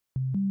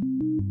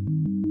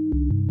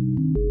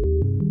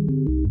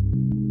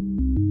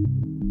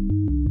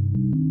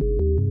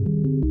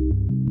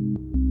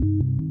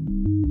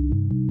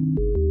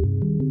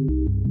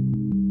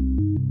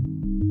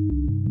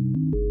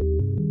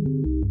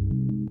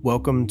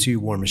Welcome to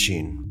War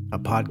Machine, a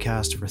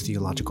podcast for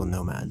theological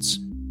nomads.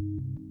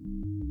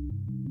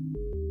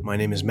 My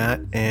name is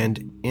Matt,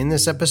 and in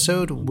this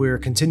episode, we're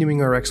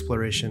continuing our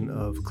exploration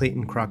of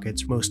Clayton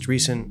Crockett's most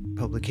recent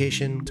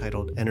publication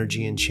titled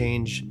Energy and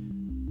Change,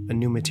 a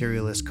New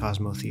Materialist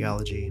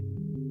Cosmotheology.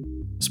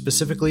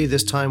 Specifically,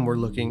 this time we're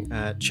looking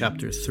at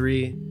Chapter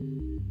 3,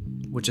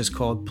 which is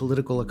called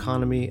Political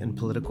Economy and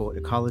Political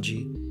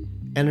Ecology,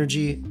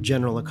 Energy,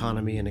 General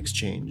Economy, and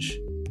Exchange.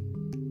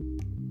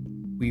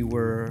 We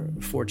were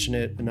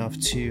fortunate enough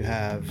to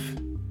have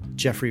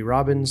Jeffrey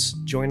Robbins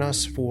join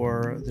us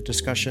for the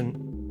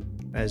discussion.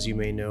 As you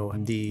may know,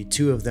 the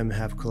two of them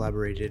have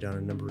collaborated on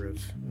a number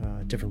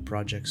of different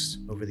projects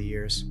over the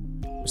years.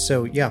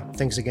 So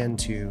thanks again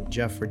to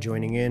Jeff for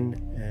joining in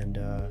and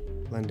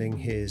lending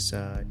his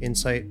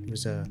insight. It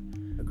was a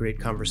great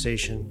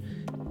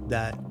conversation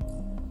that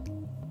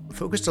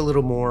focused a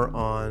little more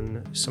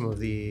on some of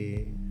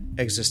the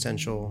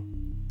existential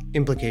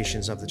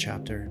implications of the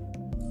chapter.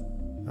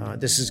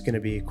 This is going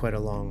to be quite a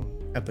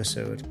long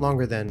episode,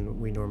 longer than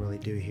we normally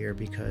do here,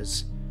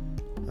 because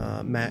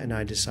Matt and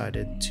I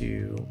decided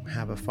to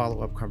have a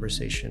follow-up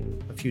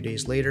conversation a few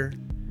days later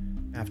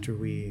after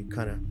we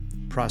kind of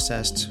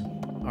processed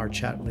our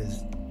chat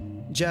with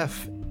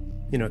Jeff,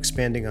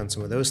 expanding on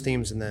some of those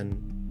themes and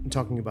then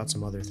talking about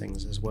some other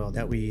things as well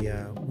that we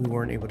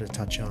weren't able to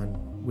touch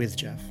on with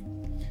Jeff.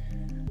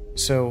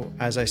 So,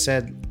 as I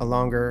said, a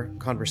longer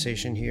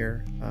conversation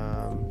here.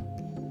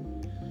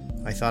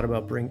 I thought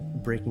about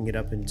breaking it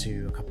up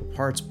into a couple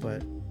parts,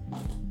 but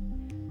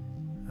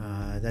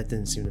that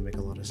didn't seem to make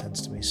a lot of sense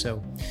to me.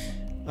 So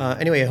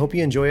anyway, I hope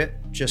you enjoy it.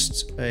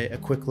 Just a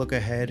quick look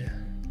ahead.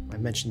 I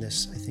mentioned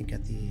this, I think,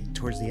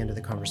 towards the end of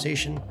the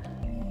conversation.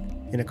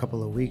 In a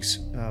couple of weeks,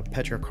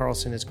 Petra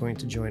Carlson is going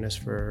to join us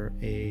for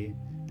a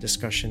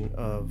discussion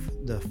of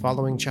the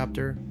following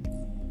chapter,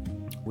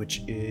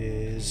 which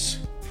is,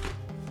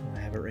 I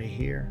have it right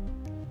here,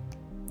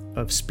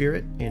 of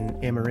spirit in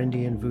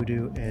Amerindian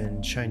voodoo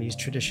and Chinese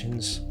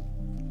traditions.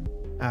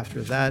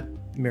 After that,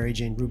 Mary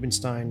Jane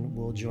Rubenstein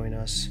will join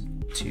us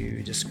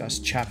to discuss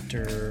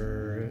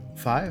chapter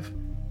 5,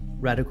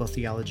 Radical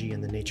Theology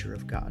and the Nature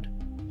of God.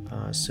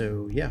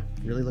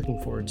 Really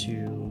looking forward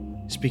to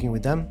speaking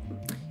with them.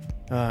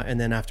 And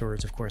then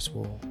afterwards, of course,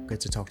 we'll get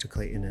to talk to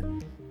Clayton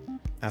and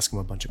ask him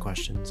a bunch of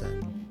questions,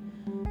 and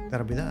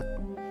that'll be that.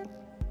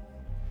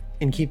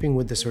 In keeping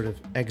with the sort of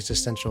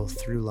existential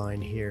through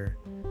line here,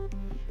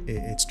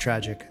 it's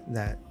tragic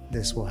that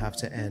this will have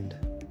to end.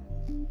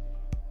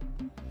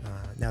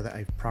 Now that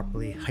I've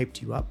properly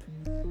hyped you up,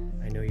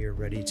 I know you're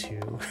ready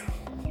to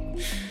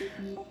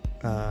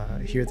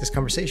hear this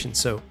conversation.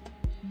 So,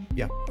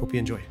 hope you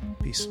enjoy.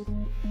 Peace.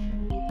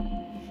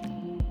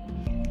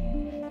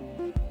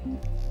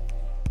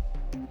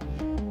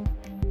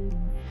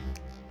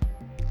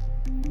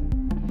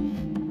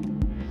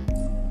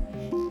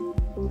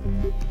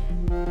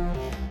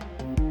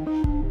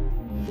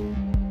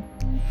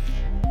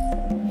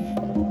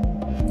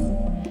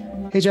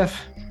 Hey,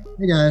 Jeff.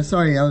 Hey, guys.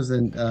 Sorry, I was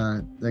in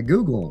the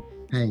Google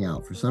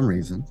Hangout for some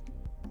reason.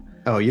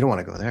 Oh, you don't want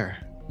to go there.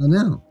 I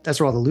know. That's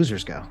where all the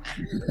losers go.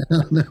 I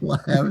don't know why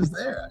I was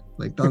there. I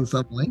clicked on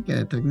some link and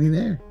it took me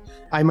there.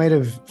 I might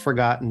have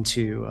forgotten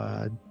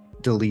to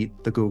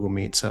delete the Google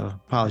Meet, so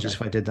apologies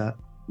if I did that.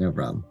 No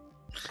problem.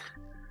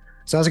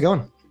 So how's it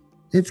going?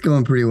 It's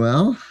going pretty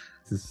well.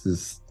 This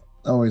is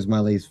always my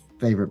least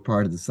favorite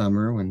part of the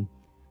summer, when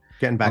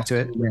getting back to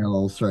it.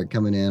 I'll start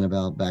coming in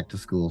about back to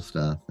school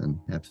stuff and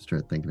have to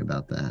start thinking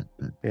about that.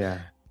 But yeah.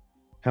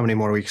 How many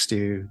more weeks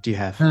do you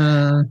have?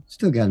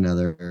 Still got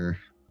another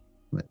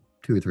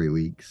 2 or 3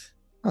 weeks.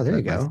 Oh, there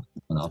you go.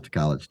 I'm off to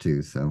college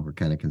too, so we're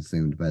kind of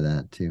consumed by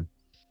that too.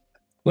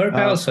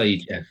 Whereabouts are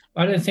you, Jeff?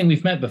 I don't think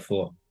we've met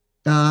before.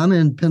 I'm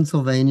in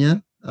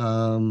Pennsylvania.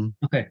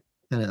 Okay.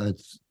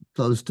 It's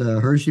close to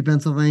Hershey,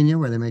 Pennsylvania,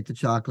 where they make the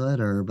chocolate,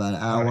 or about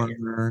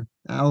an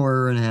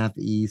hour and a half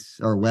east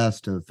or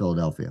west of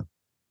Philadelphia.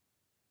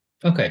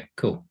 Okay,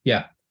 cool.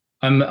 Yeah,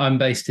 I'm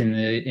based in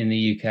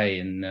the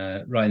UK and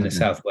right in the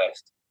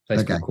southwest.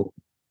 Place called Cork.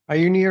 Are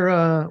you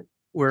near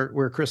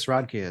where Chris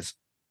Rodke is?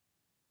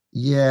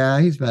 Yeah,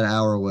 he's about an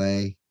hour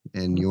away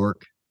in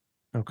York.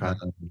 Okay.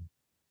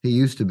 He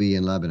used to be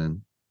in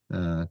Lebanon.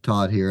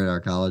 Taught here at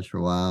our college for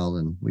a while,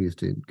 and we used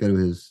to go to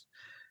his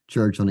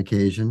church on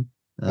occasion.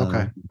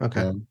 Okay.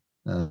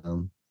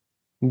 You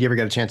ever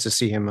get a chance to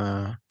see him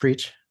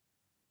preach?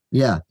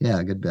 Yeah,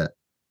 a good bit.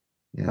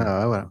 Yeah.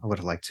 I would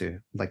have liked to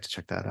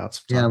check that out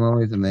sometime. Yeah, I'm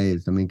always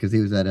amazed. I mean, because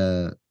he was at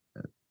a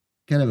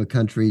kind of a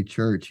country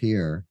church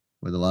here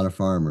with a lot of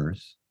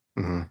farmers.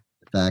 Mm-hmm.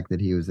 The fact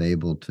that he was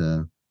able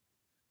to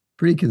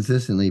pretty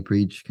consistently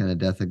preach kind of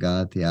death of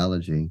God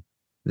theology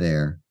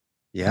there.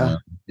 Yeah.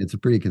 It's a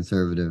pretty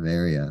conservative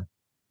area.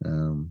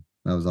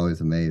 I was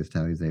always amazed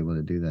how he's able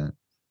to do that.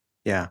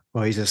 Yeah.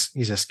 Well, he's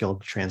a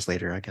skilled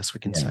translator, I guess we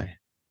can say.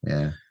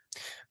 Yeah.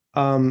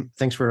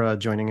 Thanks for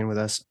joining in with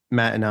us.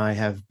 Matt and I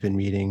have been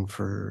meeting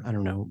for, I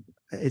don't know,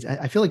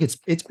 I feel like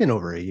it's been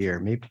over a year,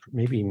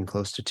 maybe even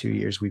close to 2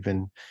 years. We've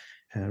been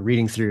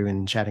reading through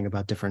and chatting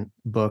about different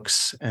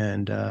books,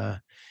 and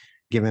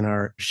given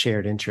our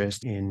shared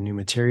interest in new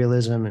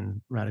materialism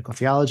and radical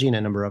theology and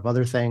a number of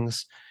other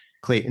things,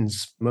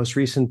 Clayton's most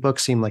recent book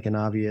seemed like an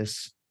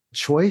obvious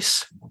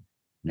choice.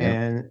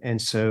 Yep.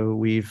 And so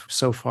we've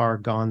so far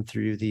gone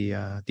through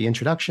the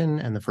introduction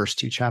and the first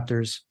 2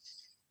 chapters.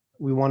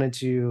 We wanted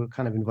to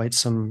kind of invite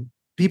some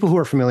people who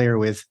are familiar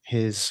with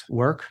his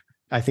work.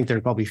 I think there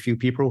are probably a few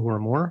people who are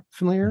more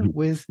familiar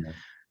with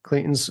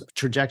Clayton's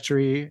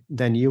trajectory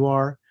than you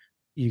are.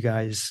 You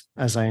guys,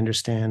 as I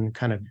understand,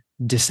 kind of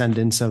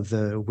descendants of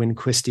the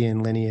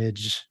Winquistian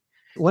lineage.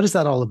 What is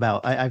that all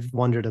about? I've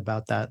wondered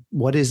about that.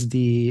 What is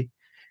it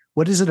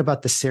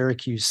about the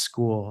Syracuse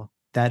school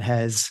that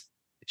has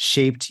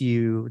shaped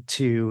you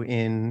to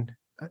in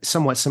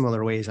somewhat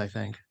similar ways, I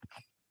think?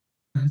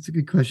 That's a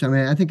good question. I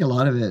mean, I think a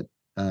lot of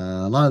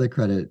the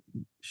credit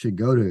should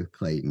go to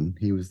Clayton.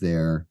 He was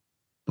there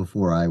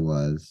before I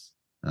was.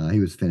 He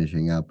was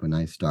finishing up when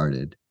I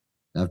started.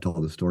 I've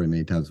told the story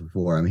many times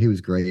before. I mean, he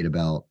was great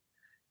about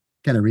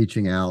kind of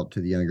reaching out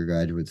to the younger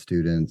graduate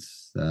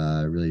students,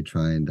 really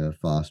trying to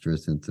foster a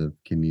sense of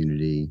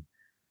community,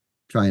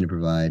 trying to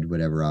provide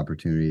whatever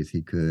opportunities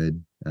he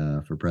could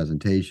for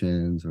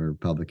presentations or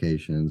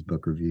publications,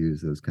 book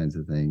reviews, those kinds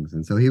of things.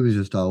 And so he was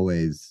just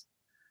always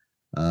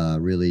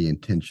really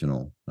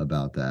intentional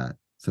about that.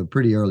 So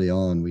pretty early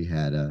on, we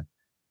had a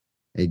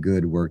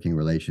good working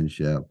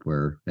relationship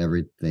where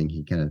everything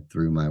he kind of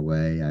threw my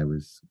way, I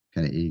was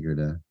kind of eager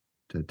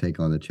to take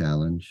on the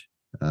challenge.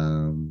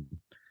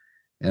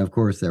 And of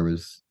course, there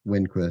was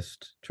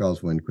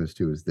Charles Winquist,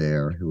 who was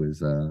there, who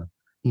was,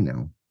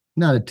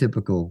 not a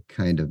typical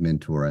kind of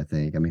mentor, I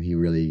think. I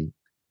mean,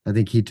 I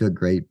think he took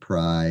great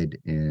pride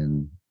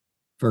in,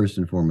 first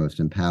and foremost,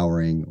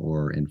 empowering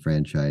or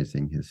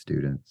enfranchising his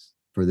students,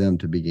 for them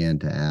to begin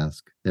to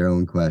ask their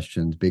own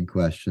questions, big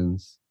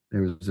questions.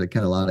 There was a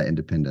kind of a lot of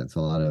independence,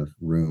 a lot of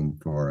room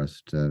for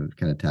us to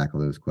kind of tackle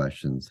those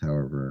questions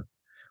however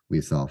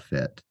we saw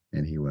fit.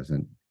 And he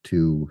wasn't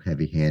too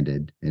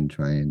heavy-handed in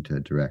trying to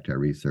direct our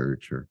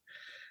research or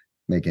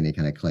make any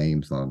kind of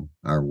claims on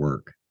our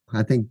work.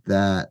 I think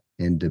that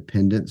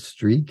independent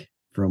streak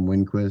from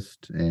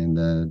Winquist and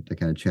the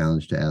kind of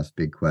challenge to ask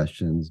big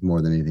questions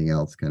more than anything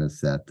else kind of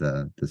set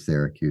the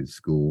Syracuse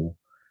school.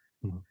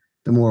 Mm-hmm.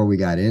 The more we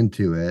got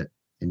into it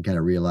and kind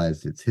of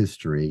realized its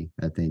history,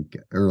 I think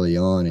early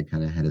on it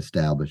kind of had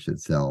established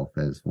itself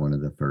as one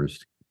of the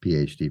first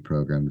PhD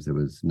programs that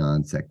was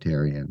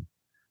non-sectarian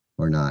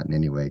or not in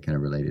any way kind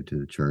of related to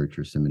the church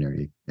or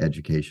seminary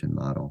education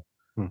model.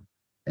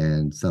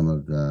 And some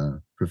of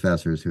the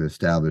professors who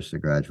established the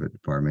graduate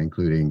department,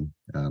 including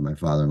my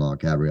father-in-law,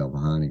 Gabriel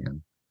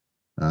Vahanian,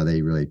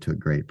 they really took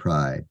great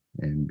pride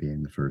in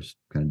being the first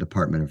kind of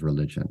department of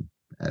religion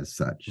as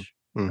such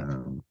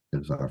that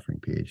was offering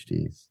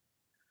PhDs.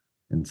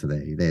 And so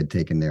they had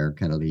taken their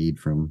kind of lead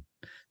from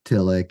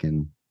Tillich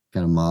and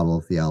kind of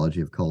model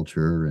theology of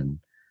culture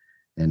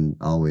and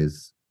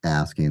always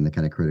asking the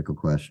kind of critical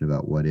question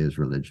about what is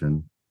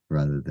religion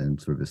rather than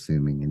sort of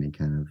assuming any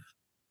kind of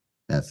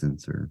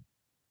essence or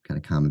kind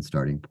of common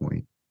starting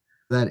point.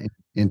 That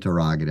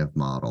interrogative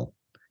model,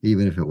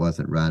 even if it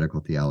wasn't radical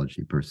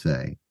theology per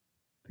se,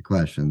 the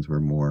questions were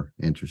more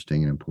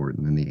interesting and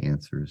important than the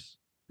answers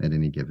at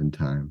any given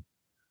time.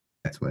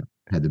 That's what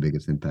had the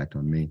biggest impact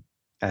on me.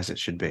 As it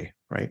should be,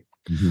 right?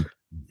 Mm-hmm.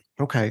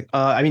 Okay.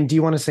 I mean, do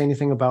you want to say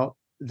anything about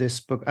this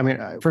book? I mean,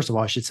 first of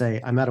all, I should say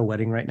I'm at a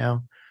wedding right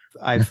now.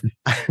 I've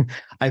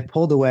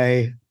pulled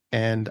away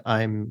and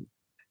I'm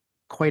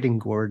quite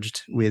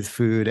engorged with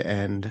food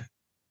and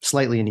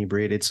slightly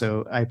inebriated.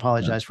 So I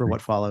apologize for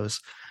what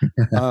follows.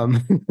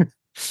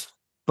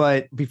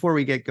 But before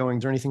we get going,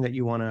 is there anything that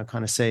you want to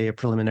kind of say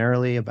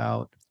preliminarily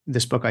about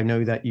this book? I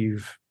know that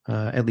you've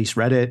at least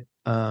read it.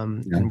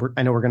 And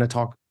I know we're going to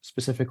talk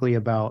specifically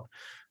about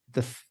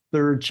the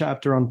third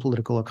chapter on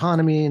political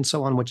economy and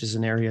so on, which is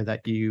an area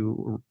that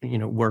you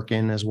work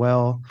in as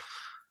well.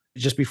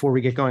 Just before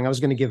we get going, I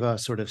was going to give a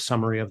sort of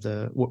summary of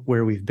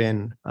where we've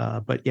been.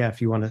 But yeah, if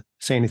you want to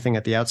say anything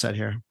at the outset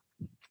here.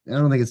 I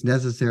don't think it's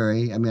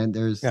necessary. I mean,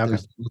 there's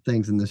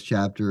things in this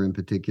chapter in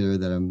particular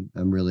that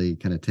I'm really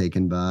kind of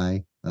taken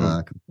by.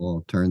 A couple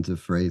of turns of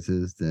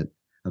phrases that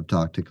I've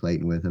talked to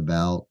Clayton with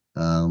about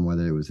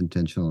whether it was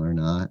intentional or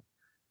not.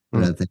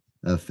 But I think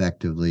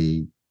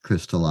effectively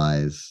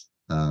crystallize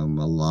a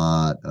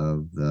lot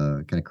of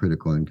the kind of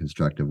critical and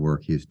constructive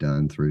work he's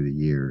done through the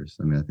years.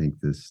 I mean, I think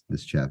this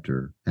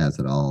chapter has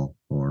it all,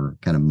 or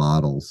kind of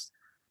models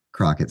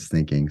Crockett's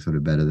thinking sort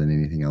of better than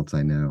anything else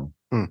I know.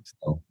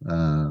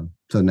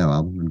 So no,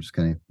 I'm just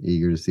kind of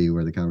eager to see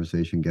where the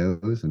conversation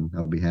goes, and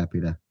I'll be happy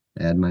to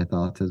add my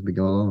thoughts as we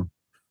go along.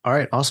 All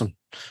right, awesome.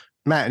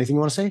 Matt, anything you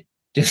want to say?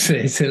 Just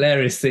it's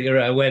hilarious that you're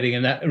at a wedding,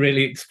 and that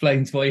really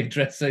explains why you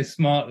dress so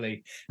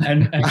smartly.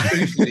 And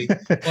crucially,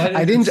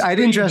 I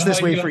didn't dress this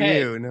way for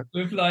you. No.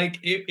 With like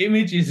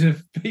images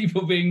of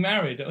people being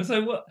married. I was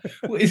like,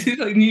 what is it,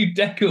 like new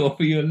decor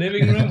for your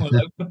living room? Or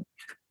like...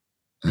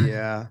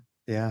 Yeah.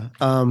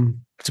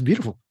 It's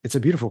a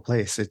beautiful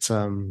place. It's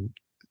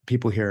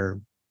people here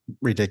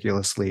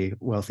ridiculously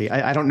wealthy.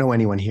 I don't know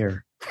anyone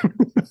here.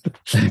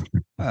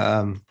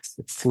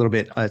 It's a little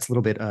bit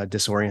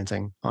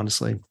disorienting,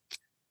 honestly.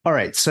 All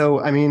right.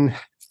 So, I mean,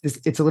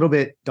 it's a little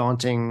bit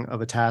daunting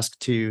of a task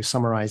to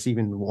summarize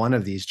even one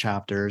of these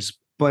chapters,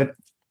 but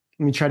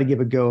let me try to give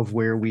a go of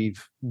where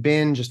we've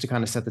been just to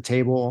kind of set the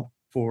table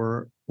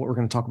for what we're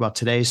going to talk about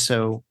today.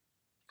 So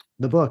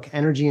the book,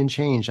 Energy and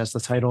Change, as the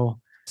title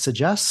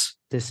suggests,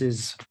 this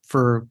is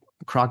for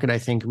Crockett, I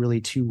think,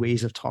 really two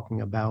ways of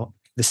talking about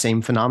the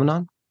same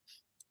phenomenon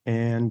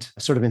and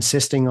sort of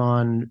insisting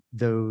on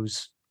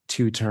those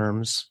two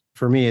terms.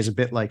 For me, is a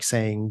bit like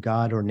saying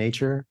God or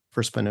nature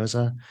for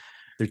Spinoza.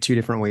 They're two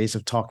different ways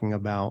of talking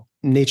about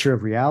nature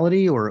of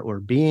reality or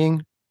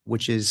being,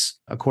 which is,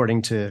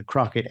 according to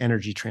Crockett,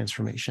 energy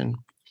transformation.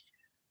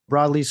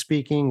 Broadly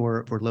speaking,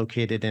 we're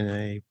located in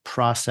a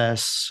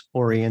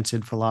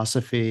process-oriented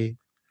philosophy,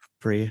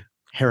 very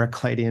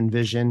Heraclitean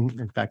vision.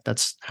 In fact,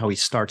 that's how he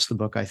starts the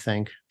book, I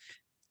think.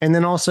 And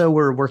then also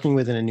we're working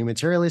within a new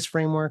materialist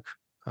framework,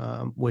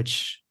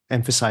 which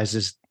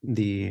emphasizes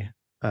the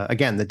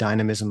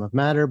dynamism of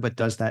matter, but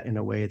does that in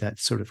a way that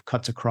sort of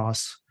cuts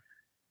across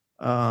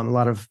a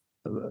lot of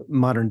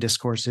modern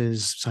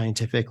discourses,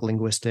 scientific,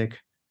 linguistic,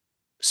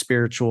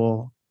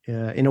 spiritual,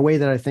 in a way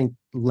that I think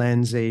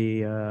lends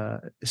a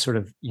sort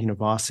of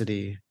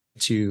univocity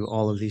to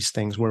all of these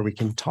things, where we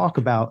can talk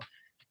about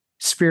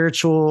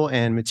spiritual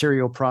and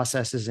material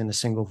processes in a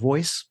single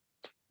voice.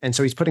 And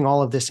so he's putting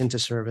all of this into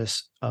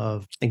service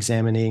of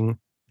examining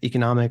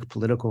economic,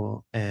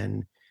 political,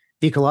 and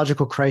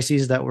ecological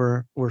crises that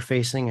we're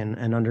facing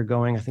and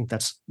undergoing. I think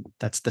that's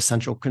the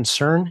central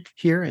concern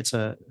here. It's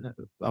a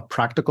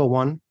practical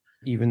one,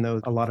 even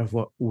though a lot of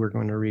what we're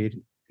going to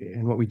read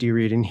and what we do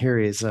read in here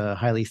is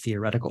highly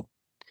theoretical.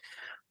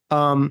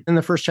 In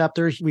the first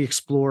chapter, we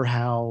explore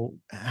how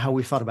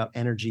we thought about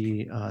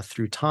energy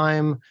through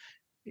time,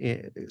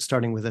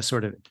 starting with a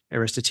sort of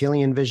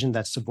Aristotelian vision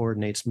that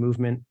subordinates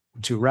movement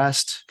to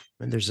rest.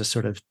 And there's a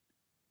sort of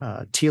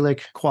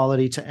telic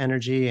quality to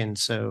energy. And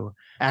so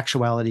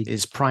actuality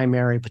is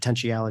primary,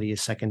 potentiality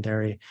is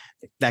secondary.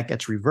 That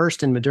gets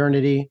reversed in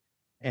modernity,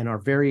 and our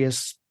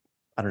various,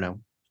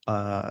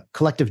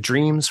 collective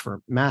dreams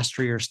for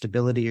mastery or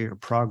stability or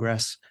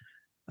progress,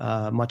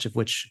 much of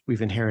which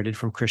we've inherited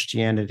from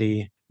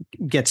Christianity,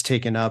 gets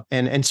taken up.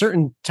 And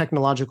certain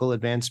technological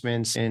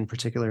advancements, in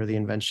particular the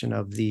invention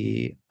of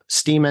the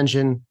steam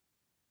engine,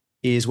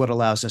 is what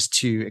allows us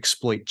to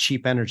exploit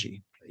cheap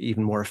energy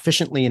even more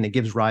efficiently. And it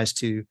gives rise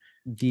to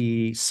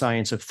the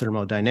science of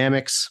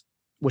thermodynamics,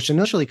 which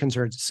initially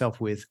concerns itself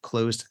with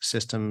closed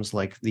systems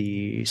like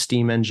the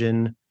steam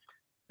engine.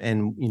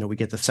 And, we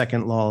get the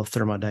second law of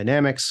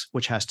thermodynamics,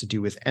 which has to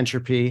do with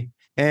entropy.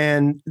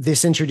 And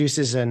this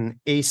introduces an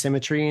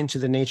asymmetry into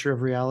the nature of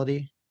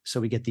reality.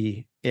 So we get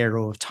the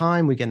arrow of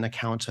time. We get an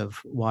account of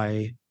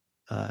why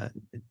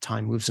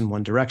time moves in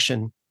one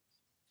direction.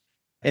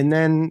 And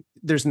then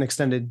there's an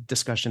extended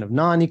discussion of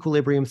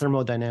non-equilibrium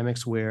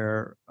thermodynamics,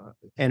 where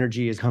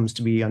energy comes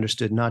to be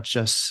understood not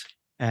just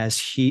as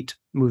heat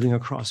moving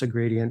across a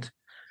gradient,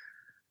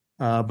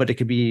 but it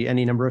could be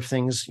any number of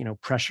things,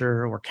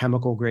 pressure or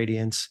chemical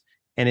gradients.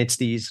 And it's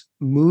these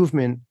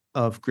movement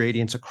of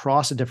gradients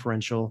across a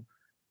differential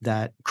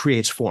that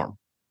creates form.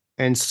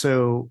 And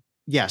so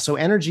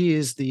energy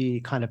is the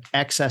kind of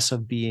excess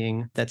of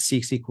being that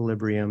seeks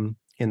equilibrium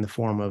in the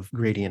form of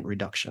gradient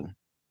reduction.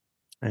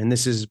 And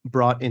this is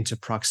brought into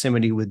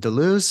proximity with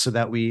Deleuze so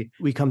that we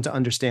come to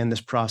understand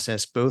this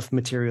process both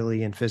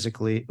materially and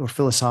physically or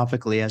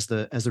philosophically as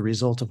the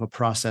result of a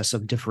process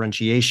of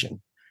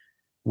differentiation,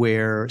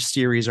 where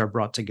series are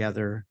brought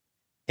together,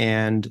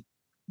 and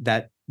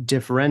that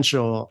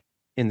differential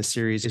in the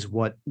series is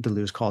what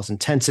Deleuze calls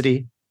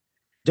intensity.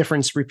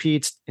 Difference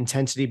repeats,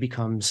 intensity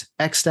becomes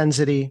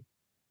extensity,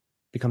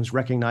 becomes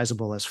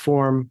recognizable as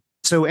form.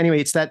 So anyway,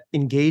 it's that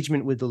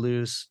engagement with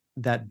Deleuze,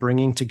 that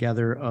bringing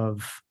together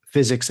of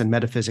physics and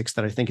metaphysics,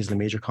 that I think is the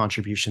major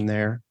contribution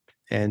there.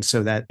 And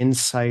so that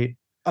insight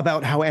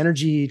about how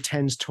energy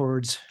tends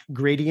towards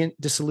gradient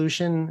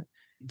dissolution,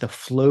 the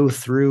flow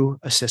through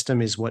a system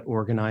is what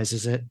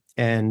organizes it.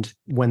 And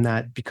when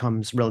that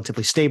becomes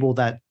relatively stable,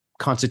 that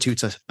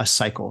constitutes a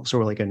cycle,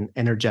 sort of like an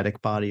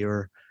energetic body,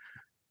 or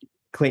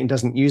Clayton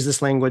doesn't use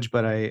this language,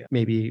 but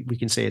maybe we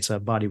can say it's a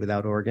body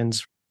without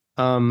organs.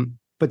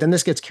 But then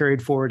this gets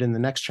carried forward in the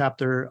next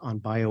chapter on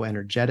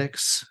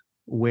bioenergetics,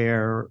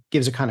 where it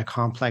gives a kind of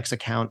complex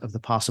account of the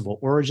possible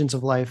origins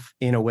of life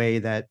in a way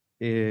that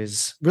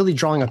is really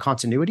drawing a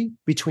continuity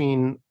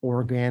between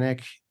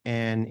organic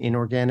and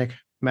inorganic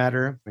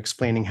matter,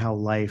 explaining how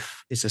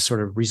life is a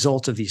sort of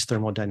result of these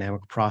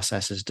thermodynamic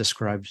processes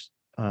described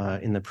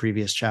in the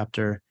previous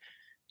chapter.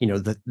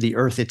 The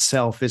Earth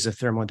itself is a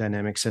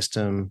thermodynamic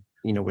system,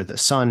 where the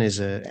sun is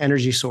an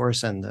energy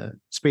source and the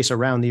space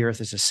around the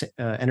Earth is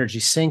an energy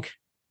sink.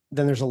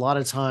 Then there's a lot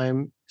of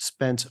time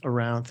spent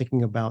around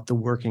thinking about the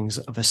workings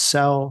of a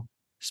cell,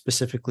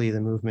 specifically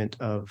the movement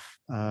of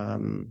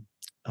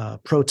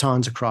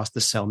protons across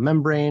the cell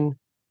membrane.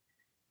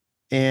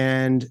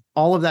 And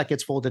all of that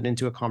gets folded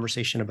into a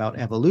conversation about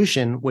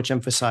evolution, which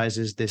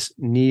emphasizes this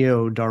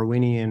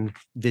neo-Darwinian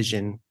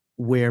vision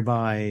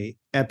whereby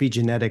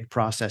epigenetic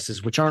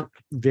processes, which aren't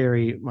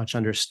very much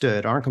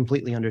understood, aren't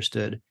completely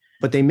understood,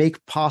 but they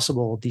make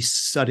possible these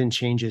sudden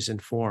changes in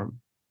form.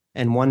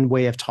 And one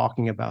way of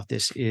talking about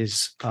this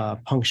is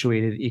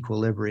punctuated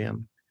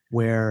equilibrium,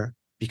 where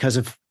because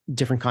of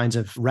different kinds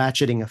of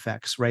ratcheting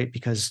effects, right?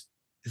 Because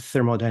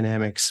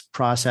thermodynamics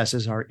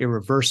processes are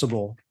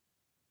irreversible,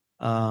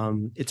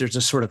 there's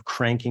a sort of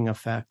cranking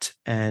effect.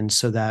 And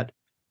so that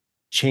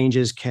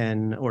changes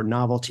can, or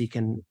novelty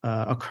can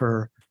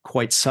occur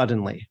quite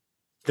suddenly.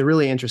 The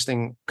really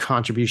interesting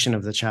contribution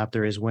of the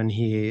chapter is when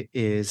he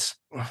is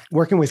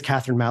working with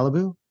Catherine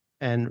Malibu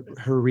and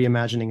her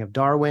reimagining of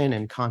Darwin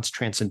and Kant's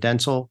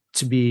transcendental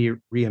to be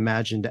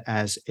reimagined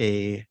as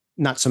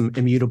not some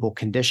immutable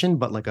condition,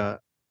 but like a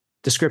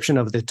description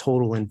of the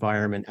total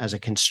environment as a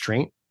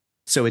constraint.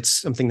 So it's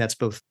something that's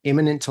both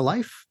immanent to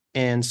life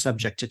and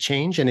subject to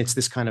change. And it's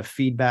this kind of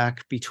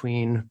feedback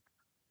between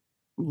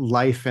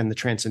life and the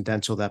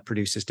transcendental that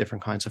produces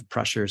different kinds of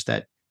pressures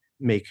that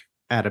make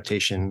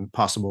adaptation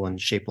possible and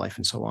shape life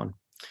and so on.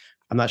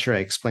 I'm not sure I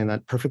explained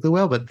that perfectly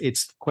well, but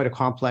it's quite a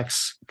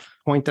complex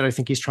point that I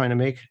think he's trying to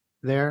make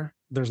there.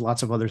 There's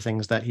lots of other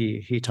things that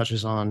he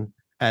touches on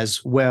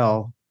as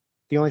well.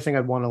 The only thing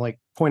I'd want to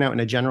point out in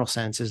a general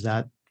sense is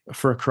that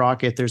for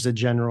Crockett, there's a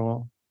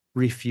general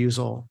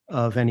refusal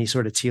of any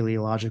sort of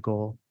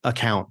teleological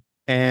account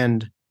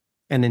and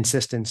an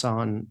insistence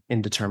on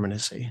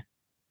indeterminacy.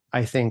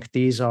 I think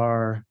these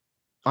are,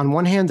 on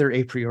one hand, they're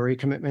a priori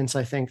commitments,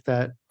 I think,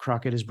 that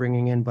Crockett is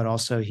bringing in, but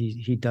also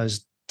he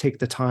does take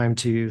the time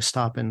to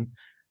stop and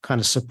kind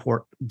of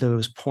support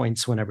those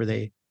points whenever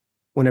they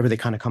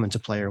kind of come into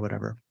play or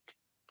whatever.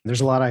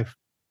 There's a lot I've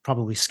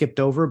probably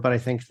skipped over, but I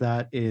think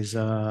that is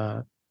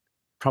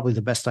probably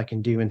the best I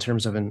can do in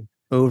terms of an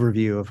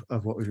overview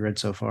of what we've read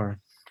so far.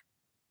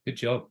 Good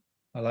job.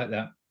 I like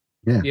that.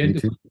 Yeah, me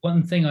too.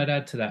 One thing I'd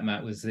add to that,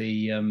 Matt, was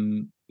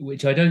the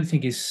which I don't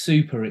think is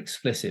super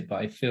explicit, but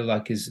I feel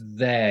like is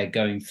there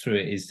going through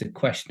it, is the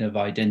question of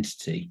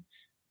identity.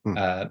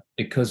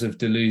 Because of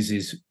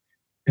Deleuze's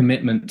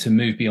commitment to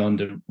move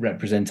beyond a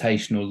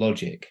representational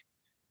logic,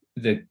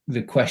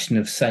 the question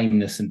of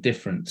sameness and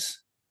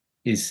difference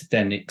is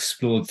then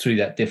explored through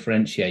that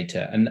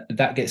differentiator, and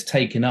that gets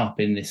taken up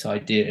in this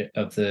idea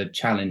of the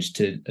challenge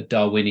to a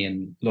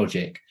Darwinian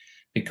logic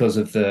because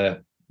of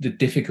the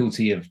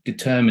difficulty of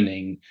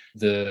determining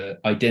the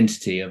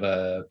identity of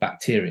a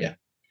bacteria,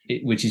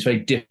 which is very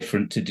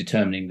different to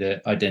determining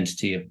the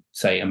identity of,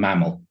 say, a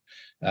mammal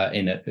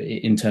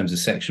in terms of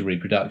sexual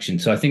reproduction.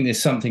 So I think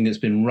there's something that's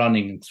been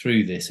running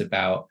through this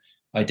about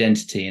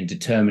identity and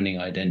determining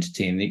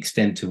identity and the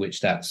extent to which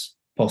that's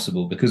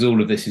possible, because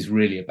all of this is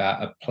really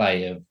about a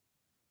play of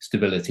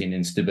stability and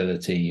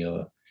instability,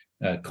 or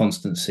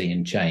constancy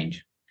and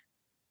change.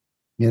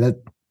 Yeah,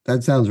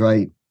 that sounds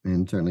right,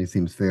 and certainly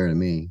seems fair to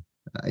me.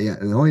 Yeah,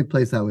 the only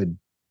place I don't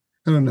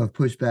know if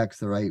pushback's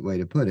the right way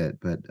to put it,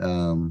 but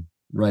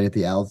right at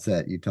the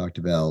outset, you talked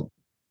about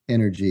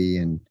energy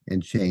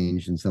and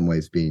change in some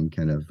ways being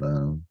kind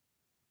of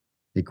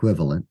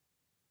equivalent,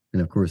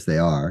 and of course they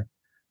are,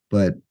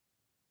 but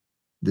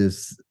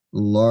this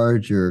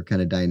larger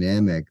kind of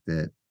dynamic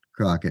that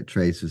Crockett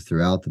traces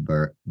throughout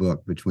the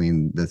book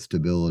between the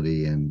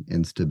stability and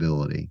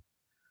instability,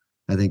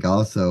 I think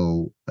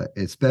also,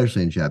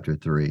 especially in chapter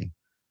 3,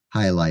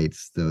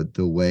 highlights the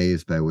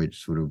ways by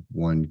which sort of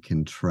one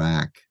can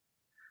track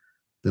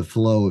the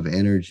flow of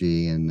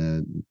energy and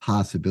the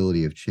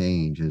possibility of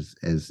change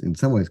as in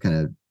some ways kind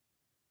of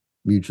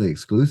mutually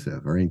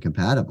exclusive or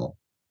incompatible,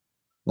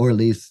 or at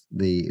least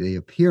the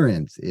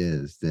appearance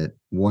is that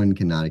one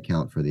cannot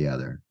account for the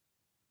other.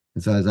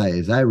 And so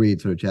as I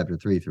read sort of chapter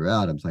 3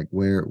 throughout, I'm like,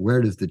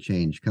 where does the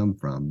change come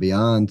from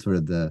beyond sort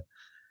of the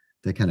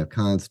kind of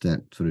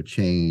constant sort of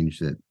change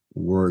that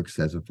works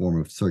as a form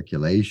of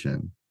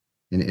circulation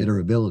and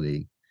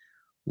iterability?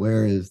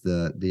 Where is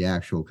the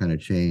actual kind of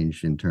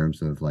change in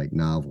terms of like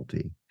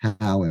novelty?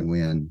 How and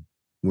when,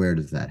 where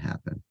does that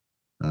happen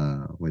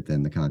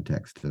within the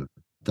context of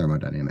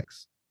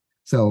thermodynamics?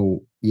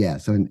 So yeah,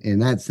 so in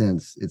that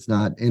sense, it's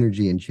not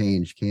energy and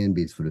change can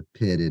be sort of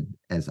pitted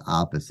as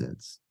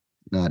opposites,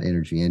 not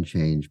energy and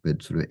change,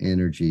 but sort of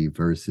energy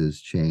versus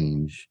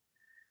change.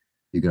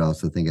 You could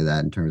also think of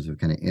that in terms of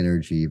kind of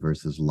energy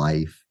versus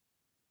life,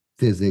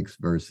 physics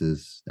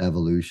versus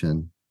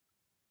evolution.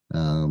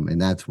 And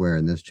that's where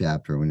in this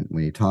chapter, when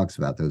he talks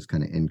about those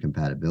kind of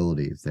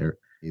incompatibilities,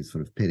 he's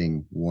sort of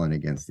pitting one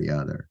against the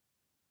other.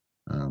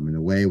 And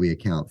the way we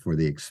account for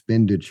the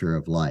expenditure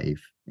of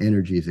life,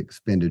 energy's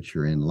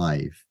expenditure in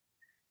life,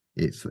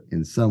 it's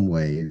in some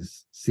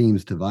ways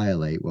seems to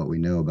violate what we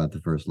know about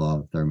the first law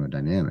of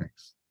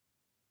thermodynamics.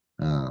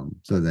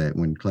 So that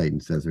when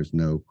Clayton says there's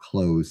no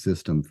closed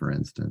system, for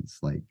instance,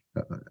 like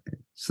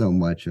so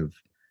much of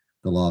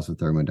the laws of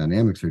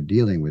thermodynamics are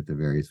dealing with the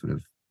very sort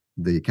of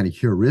the kind of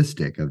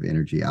heuristic of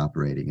energy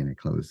operating in a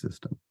closed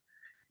system,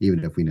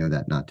 even if we know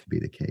that not to be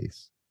the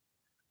case.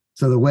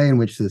 So the way in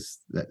which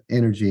that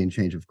energy and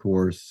change of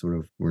course, sort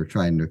of, we're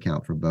trying to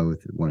account for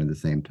both at one at the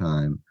same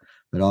time,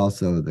 but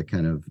also the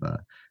kind of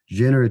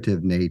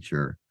generative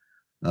nature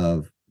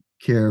of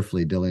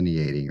carefully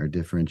delineating or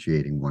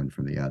differentiating one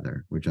from the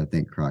other, which I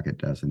think Crockett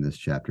does in this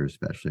chapter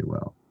especially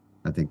well.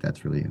 I think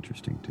that's really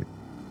interesting too.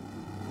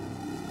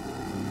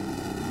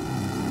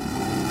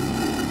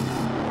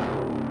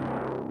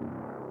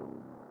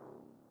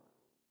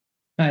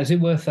 Now, is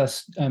it worth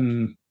us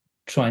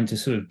trying to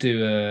sort of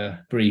do a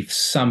brief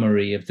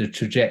summary of the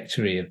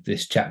trajectory of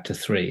this chapter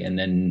 3, and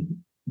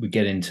then we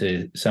get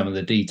into some of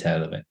the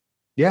detail of it?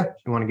 Yeah,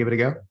 you want to give it a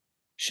go?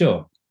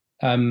 Sure.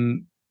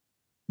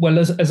 Well,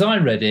 as I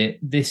read it,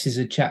 this is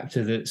a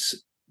chapter that's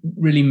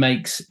really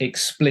makes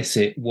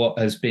explicit what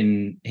has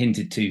been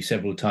hinted to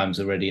several times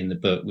already in the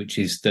book, which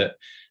is that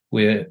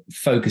we're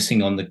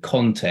focusing on the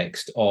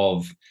context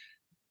of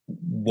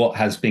what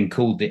has been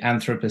called the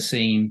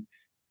Anthropocene.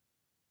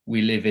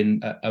 We live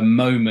in a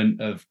moment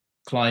of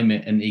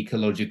climate and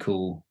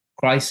ecological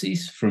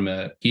crises from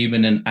a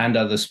human and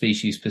other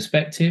species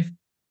perspective.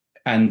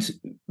 And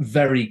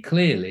very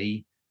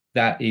clearly,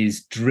 that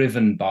is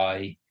driven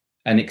by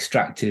an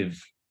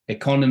extractive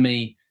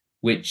economy,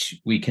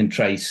 which we can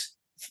trace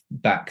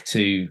back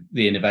to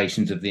the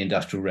innovations of the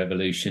Industrial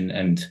Revolution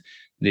and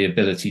the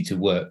ability to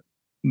work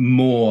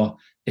more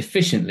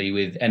efficiently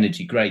with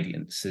energy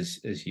gradients,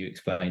 as you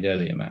explained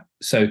earlier, Matt.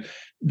 So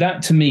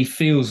that to me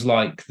feels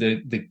like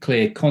the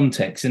clear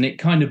context, and it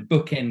kind of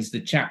bookends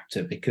the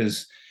chapter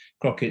because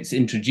Crockett's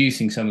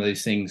introducing some of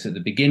those things at the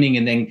beginning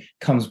and then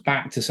comes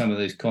back to some of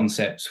those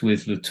concepts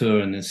with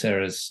Latour and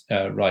Serres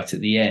right at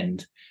the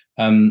end.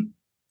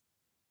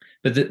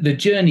 But the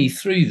journey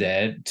through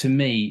there, to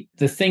me,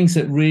 the things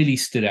that really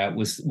stood out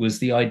was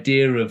the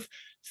idea of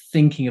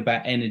thinking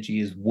about energy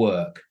as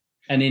work.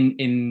 And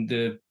in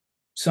the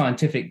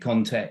scientific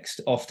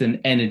context,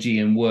 often energy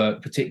and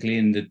work, particularly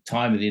in the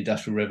time of the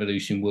Industrial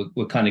Revolution,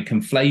 were kind of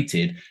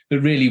conflated. But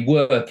really,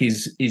 work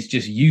is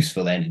just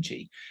useful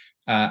energy.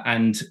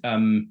 And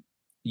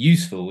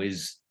useful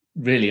is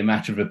really a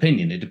matter of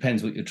opinion. It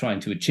depends what you're trying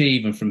to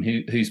achieve and from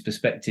whose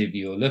perspective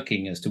you're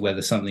looking as to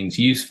whether something's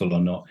useful or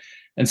not.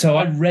 And so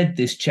I read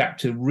this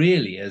chapter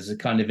really as a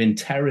kind of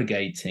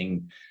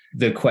interrogating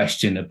the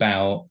question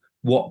about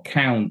what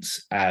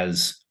counts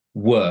as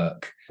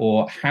work,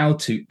 or how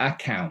to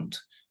account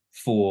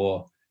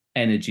for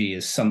energy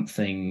as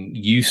something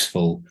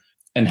useful,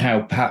 and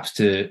how perhaps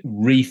to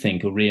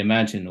rethink or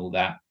reimagine all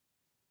that.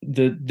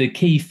 The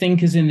key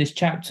thinkers in this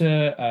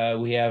chapter,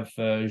 we have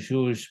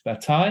Georges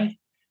Bataille,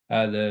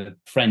 the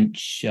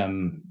French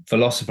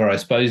philosopher, I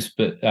suppose,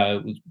 but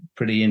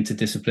pretty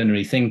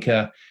interdisciplinary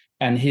thinker,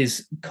 and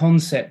his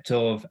concept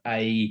of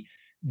a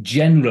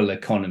general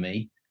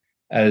economy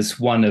as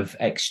one of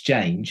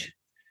exchange.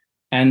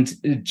 And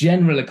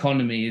general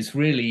economy is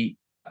really,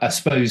 I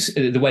suppose,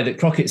 the way that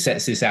Crockett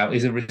sets this out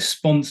is a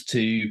response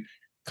to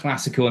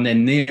classical and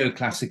then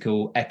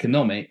neoclassical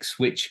economics,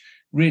 which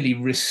really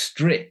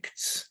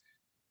restricts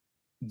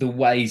the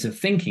ways of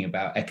thinking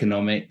about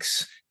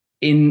economics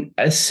in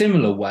a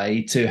similar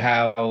way to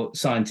how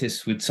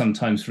scientists would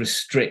sometimes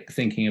restrict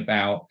thinking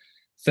about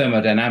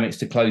thermodynamics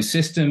to closed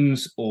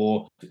systems,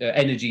 or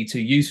energy to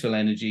useful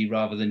energy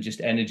rather than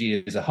just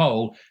energy as a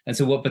whole. And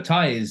so what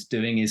Bataille is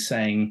doing is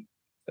saying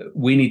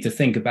we need to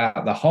think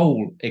about the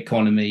whole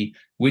economy,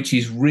 which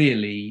is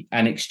really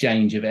an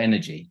exchange of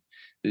energy.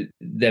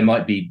 There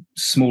might be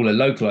smaller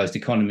localized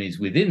economies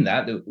within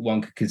that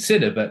one could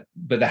consider, but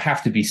they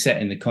have to be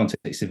set in the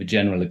context of a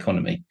general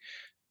economy.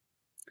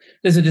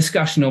 There's a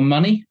discussion on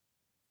money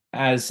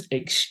as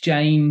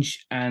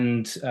exchange,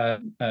 and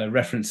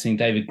referencing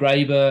David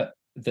Graeber,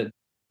 that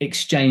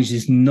exchange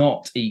is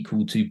not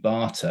equal to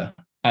barter,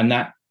 and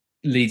that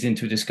leads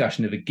into a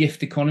discussion of a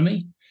gift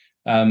economy.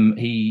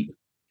 He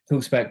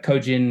talks about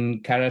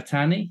Kojin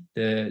Karatani,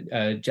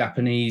 the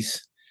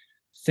Japanese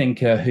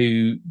thinker,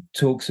 who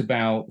talks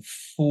about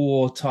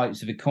 4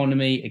 types of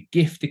economy: a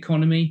gift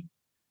economy,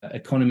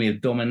 economy of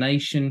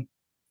domination,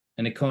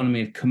 an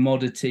economy of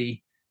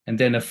commodity, and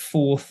then a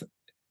 4th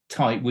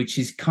type, which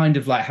is kind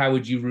of like how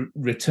would you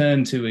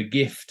return to a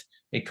gift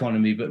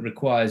economy, but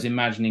requires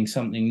imagining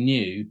something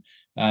new.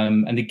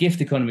 And the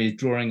gift economy is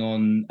drawing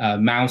on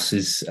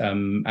Mauss's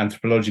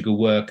anthropological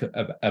work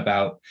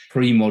about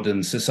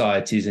pre-modern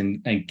societies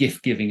and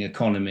gift-giving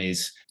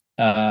economies.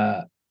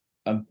 I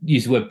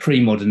use the word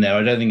pre-modern there.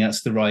 I don't think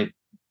that's the right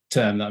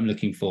term that I'm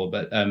looking for,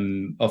 but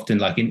often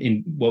like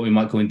in what we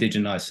might call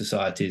indigenized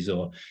societies,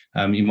 or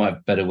you might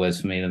have better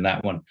words for me than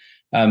that one.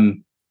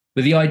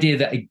 But the idea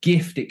that a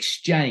gift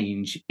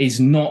exchange is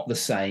not the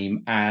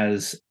same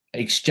as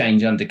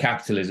exchange under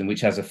capitalism,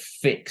 which has a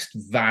fixed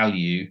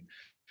value,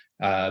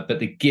 but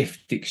the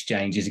gift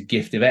exchange is a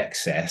gift of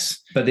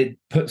excess, but it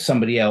puts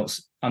somebody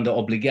else under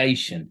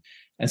obligation.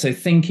 And so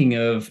thinking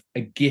of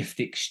a gift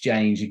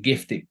exchange, a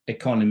gift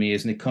economy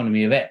as an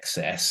economy of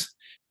excess,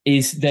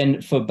 is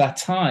then for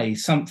Bataille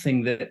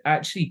something that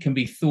actually can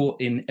be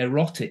thought in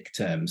erotic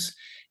terms,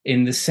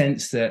 in the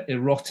sense that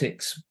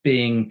erotics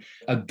being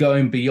a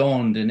going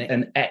beyond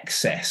an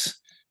excess.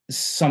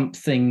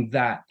 something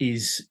that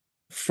is,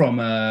 from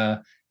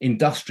a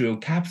industrial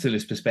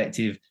capitalist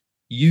perspective,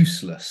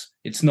 useless.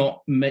 It's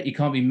not, it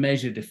can't be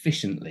measured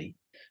efficiently.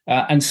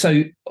 And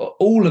so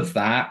all of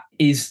that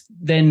is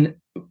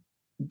then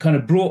kind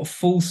of brought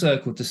full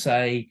circle to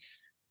say,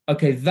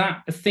 okay,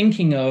 that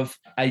thinking of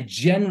a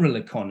general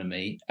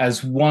economy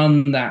as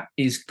one that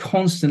is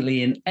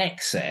constantly in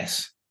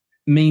excess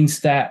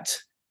means that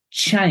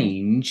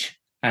change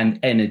and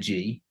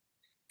energy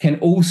can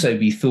also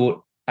be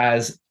thought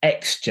as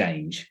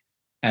exchange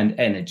and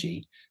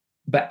energy,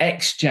 but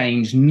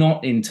exchange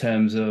not in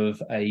terms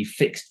of a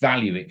fixed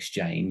value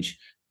exchange,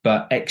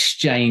 but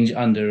exchange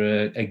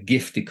under a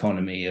gift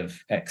economy of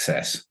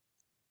excess.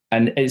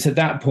 And it's at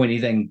that point he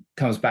then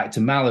comes back to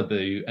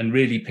Malibu and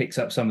really picks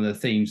up some of the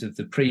themes of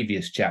the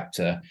previous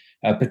chapter,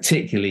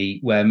 particularly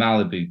where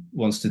Malibu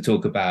wants to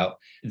talk about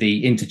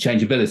the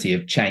interchangeability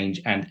of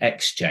change and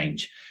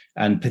exchange,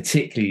 and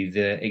particularly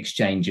the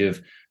exchange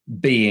of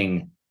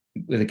being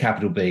with a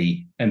capital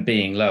B and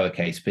being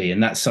lowercase b.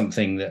 And that's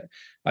something that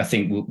I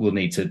think we'll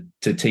need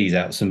to tease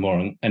out some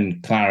more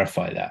and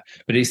clarify that.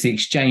 But it's the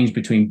exchange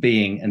between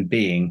being and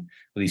being,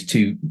 or these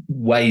two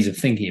ways of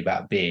thinking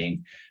about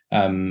being,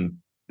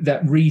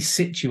 that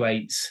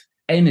resituates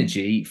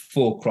energy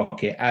for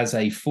Crockett as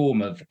a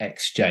form of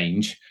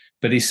exchange,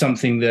 but is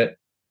something that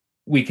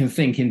we can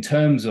think in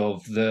terms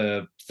of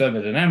the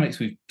thermodynamics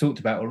we've talked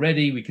about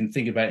already. We can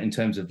think about it in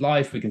terms of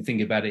life. We can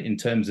think about it in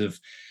terms of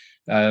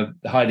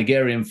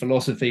Heideggerian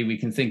philosophy. We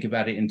can think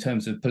about it in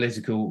terms of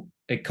political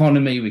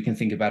economy. We can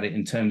think about it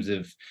in terms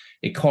of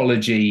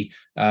ecology,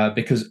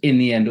 because in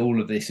the end, all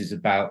of this is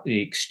about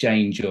the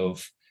exchange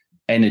of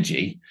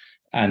energy.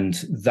 And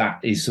that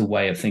is a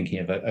way of thinking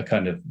of a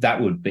kind of, that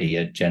would be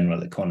a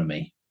general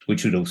economy,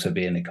 which would also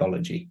be an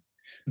ecology.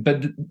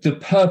 But the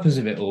purpose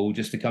of it all,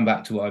 just to come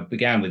back to what I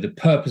began with, the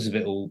purpose of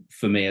it all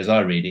for me as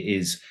I read it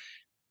is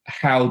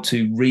how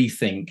to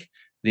rethink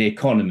the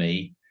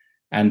economy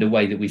and the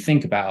way that we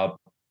think about our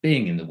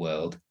being in the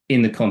world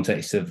in the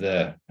context of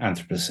the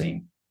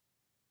Anthropocene.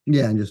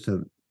 Yeah, and just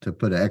to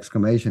put an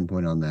exclamation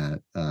point on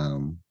that,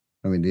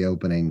 I mean, the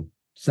opening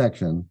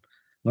section,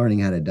 learning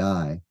how to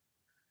die.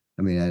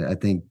 I mean, I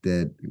think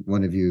that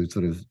one of you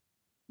sort of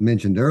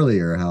mentioned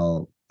earlier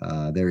how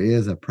there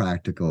is a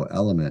practical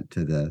element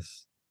to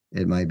this.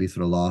 It might be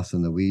sort of lost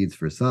in the weeds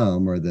for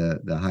some, or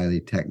the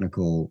highly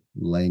technical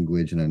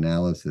language and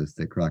analysis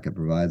that Crockett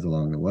provides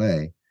along the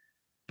way.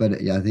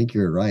 But yeah, I think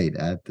you're right.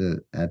 At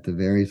the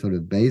very sort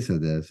of base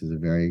of this is a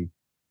very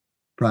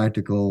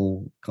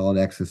practical, called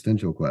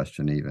existential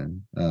question,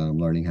 even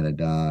learning how to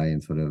die,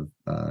 and sort of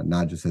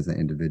not just as an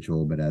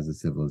individual, but as a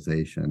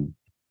civilization.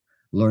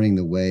 Learning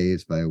the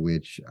ways by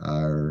which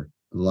our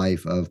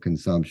life of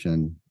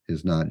consumption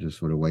is not just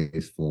sort of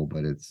wasteful,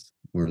 but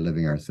we're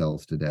living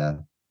ourselves to death,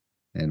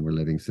 and we're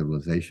living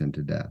civilization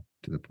to death,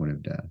 to the point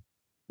of death,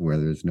 where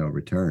there's no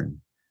return.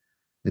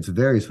 It's a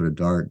very sort of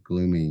dark,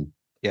 gloomy,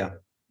 I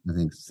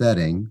think,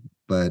 setting,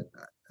 but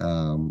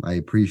I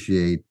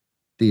appreciate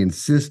the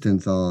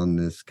insistence on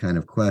this kind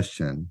of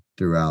question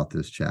throughout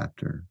this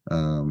chapter.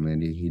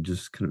 And he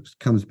just kind of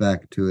comes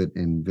back to it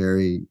in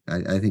very,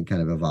 I think,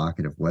 kind of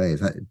evocative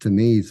ways. To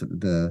me,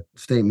 the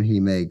statement he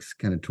makes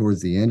kind of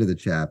towards the end of the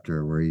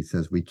chapter, where he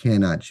says, we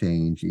cannot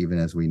change even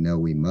as we know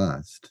we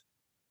must.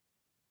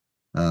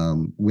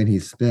 When he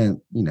spent,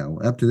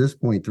 up to this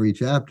point, 3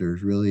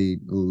 chapters really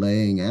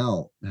laying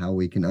out how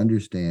we can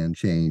understand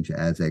change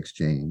as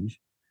exchange,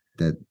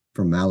 that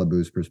from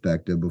Malibu's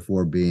perspective,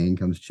 before being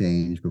comes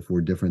change,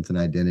 before difference and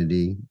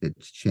identity,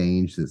 it's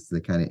change that's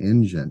the kind of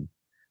engine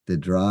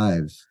that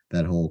drives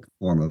that whole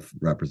form of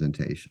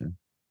representation.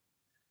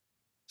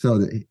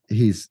 So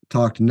he's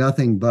talked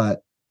nothing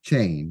but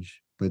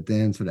change, but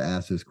then sort of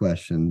asked this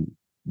question,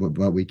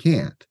 but we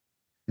can't.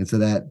 And so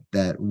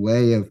that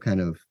way of kind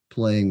of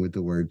playing with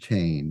the word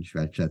change,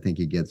 which I think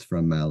he gets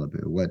from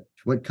Malibu,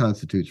 what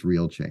constitutes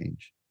real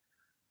change?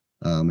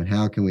 And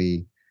how can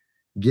we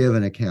give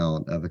an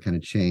account of a kind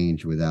of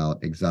change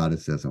without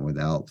exoticism,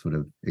 without sort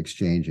of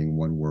exchanging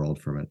one world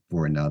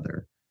for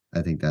another?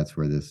 I think that's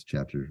where this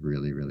chapter is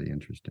really, really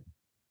interesting.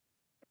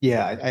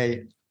 Yeah,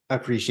 I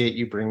appreciate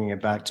you bringing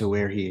it back to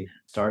where he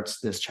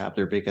starts this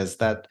chapter, because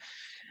that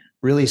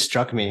really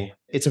struck me.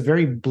 It's a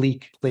very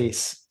bleak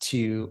place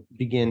to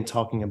begin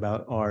talking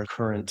about our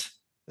current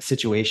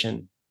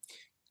situation.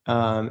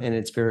 And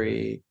it's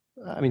very,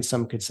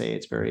 some could say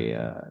it's very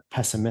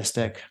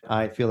pessimistic.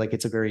 I feel like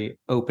it's a very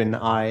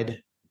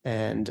open-eyed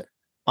and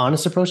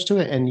honest approach to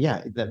it. And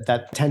yeah,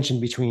 that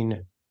tension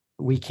between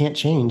we can't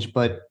change,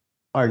 but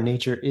our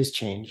nature is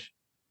change,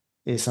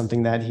 is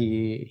something that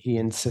he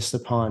insists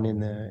upon in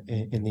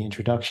the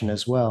introduction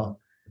as well.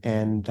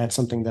 And that's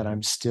something that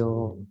I'm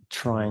still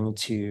trying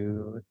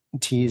to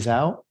tease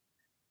out.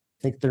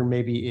 I think there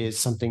maybe is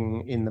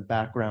something in the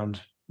background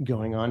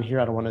going on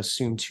here. I don't want to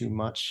assume too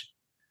much,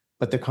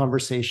 but the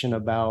conversation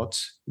about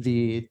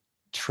the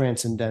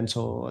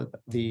transcendental,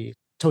 the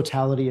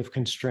totality of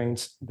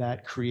constraints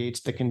that creates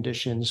the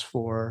conditions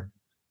for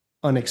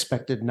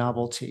unexpected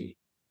novelty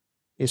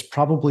is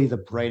probably the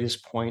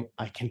brightest point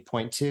I can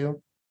point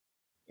to.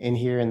 in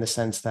here in the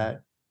sense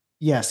that,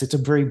 yes, it's a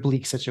very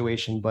bleak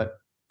situation, but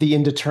the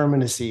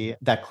indeterminacy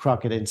that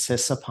Crockett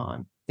insists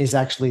upon is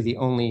actually the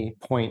only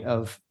point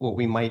of what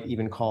we might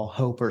even call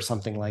hope or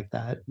something like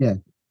that. Yeah.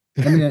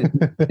 I mean,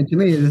 and to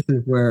me, this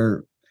is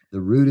where the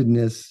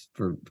rootedness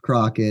for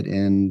Crockett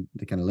and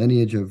the kind of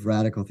lineage of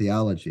radical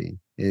theology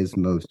is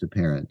most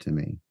apparent to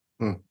me.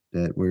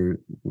 That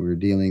we're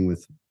dealing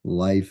with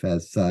life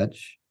as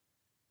such,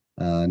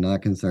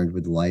 not concerned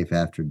with life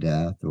after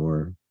death,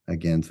 or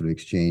again, sort of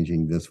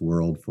exchanging this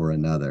world for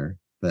another,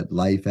 but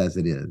life as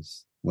it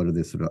is. What are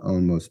the sort of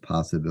almost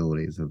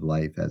possibilities of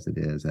life as it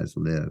is, as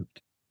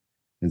lived?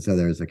 And so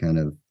there's a kind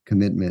of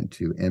commitment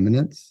to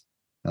immanence,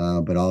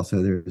 but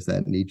also there's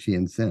that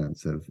Nietzschean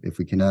sense of, if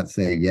we cannot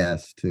say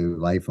yes to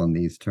life on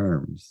these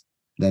terms,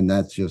 then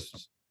that's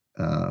just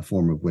a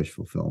form of wish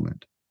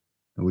fulfillment.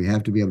 We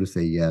have to be able to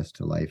say yes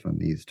to life on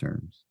these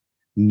terms,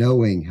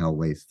 knowing how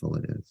wasteful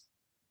it is,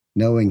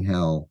 knowing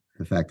how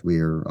the fact we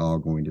are all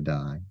going to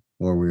die,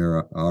 or we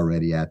are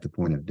already at the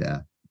point of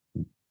death,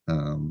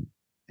 and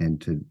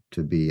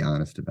to be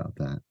honest about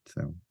that.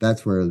 So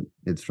that's where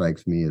it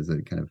strikes me as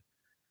a kind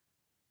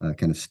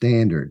of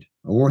standard,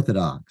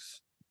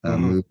 orthodox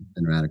move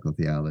in radical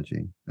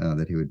theology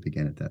that he would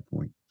begin at that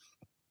point.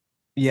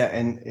 Yeah,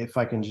 and if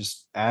I can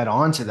just add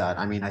on to that,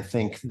 I mean, I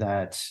think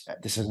that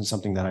this isn't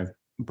something that I've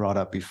brought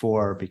up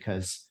before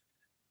because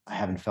I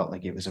haven't felt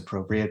like it was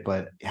appropriate,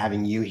 but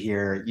having you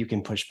here, you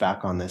can push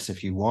back on this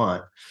if you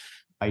want.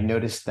 I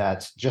noticed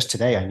that just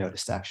today,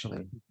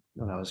 actually,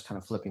 when I was kind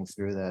of flipping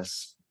through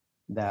this,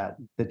 that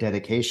the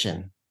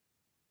dedication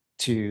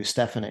to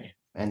Stephanie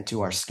and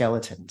to our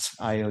skeletons,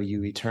 I owe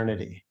you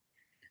eternity.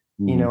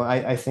 You know,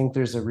 I think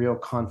there's a real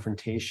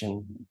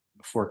confrontation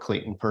for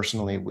Clayton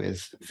personally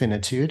with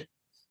finitude.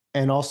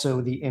 And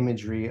also the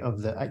imagery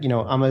of the, you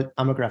know, I'm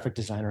a graphic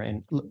designer.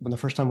 And when the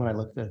first time when I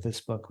looked at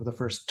this book, or the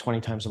first 20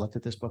 times I looked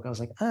at this book, I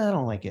was like, I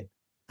don't like it.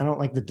 I don't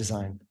like the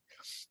design.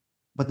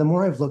 But the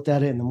more I've looked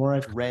at it and the more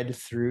I've read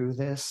through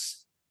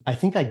this, I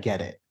think I get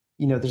it.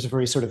 You know, there's a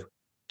very sort of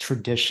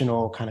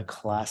traditional kind of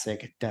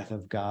classic death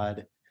of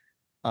God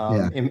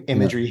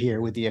imagery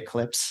here with the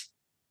eclipse.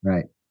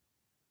 Right.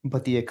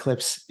 But the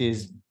eclipse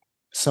is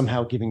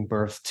somehow giving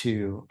birth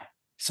to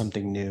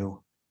something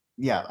new.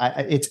 Yeah,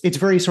 it's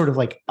very sort of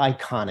like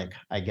iconic,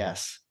 I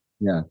guess.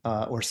 Yeah,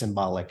 or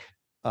symbolic.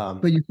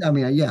 But I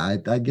mean, yeah,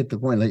 I get the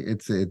point. Like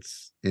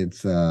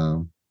it's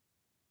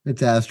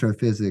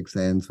astrophysics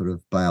and sort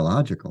of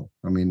biological.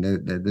 I mean,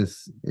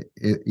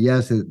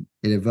 yes, it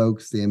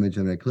evokes the image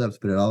of an eclipse,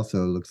 but it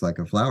also looks like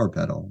a flower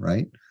petal,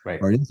 right? Right.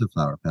 Or it is a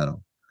flower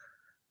petal.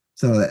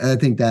 So I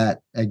think that,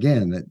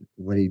 again, that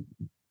what he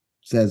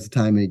says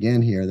time and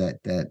again here,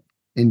 that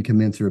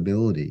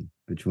incommensurability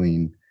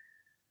between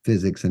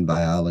physics and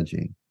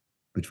biology,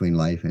 between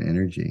life and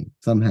energy.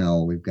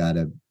 Somehow we've got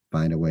to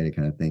find a way to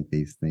kind of think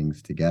these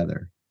things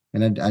together.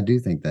 And I do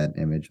think that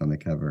image on the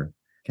cover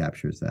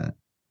captures that.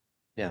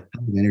 Yeah.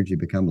 How does energy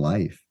become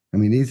life? I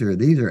mean, these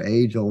are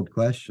age-old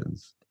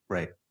questions.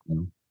 Right.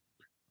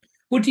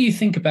 What do you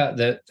think about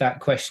that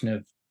question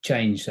of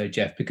change, though,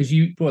 Jeff? Because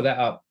you brought that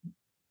up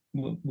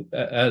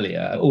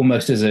earlier,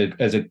 almost as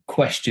a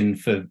question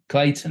for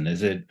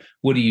Clayton.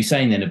 What are you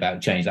saying then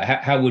about change?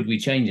 Like, how would we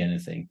change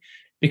anything?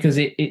 Because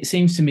it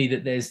seems to me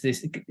that there's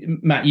this,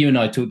 Matt, you and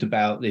I talked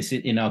about this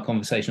in our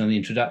conversation on the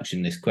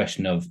introduction, this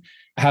question of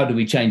how do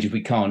we change if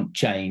we can't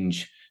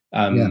change?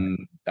 I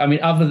mean,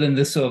 other than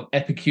the sort of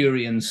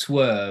Epicurean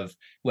swerve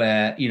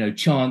where, you know,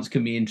 chance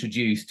can be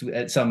introduced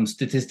at some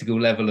statistical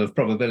level of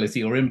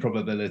probability or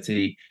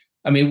improbability.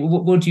 I mean,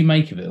 what do you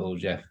make of it all,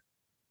 Jeff?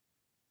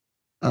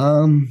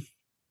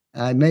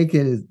 I make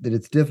it that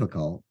it's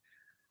difficult.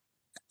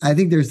 I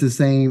think there's the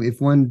same,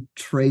 if one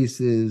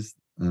traces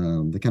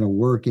the kind of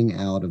working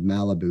out of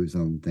Malibu's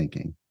own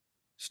thinking,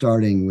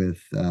 starting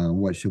with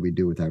what should we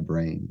do with our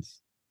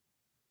brains?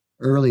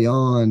 Early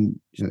on,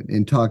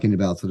 in talking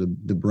about sort of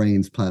the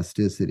brain's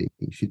plasticity,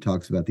 she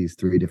talks about these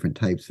three different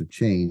types of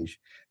change,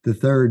 the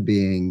third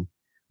being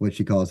what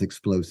she calls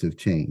explosive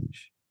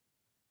change.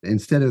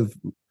 Instead of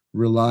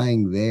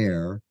relying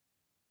there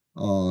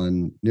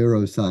on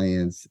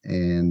neuroscience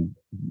and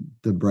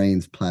the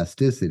brain's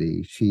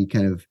plasticity, she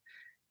kind of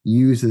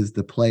uses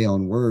the play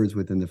on words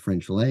within the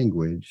French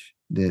language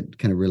that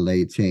kind of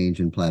relate change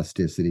and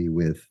plasticity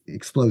with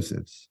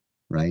explosives,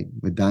 right?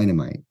 With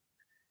dynamite.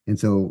 And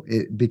so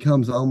it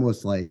becomes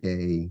almost like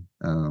the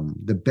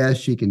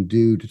best she can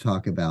do to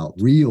talk about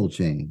real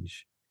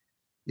change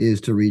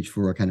is to reach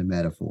for a kind of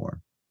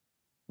metaphor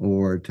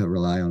or to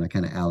rely on a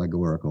kind of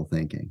allegorical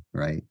thinking,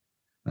 right?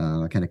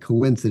 A kind of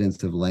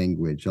coincidence of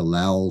language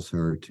allows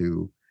her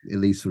to at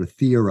least sort of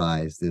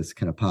theorize this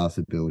kind of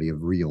possibility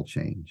of real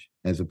change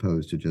as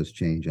opposed to just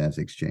change as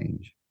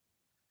exchange.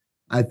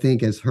 I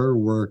think as her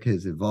work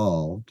has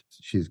evolved,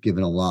 she's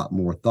given a lot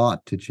more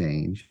thought to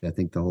change. I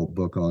think the whole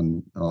book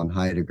on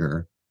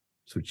Heidegger,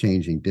 so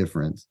changing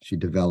difference, she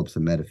develops a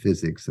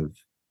metaphysics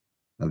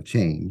of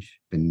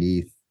change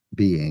beneath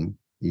being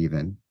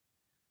even.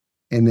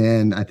 And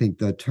then I think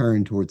the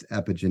turn towards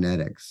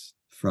epigenetics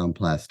from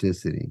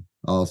plasticity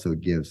also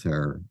gives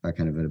her a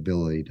kind of an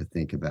ability to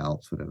think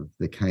about sort of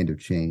the kind of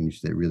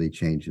change that really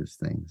changes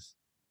things,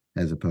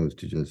 as opposed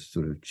to just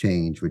sort of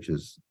change, which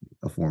is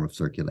a form of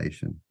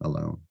circulation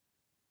alone.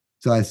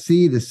 So I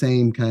see the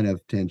same kind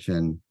of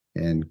tension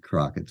in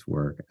Crockett's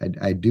work.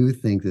 I do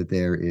think that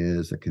there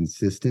is a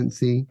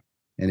consistency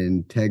and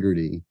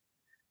integrity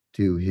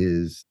to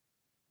his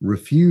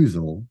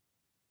refusal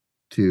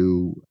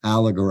to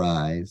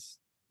allegorize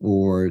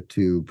or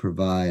to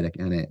provide a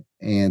kind of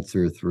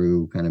answer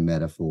through kind of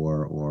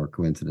metaphor or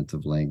coincidence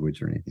of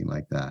language or anything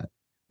like that.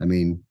 I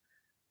mean,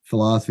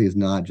 philosophy is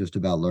not just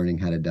about learning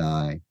how to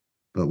die,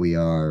 but we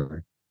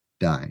are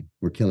dying.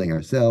 We're killing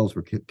ourselves.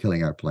 We're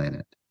killing our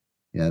planet.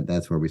 Yeah,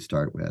 that's where we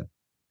start with.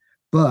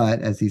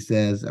 But as he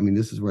says, I mean,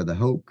 this is where the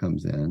hope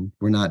comes in.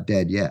 We're not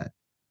dead yet.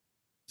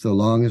 So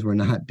long as we're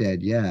not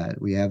dead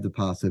yet, we have the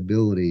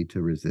possibility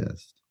to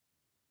resist.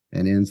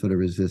 And in sort of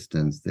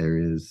resistance, there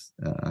is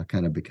a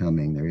kind of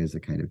becoming, there is a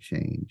kind of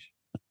change.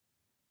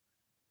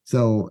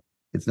 So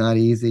it's not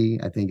easy.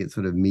 I think it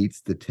sort of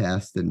meets the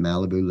test that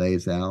Malibu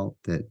lays out,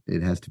 that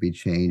it has to be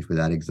changed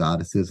without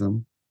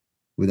exoticism,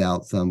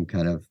 without some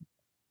kind of,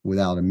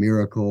 without a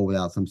miracle,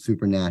 without some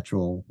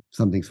supernatural,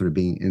 something sort of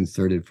being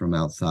inserted from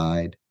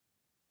outside.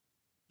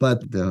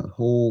 But the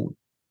whole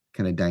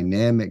kind of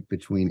dynamic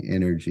between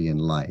energy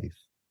and life,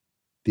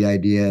 the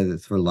idea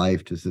that for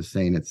life to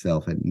sustain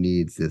itself, it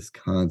needs this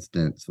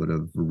constant sort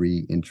of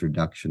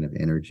reintroduction of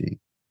energy.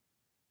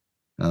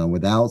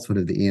 Without sort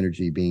of the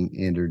energy being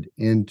entered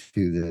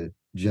into the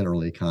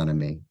general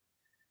economy,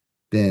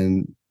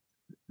 then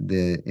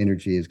the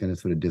energy is going to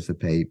sort of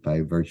dissipate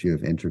by virtue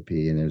of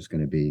entropy, and there's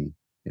going to be,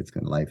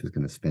 life is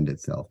going to spend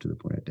itself to the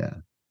point of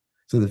death.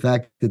 So the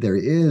fact that there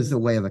is a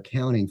way of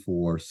accounting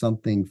for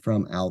something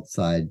from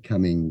outside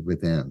coming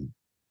within,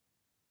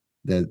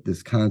 that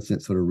this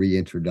constant sort of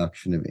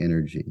reintroduction of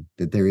energy,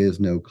 that there is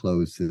no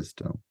closed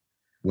system.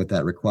 What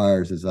that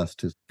requires is us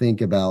to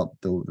think about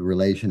the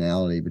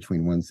relationality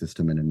between one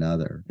system and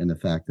another, and the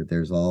fact that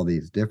there's all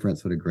these different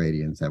sort of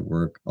gradients at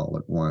work all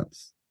at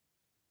once.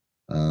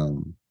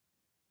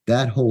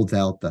 That holds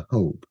out the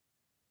hope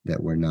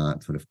that we're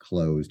not sort of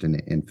closed in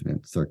the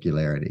infinite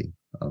circularity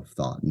of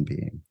thought and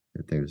being,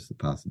 that there's the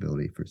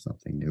possibility for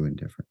something new and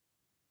different.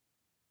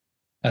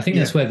 I think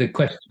that's where the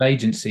question of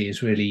agency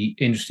is really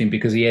interesting,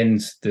 because he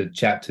ends the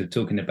chapter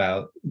talking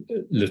about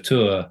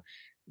Latour,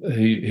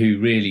 who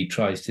really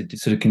tries to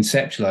sort of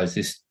conceptualize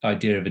this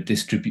idea of a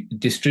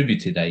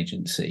distributed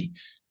agency.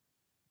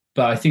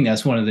 But I think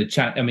that's one of the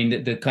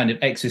the kind of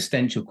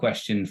existential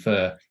question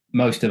for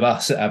most of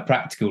us at a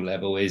practical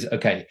level is,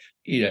 okay,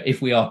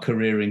 if we are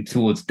careering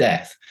towards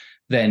death,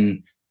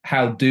 then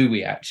how do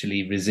we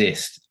actually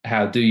resist?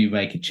 How do you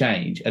make a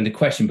change? And the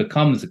question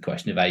becomes a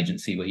question of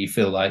agency, where you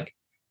feel like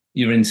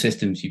you're in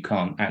systems you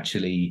can't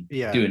actually do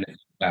anything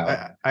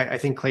about. I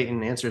think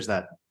Clayton answers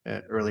that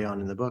early on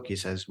in the book. He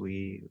says,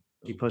 he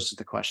poses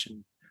the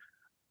question,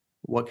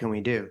 what can we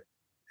do?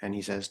 And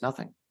he says,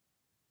 nothing.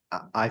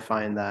 I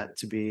find that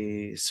to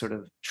be sort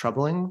of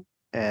troubling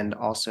and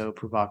also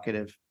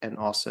provocative, and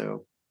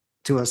also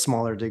to a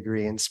smaller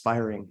degree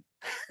inspiring.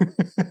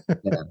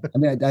 Yeah, I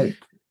mean,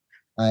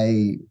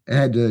 I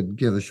had to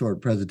give a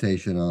short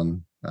presentation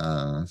on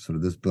sort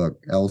of this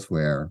book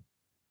elsewhere,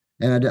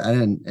 and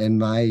and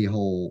my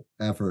whole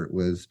effort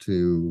was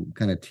to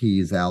kind of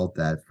tease out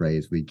that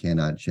phrase, "We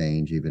cannot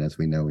change even as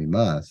we know we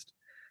must,"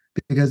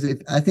 because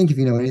I think if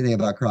you know anything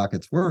about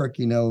Crockett's work,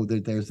 you know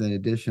that there's an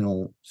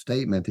additional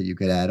statement that you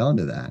could add on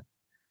to that.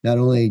 Not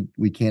only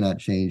we cannot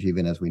change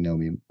even as we know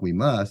we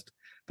must,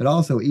 but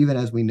also even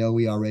as we know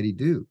we already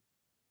do.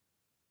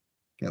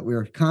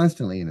 We're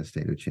constantly in a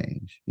state of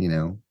change,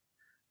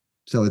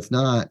 So it's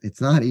not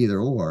either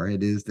or.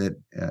 It is that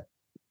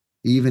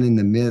even in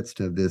the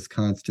midst of this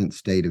constant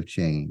state of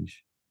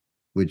change,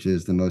 which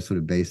is the most sort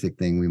of basic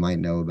thing we might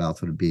know about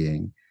sort of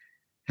being,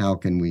 how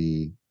can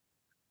we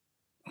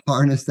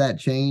harness that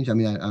change? I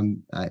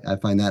mean, I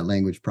find that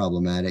language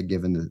problematic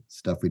given the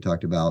stuff we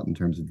talked about in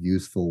terms of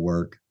useful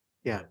work.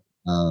 Yeah.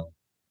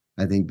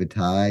 I think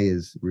Bataille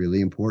is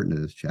really important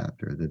to this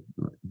chapter,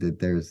 that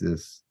there's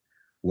this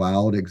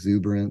wild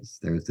exuberance,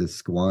 there's this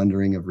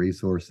squandering of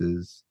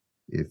resources.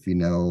 If you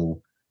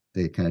know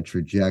the kind of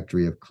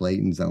trajectory of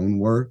Clayton's own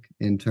work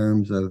in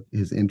terms of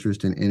his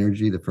interest in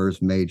energy, the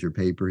first major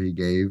paper he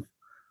gave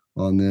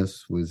on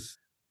this was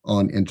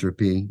on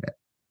entropy,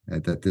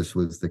 that this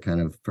was the kind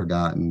of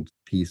forgotten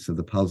piece of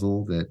the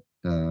puzzle that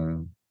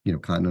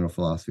continental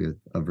philosophy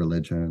of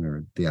religion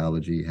or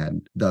theology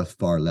had thus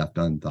far left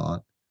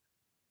unthought.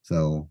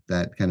 So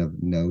that kind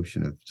of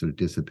notion of sort of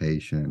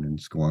dissipation and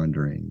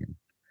squandering and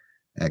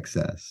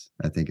excess,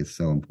 I think, is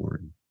so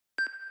important.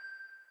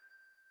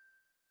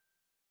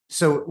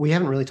 So we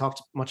haven't really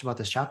talked much about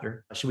this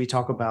chapter. Should we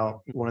talk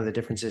about one of the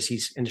differences he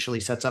initially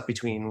sets up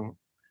between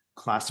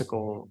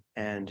classical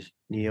and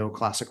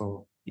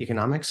neoclassical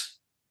economics?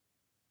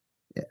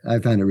 I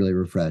find it really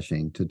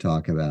refreshing to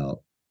talk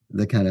about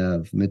the kind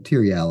of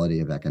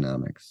materiality of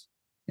economics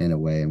in a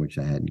way in which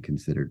I hadn't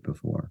considered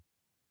before.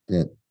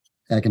 That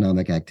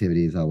economic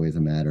activity is always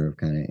a matter of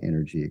kind of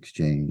energy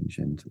exchange,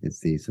 and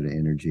it's the sort of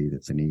energy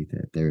that's beneath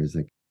it. There is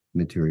a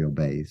material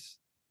base,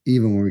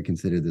 even when we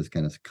consider this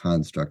kind of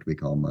construct we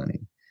call money.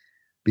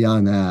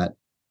 Beyond that,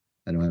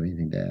 I don't have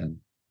anything to add.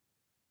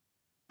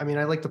 I mean,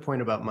 I like the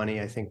point about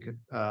money. I think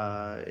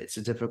it's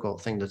a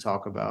difficult thing to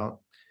talk about.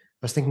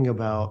 I was thinking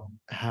about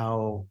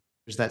how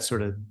there's that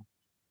sort of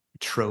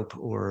trope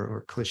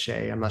or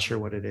cliche, I'm not sure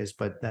what it is,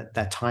 but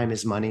that time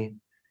is money.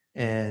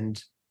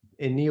 And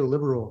in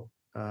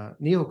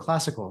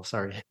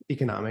neoclassical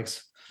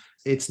economics,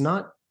 it's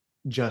not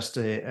just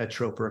a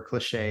trope or a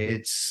cliche.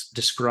 It's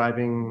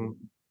describing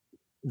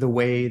the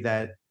way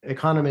that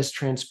economists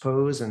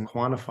transpose and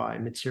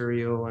quantify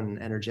material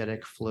and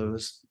energetic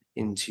flows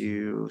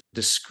into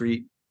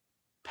discrete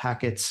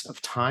packets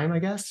of time, I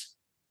guess.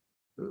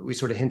 We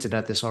sort of hinted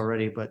at this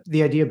already, but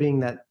the idea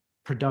being that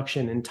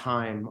production and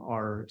time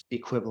are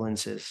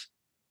equivalences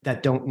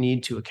that don't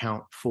need to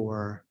account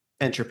for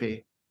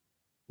entropy,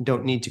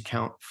 don't need to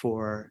count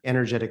for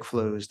energetic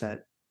flows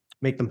that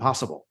make them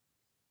possible.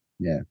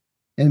 Yeah.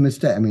 And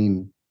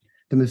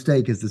the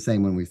mistake is the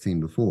same one we've seen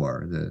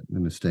before. The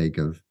mistake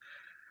of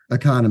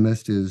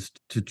economists is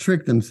to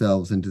trick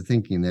themselves into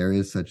thinking there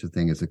is such a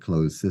thing as a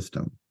closed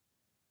system.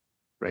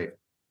 Right.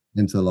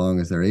 And so long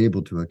as they're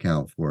able to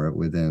account for it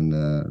within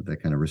the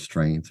kind of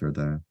restraints or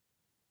the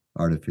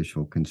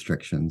artificial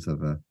constrictions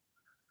of a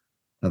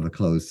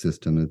closed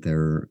system, that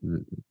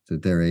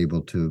they're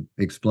able to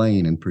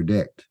explain and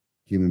predict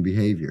human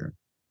behavior.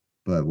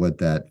 But what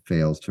that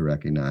fails to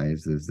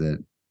recognize is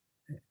that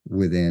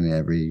within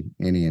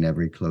any and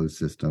every closed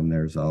system,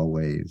 there's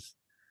always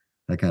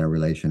a kind of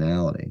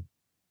relationality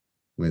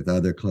with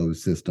other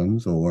closed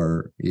systems,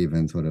 or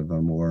even sort of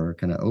a more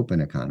kind of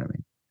open economy.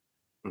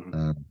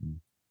 Mm-hmm.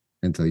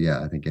 And so,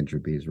 yeah, I think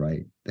entropy is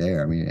right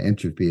there. I mean,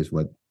 entropy is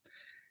what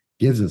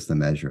gives us the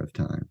measure of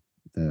time.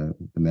 The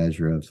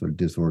measure of sort of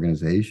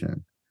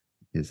disorganization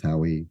is how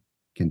we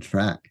can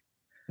track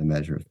the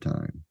measure of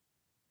time.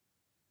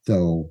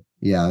 So,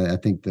 yeah, I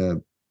think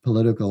the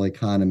political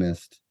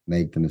economists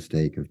make the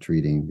mistake of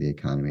treating the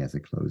economy as a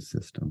closed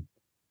system.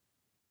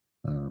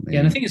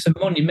 And I think it's a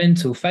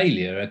monumental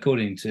failure,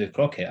 according to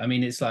Crockett. I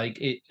mean, it's like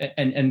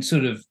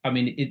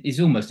it's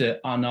almost an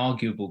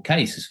unarguable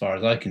case as far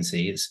as I can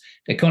see. It's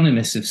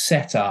economists have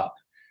set up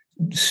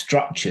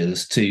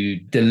structures to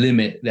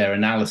delimit their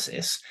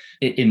analysis.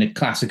 In a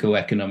classical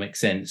economic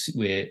sense,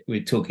 we're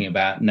talking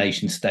about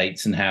nation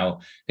states and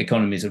how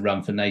economies are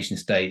run for nation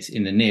states.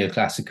 In the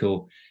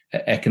neoclassical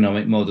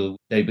economic model,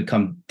 they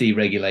become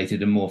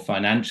deregulated and more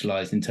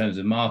financialized in terms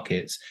of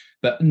markets.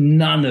 But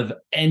none of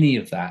any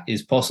of that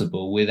is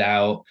possible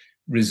without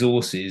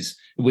resources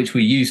which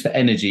we use for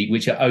energy,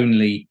 which are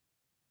only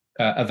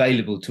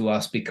available to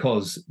us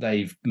because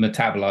they've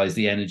metabolized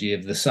the energy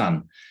of the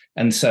sun.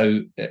 And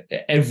so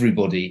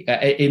everybody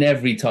in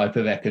every type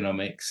of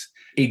economics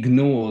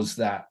ignores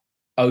that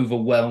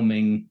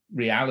overwhelming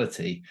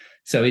reality.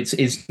 So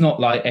it's not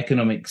like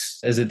economics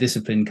as a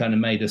discipline kind of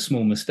made a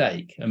small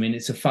mistake. I mean,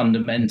 it's a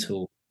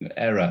fundamental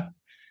error.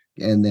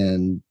 And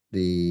then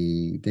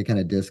the kind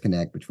of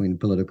disconnect between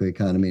political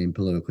economy and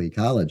political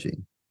ecology.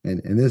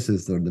 And this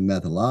is sort of the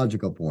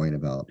methodological point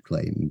about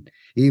Clayton.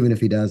 Even if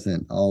he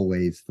doesn't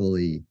always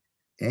fully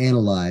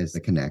analyze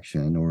the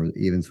connection or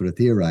even sort of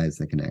theorize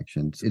the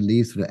connections, at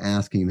least sort of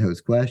asking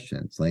those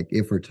questions. Like,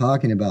 if we're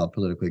talking about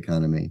political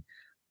economy,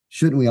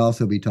 shouldn't we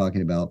also be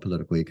talking about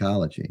political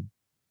ecology?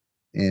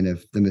 And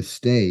if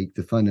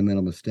the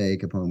fundamental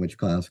mistake upon which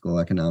classical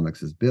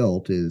economics is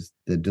built is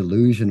the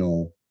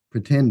delusional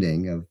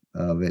pretending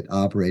of it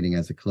operating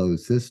as a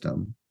closed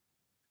system,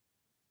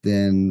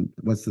 then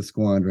what's the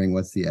squandering?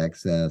 What's the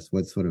excess?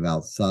 What's sort of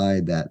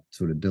outside that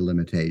sort of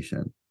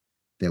delimitation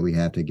that we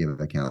have to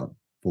give account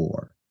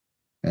for?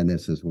 And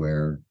this is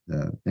where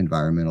the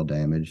environmental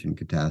damage and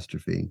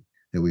catastrophe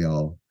that we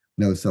all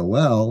know so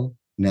well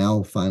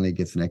now finally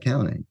gets an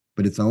accounting.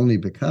 But it's only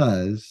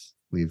because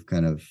we've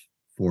kind of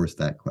forced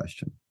that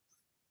question.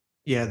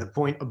 Yeah, the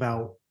point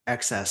about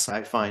excess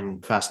I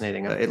find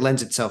fascinating. It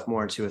lends itself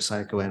more to a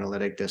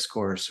psychoanalytic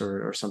discourse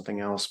or something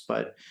else.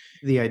 But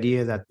the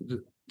idea that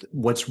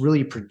what's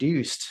really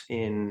produced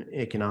in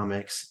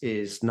economics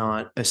is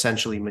not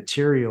essentially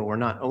material, or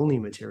not only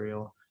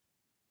material,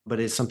 but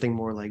is something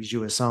more like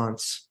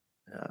jouissance,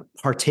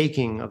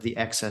 partaking of the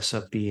excess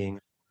of being.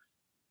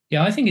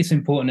 Yeah, I think it's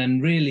important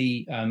and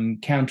really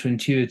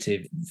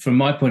counterintuitive. From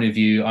my point of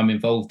view, I'm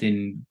involved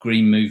in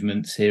green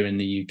movements here in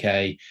the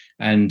UK.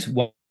 And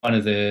one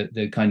of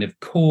the kind of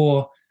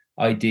core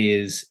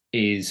ideas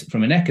is,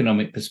 from an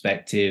economic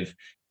perspective,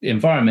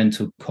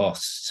 environmental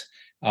costs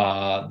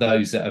are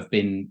those that have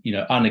been,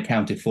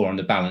 unaccounted for on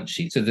the balance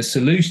sheet. So the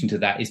solution to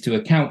that is to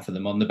account for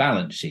them on the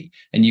balance sheet.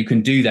 And you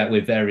can do that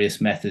with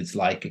various methods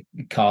like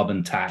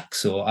carbon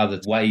tax or other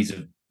ways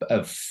of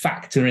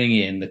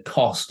factoring in the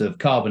cost of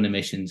carbon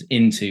emissions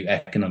into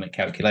economic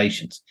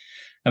calculations.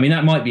 I mean,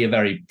 that might be a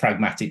very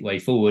pragmatic way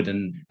forward,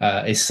 and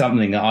is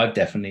something that I've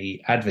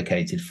definitely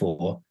advocated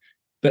for.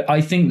 But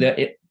I think that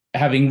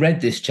having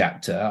read this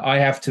chapter, I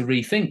have to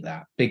rethink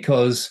that,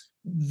 because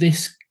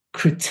this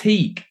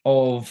critique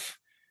of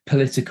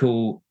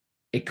political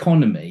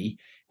economy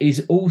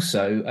is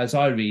also, as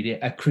I read it,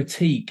 a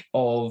critique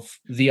of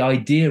the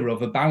idea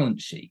of a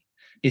balance sheet.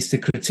 It's the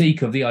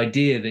critique of the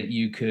idea that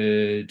you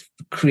could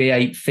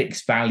create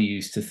fixed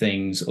values to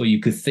things, or you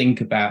could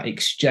think about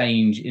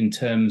exchange in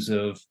terms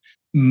of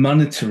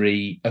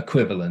monetary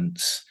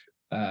equivalence.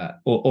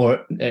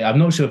 Or I'm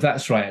not sure if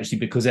that's right, actually,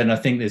 because then I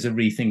think there's a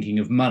rethinking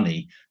of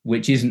money,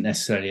 which isn't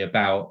necessarily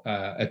about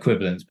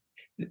equivalence.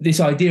 This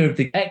idea of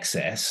the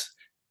excess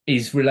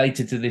is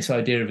related to this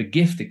idea of a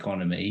gift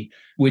economy,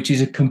 which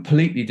is a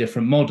completely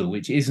different model,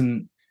 which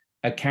isn't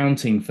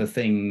accounting for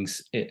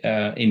things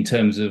in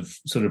terms of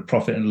sort of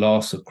profit and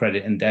loss or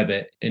credit and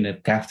debit in a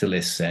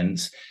capitalist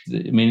sense.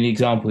 I mean, the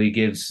example he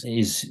gives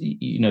is,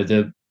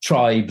 the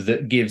tribe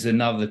that gives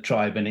another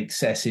tribe an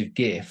excessive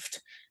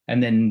gift,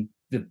 and then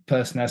the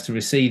person has to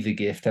receive the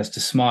gift, has to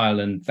smile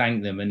and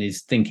thank them, and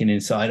is thinking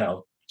inside,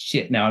 oh,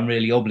 shit, now I'm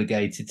really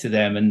obligated to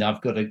them and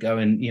I've got to go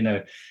and,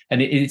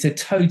 and it's a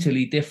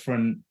totally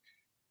different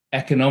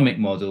economic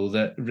model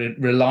that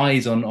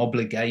relies on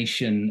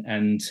obligation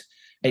and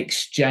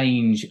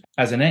exchange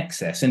as an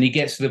excess. And he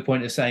gets to the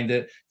point of saying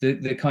that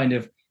the kind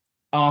of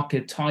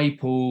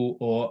archetypal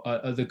or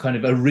the kind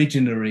of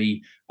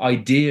originary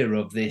idea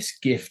of this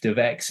gift of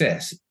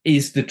excess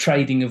is the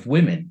trading of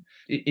women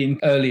in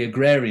early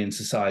agrarian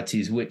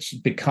societies, which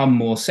become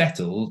more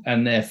settled,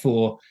 and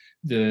therefore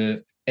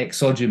the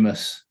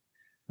exogamous,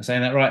 I'm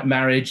saying that right,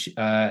 marriage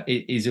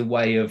is a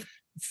way of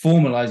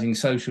formalizing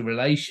social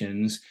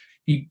relations.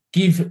 You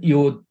give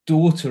your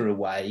daughter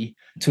away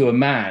to a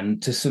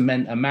man to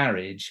cement a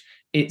marriage.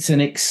 It's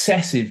an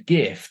excessive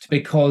gift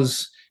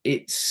because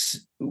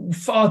it's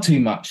far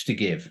too much to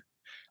give.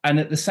 And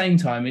at the same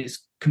time,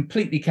 it's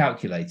completely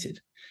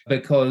calculated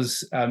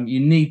because you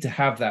need to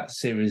have that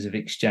series of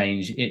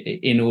exchange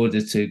in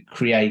order to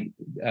create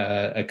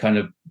a kind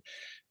of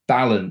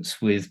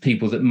balance with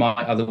people that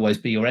might otherwise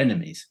be your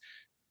enemies.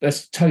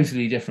 That's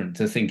totally different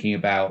to thinking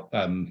about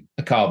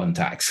a carbon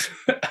tax.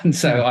 And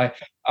so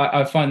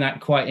I find that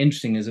quite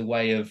interesting as a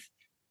way of,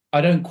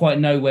 I don't quite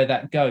know where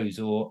that goes.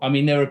 Or, I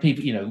mean, there are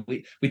people,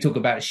 we talk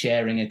about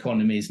sharing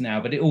economies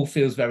now, but it all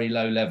feels very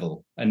low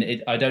level.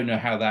 And I don't know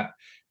how that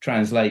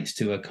translates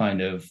to a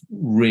kind of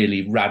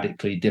really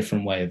radically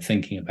different way of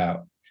thinking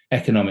about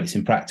economics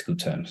in practical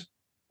terms.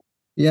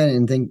 Yeah,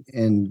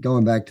 and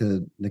going back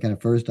to the kind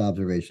of first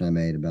observation I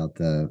made about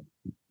the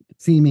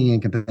seeming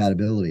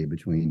incompatibility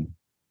between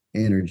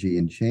energy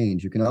and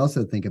change, you can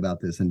also think about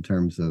this in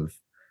terms of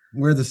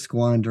where the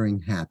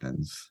squandering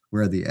happens,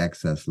 where the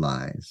excess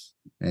lies.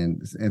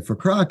 And for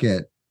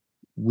Crockett,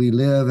 we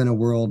live in a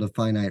world of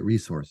finite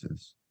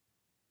resources.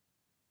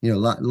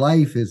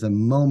 Life is a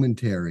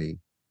momentary,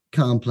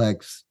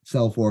 complex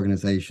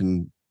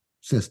self-organization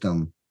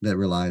system that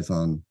relies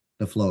on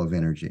the flow of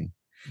energy.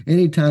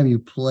 Anytime you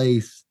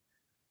place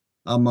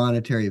a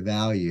monetary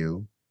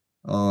value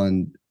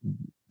on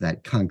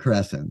that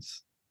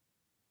concrescence,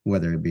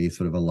 whether it be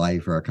sort of a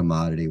life or a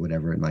commodity,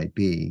 whatever it might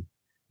be,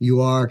 you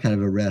are kind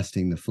of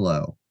arresting the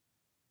flow.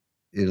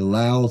 It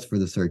allows for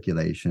the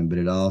circulation, but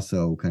it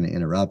also kind of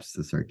interrupts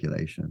the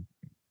circulation.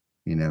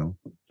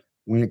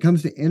 When it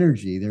comes to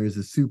energy, there is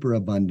a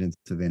superabundance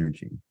of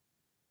energy.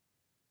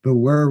 But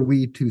were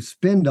we to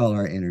spend all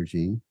our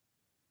energy,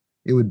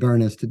 it would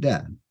burn us to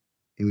death.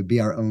 It would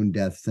be our own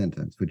death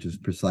sentence, which is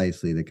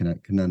precisely the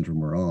conundrum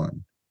we're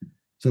on.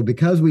 So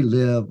because we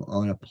live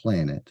on a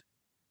planet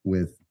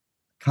with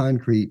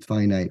concrete,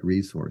 finite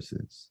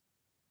resources,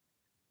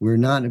 we're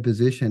not in a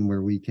position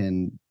where we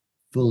can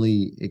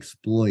fully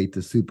exploit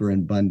the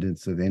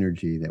superabundance of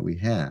energy that we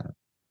have.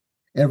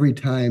 Every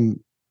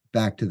time,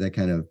 back to that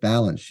kind of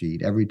balance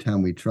sheet, every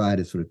time we try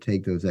to sort of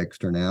take those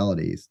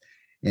externalities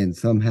and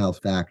somehow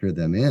factor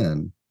them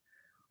in,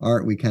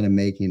 aren't we kind of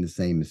making the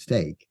same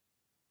mistake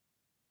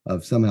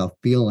of somehow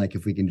feeling like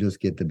if we can just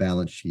get the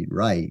balance sheet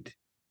right,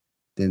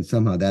 then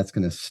somehow that's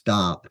going to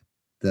stop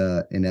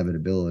the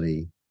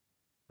inevitability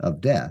of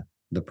death,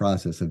 the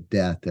process of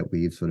death that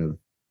we've sort of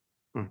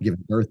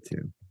given birth to,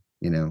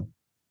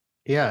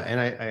 Yeah, and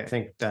I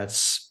think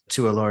that's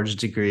to a large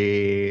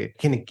degree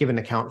can give an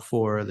account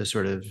for the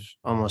sort of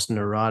almost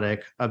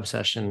neurotic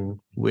obsession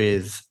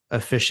with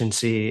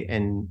efficiency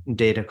and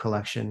data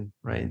collection,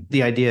 right?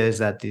 The idea is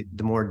that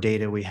the more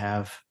data we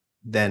have,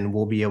 then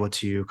we'll be able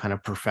to kind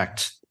of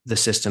perfect the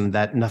system,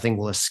 that nothing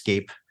will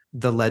escape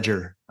the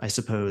ledger, I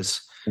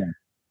suppose. Yeah.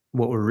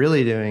 What we're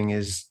really doing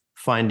is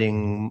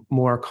finding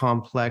more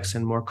complex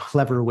and more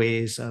clever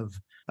ways of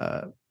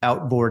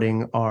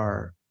outboarding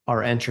our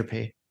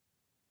entropy.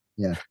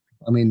 Yeah.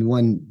 I mean,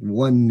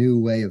 one new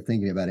way of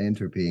thinking about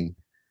entropy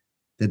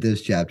that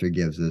this chapter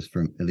gives us,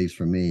 at least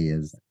for me,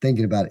 is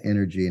thinking about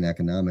energy in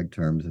economic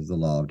terms as the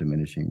law of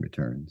diminishing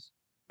returns,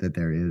 that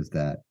there is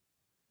that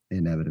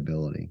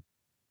inevitability.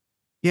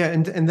 Yeah,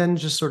 and then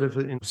just sort of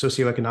in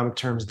socioeconomic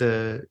terms,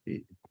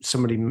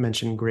 somebody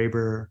mentioned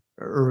Graeber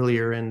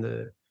earlier,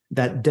 and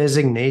that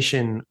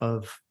designation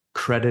of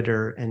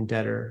creditor and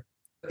debtor,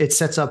 it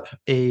sets up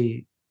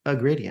a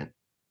gradient,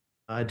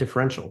 a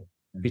differential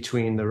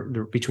between the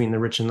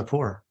rich and the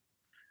poor.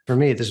 for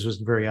me, this was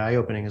very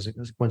eye-opening as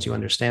once you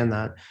understand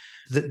that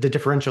the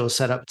differential is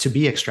set up to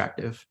be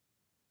extractive.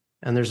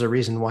 And there's a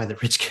reason why the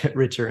rich get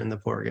richer and the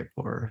poor get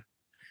poorer.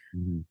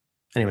 Mm-hmm.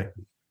 Anyway.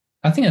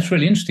 I think that's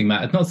really interesting,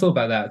 Matt. I've not thought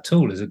about that at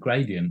all as a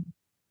gradient,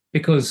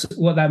 because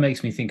what that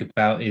makes me think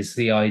about is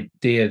the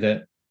idea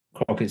that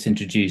Crockett's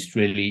introduced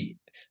really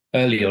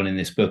early on in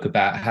this book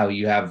about how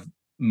you have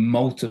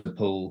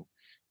multiple,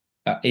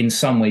 in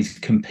some ways,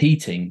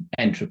 competing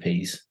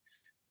entropies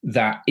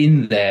that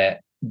in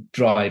their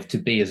drive to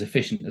be as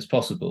efficient as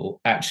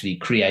possible actually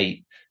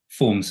create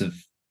forms of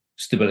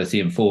stability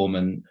and form.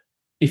 And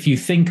if you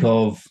think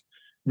of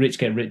rich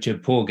get richer,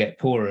 poor get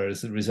poorer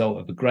as a result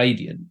of a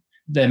gradient,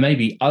 there may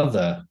be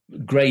other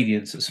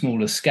gradients at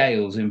smaller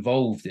scales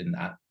involved in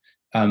that,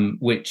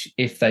 which,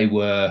 if they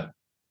were,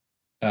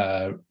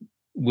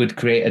 would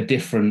create a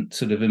different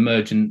sort of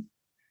emergent.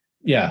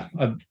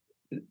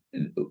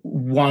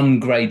 One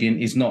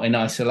gradient is not in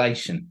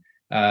isolation.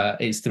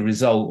 It's the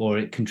result, or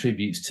it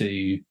contributes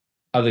to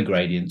other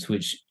gradients,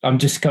 which I'm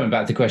just coming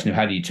back to the question of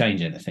how do you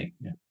change anything?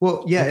 Yeah.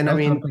 Well, yeah. And I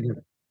mean,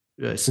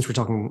 since we're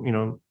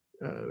talking,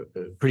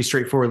 pretty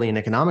straightforwardly in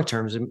economic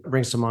terms, it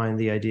brings to mind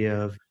the idea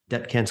of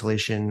debt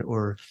cancellation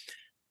or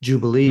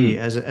jubilee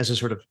as a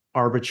sort of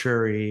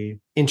arbitrary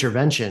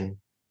intervention,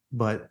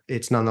 but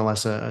it's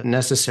nonetheless a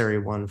necessary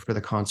one for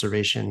the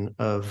conservation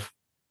of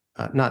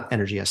not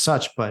energy as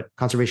such, but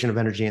conservation of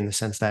energy in the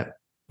sense that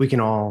we can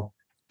all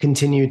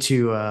continue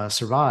to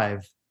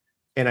survive.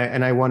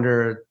 And I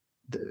wonder,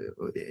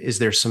 is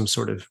there some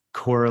sort of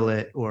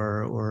correlate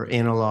or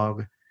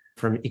analog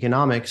from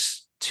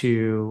economics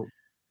to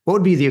what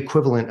would be the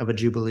equivalent of a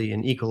jubilee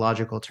in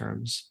ecological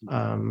terms?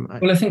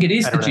 I think it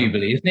is the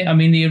jubilee, isn't it? I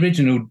mean, the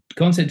original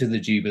concept of the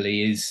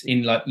jubilee is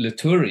in like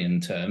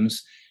Latourian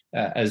terms,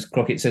 as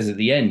Crockett says at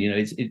the end.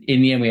 It's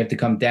in the end we have to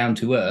come down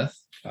to earth.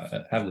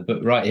 I have the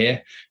book right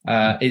here.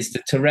 It's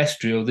the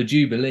terrestrial. The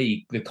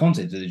jubilee, the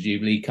concept of the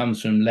jubilee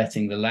comes from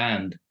letting the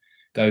land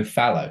go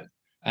fallow,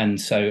 and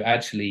so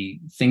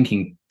actually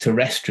thinking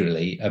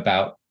terrestrially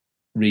about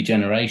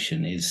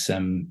regeneration is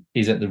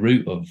at the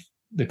root of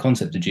the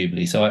concept of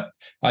jubilee. So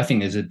I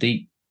think there's a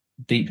deep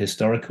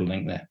historical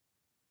link there.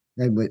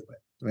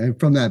 And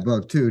from that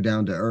book too,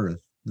 Down to Earth,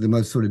 the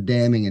most sort of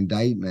damning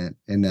indictment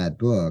in that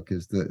book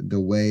is the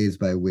ways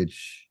by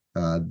which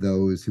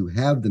those who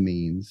have the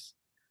means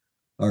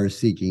are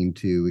seeking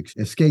to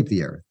escape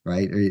the earth,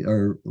 right?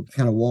 Or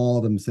kind of wall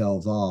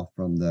themselves off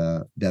from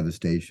the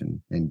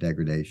devastation and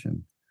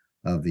degradation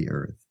of the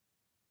earth.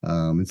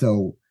 And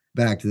so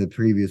back to the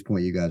previous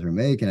point you guys were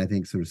making, I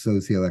think sort of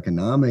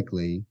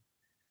socioeconomically,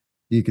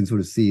 you can sort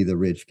of see the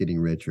rich getting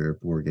richer,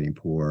 poor getting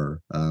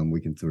poorer. We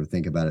can sort of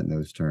think about it in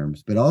those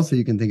terms, but also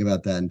you can think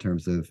about that in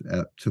terms of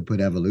to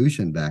put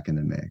evolution back in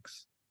the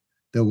mix.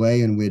 The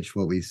way in which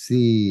what we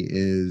see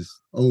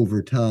is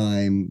over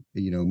time,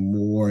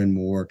 more and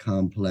more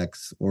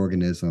complex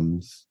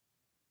organisms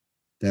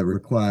that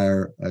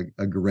require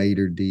a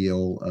greater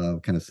deal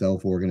of kind of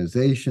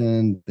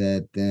self-organization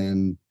that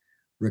then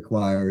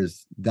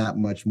requires that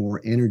much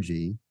more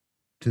energy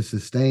to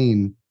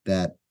sustain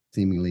that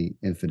seemingly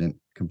infinite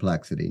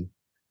complexity.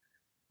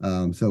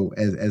 So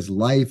as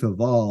life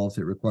evolves,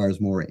 it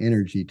requires more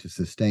energy to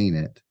sustain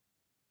it.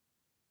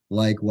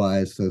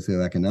 Likewise,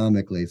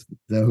 socioeconomically,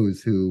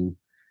 those who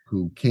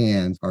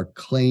can are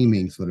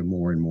claiming sort of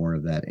more and more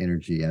of that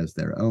energy as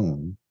their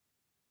own.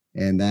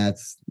 And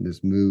that's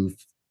this move,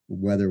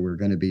 whether we're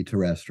going to be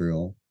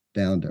terrestrial,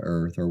 down to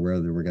earth, or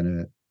whether we're going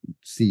to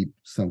see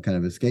some kind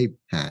of escape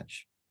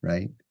hatch,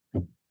 right?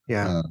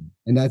 Yeah.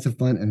 And that's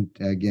and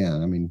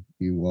again, I mean,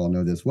 you all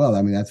know this well.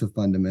 I mean, that's a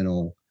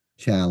fundamental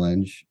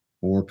challenge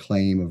or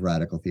claim of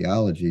radical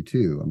theology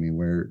too. I mean,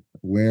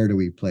 where do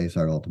we place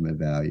our ultimate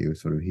value,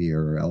 sort of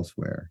here or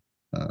elsewhere?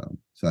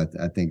 So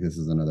I think this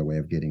is another way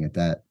of getting at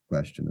that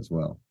question as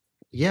well.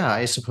 Yeah,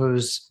 I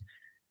suppose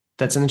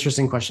that's an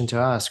interesting question to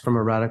ask from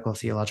a radical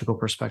theological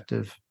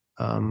perspective.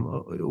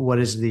 What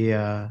is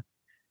the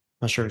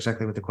not sure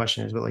exactly what the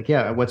question is,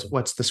 but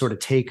what's the sort of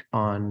take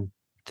on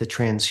the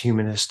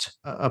transhumanist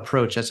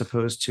approach as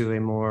opposed to a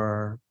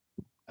more,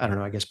 I don't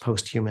know, I guess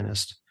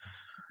post-humanist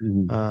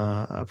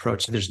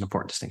approach? There's an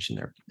important distinction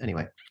there.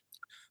 Anyway.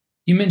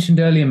 You mentioned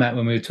earlier, Matt,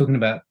 when we were talking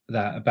about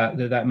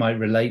that might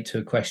relate to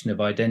a question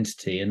of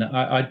identity. And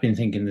I'd been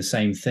thinking the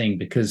same thing,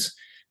 because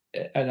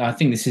and I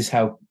think this is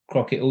how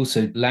Crockett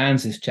also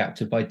lands this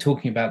chapter, by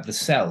talking about the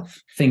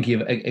self,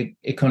 thinking of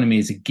economy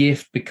as a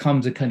gift,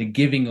 becomes a kind of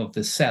giving of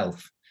the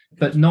self,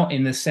 but not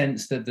in the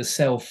sense that the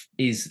self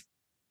is,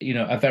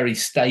 a very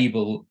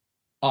stable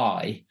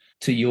I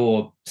to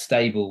your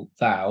stable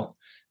thou,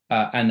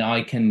 and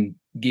I can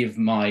give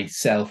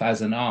myself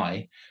as an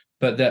I,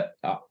 but that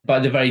by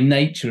the very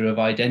nature of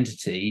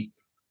identity,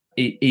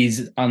 it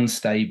is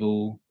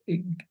unstable,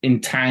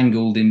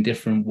 entangled in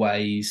different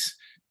ways.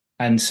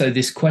 And so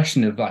this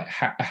question of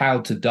how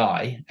to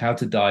die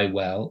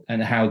well,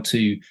 and how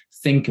to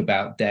think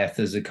about death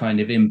as a kind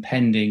of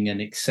impending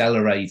and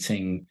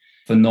accelerating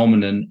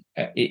phenomenon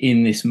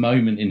in this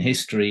moment in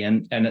history,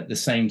 and at the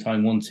same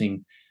time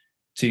wanting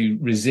to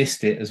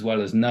resist it as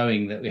well as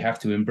knowing that we have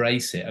to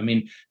embrace it. I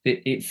mean,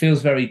 it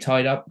feels very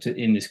tied up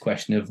in this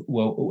question of,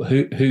 well,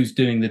 who's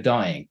doing the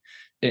dying?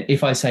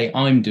 If I say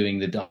I'm doing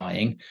the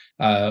dying,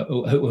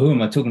 who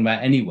am I talking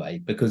about anyway?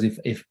 Because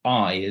if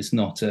I is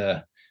not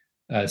a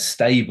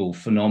stable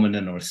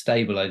phenomenon or a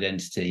stable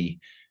identity,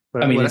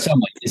 I mean, in some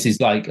ways, this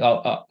is like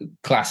a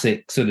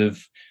classic sort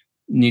of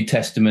New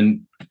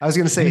Testament. I was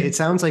going to say, it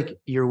sounds like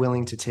you're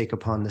willing to take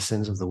upon the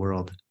sins of the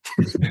world.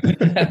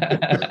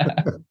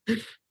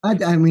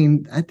 I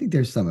mean, I think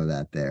there's some of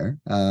that there.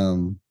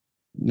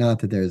 Not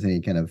that there's any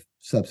kind of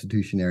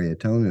substitutionary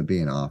atonement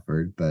being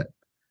offered, but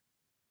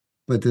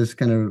this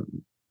kind of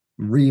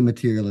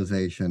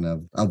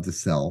rematerialization of the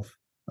self,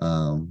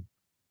 and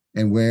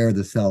where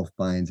the self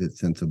finds its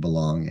sense of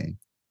belonging.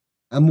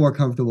 I'm more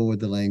comfortable with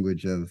the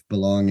language of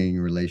belonging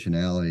and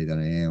relationality than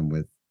I am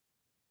with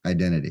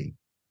identity,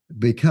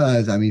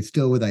 because I mean,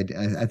 still with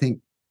I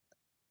think,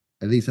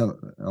 at least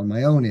on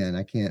my own end,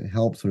 I can't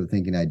help sort of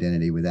thinking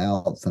identity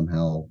without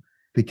somehow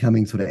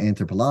becoming sort of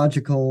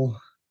anthropological,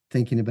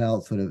 thinking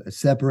about sort of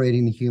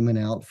separating the human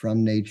out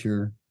from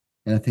nature.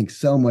 And I think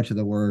so much of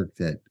the work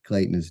that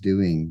Clayton is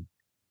doing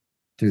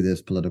through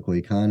this political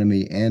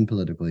economy and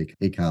political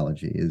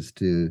ecology is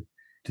to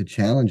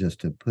challenge us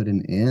to put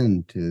an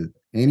end to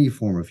any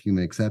form of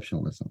human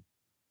exceptionalism.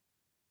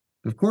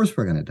 Of course,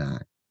 we're going to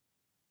die.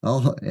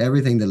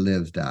 Everything that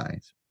lives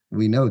dies.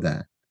 We know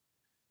that.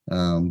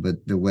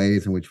 But the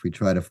ways in which we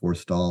try to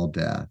forestall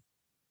death,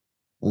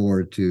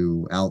 or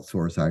to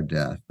outsource our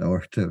death,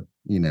 or to,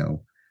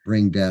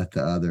 bring death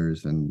to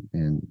others and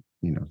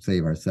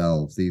save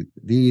ourselves,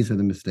 these are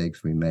the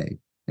mistakes we make.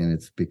 And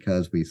it's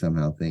because we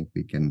somehow think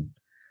we can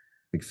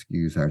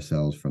excuse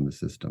ourselves from the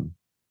system.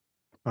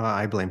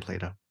 I blame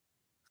Plato,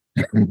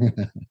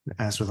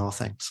 as with all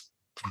things.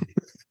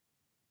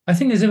 I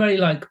think there's a very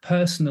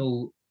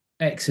personal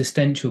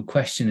existential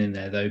question in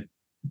there, though,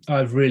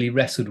 I've really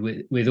wrestled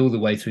with all the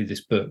way through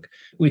this book,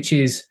 which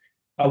is,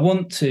 I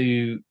want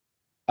to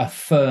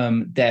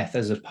affirm death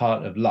as a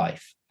part of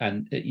life,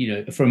 and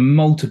from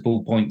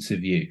multiple points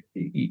of view,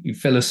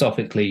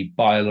 philosophically,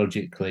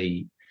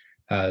 biologically,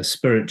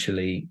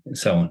 spiritually, and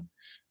so on.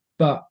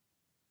 But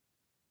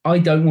I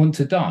don't want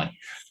to die.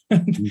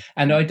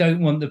 And I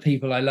don't want the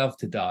people I love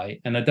to die,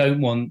 and I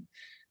don't want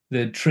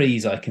the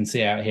trees I can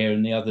see out here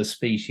and the other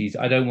species,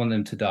 I don't want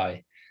them to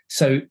die.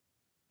 So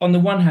on the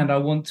one hand, I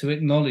want to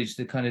acknowledge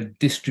the kind of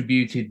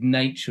distributed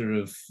nature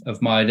of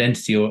my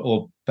identity,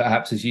 or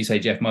perhaps, as you say,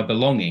 Jeff, my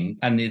belonging,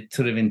 and the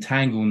sort of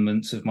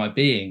entanglements of my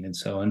being and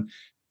so on.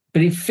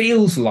 But it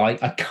feels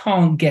like I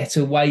can't get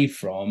away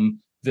from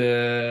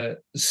the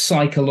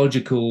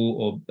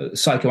psychological or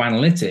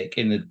psychoanalytic,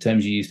 in the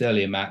terms you used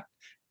earlier, Matt,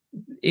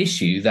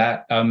 issue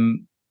that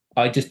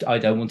I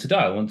don't want to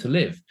die, I want to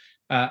live.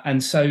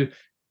 And so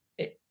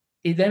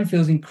it then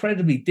feels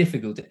incredibly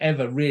difficult to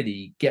ever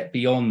really get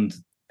beyond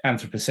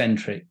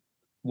anthropocentric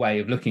way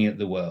of looking at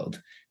the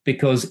world,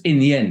 because in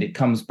the end it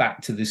comes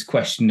back to this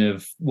question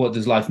of, what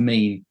does life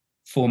mean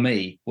for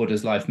me, what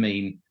does life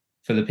mean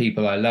for the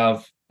people I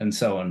love, and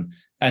so on.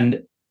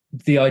 And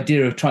the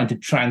idea of trying to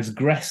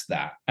transgress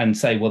that and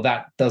say, well,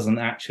 that doesn't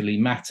actually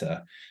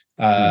matter,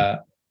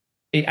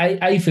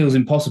 it feels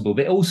impossible,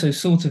 but it also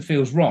sort of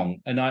feels wrong,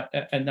 and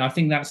I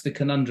think that's the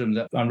conundrum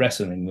that I'm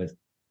wrestling with.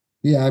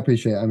 I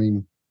appreciate it. I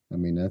mean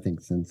I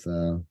think since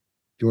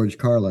George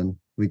Carlin,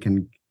 we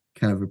can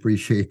kind of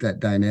appreciate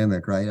that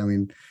dynamic, right? I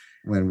mean,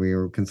 when we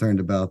were concerned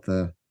about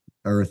the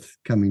earth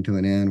coming to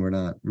an end, we're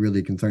not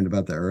really concerned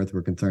about the earth,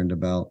 we're concerned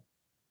about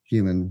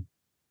human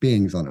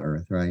beings on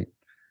earth, right?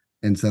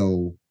 And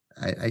so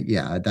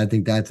I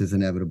think that's as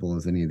inevitable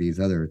as any of these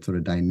other sort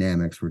of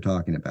dynamics we're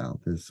talking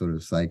about, this sort of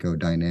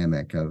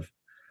psychodynamic of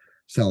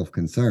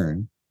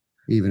self-concern,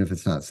 even if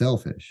it's not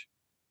selfish,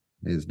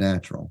 is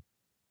natural.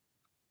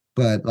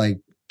 But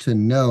to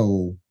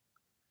know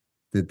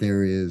that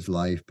there is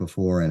life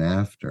before and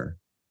after,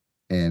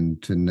 and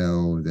to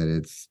know that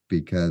it's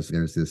because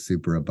there's this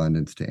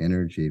superabundance to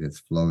energy that's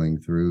flowing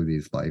through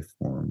these life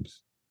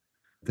forms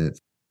that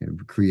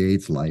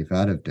creates life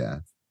out of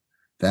death,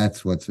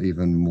 that's what's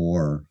even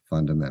more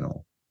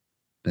fundamental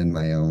than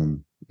my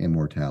own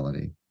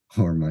immortality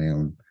or my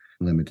own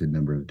limited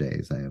number of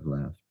days I have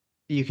left.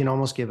 You can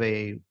almost give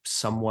a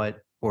somewhat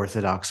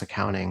orthodox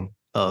accounting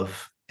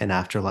of an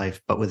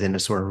afterlife, but within a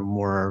sort of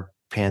more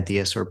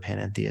pantheist or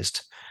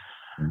panentheist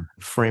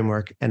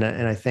framework. And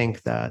I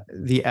think that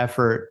the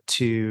effort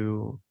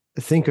to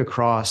think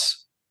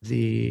across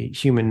the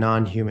human,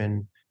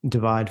 non-human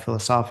divide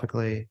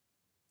philosophically,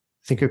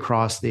 think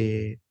across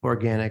the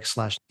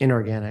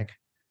organic/inorganic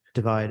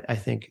divide, I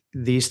think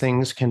these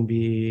things can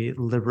be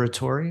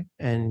liberatory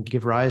and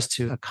give rise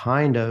to a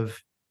kind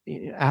of,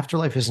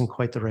 afterlife isn't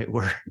quite the right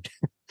word.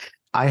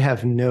 I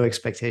have no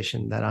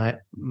expectation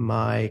that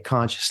my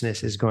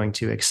consciousness is going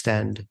to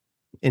extend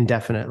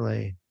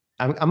indefinitely.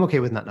 I'm okay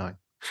with not knowing.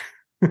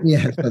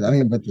 Yes, but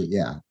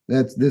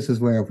this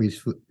is where if we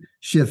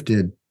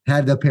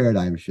had the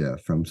paradigm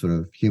shift from sort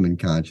of human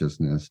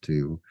consciousness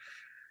to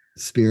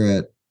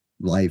spirit,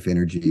 life,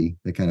 energy,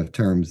 the kind of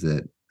terms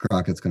that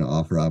Crockett's going to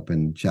offer up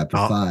in chapter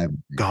Oh, 5.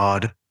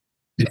 God.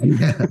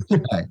 Yeah, that's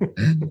right.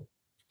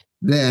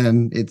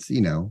 Then it's,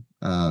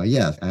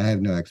 yes, I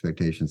have no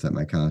expectations that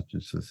my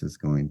consciousness is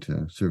going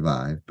to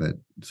survive, but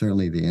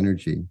certainly the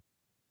energy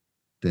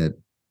that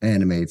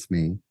animates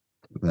me,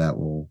 that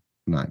will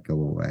not go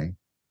away.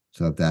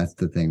 So if that's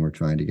the thing we're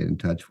trying to get in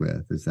touch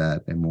with, does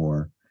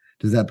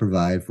that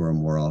provide for a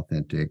more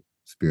authentic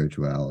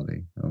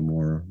spirituality, a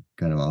more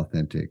kind of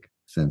authentic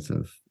sense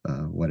of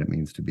what it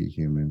means to be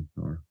human,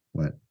 or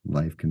what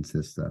life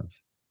consists of?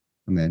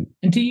 I mean,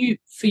 And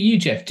for you,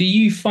 Jeff, do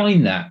you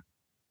find that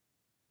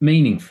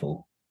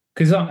meaningful?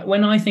 Because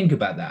when I think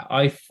about that,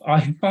 I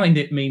find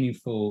it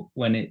meaningful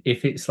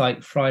if it's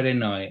like Friday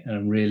night and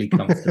I'm really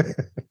comfortable.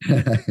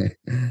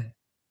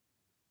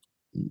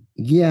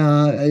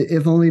 Yeah,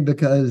 if only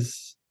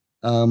because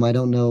I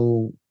don't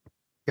know.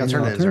 The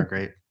alternatives aren't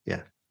great.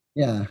 Yeah.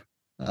 Yeah.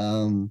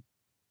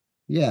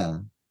 Yeah.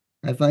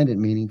 I find it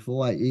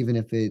meaningful. Even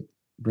if it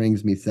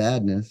brings me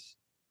sadness,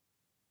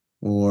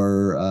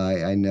 or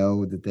I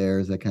know that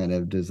there's a kind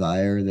of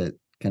desire that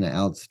kind of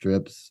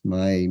outstrips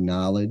my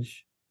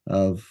knowledge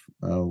of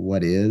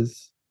what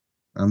is,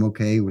 I'm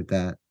okay with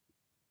that.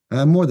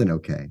 I'm more than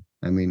okay.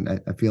 I mean,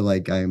 I feel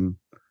like I'm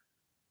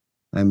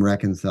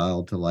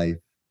reconciled to life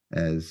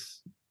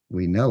as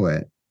we know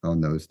it on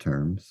those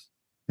terms,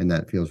 and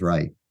that feels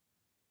right.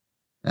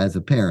 As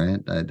a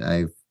parent,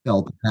 I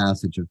felt the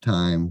passage of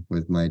time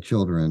with my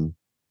children,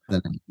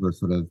 that I never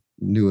sort of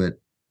knew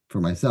it for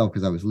myself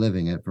because I was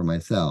living it for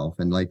myself.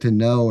 And like to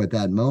know at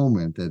that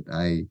moment that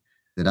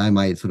I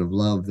might sort of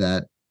love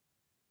that.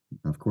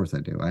 Of course I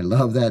do. I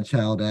love that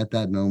child at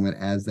that moment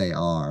as they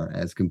are,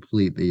 as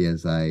completely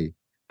as I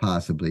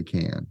possibly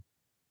can.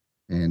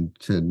 And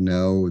to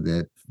know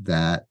that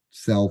that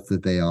self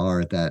that they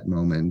are at that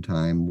moment in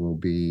time will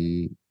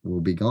be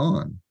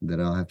gone, that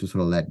I'll have to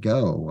sort of let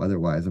go,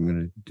 otherwise I'm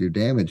going to do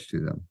damage to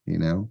them.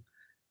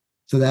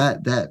 So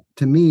that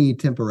to me,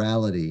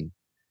 temporality,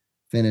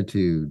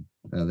 finitude,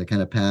 the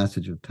kind of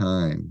passage of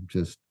time,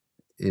 just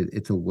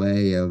it's a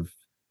way of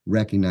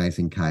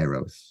recognizing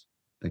kairos,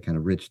 the kind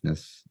of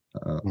richness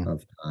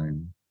of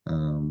time,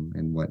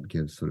 and what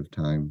gives sort of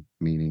time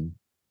meaning.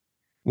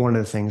 One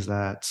of the things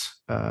that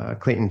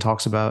Clayton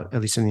talks about,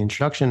 at least in the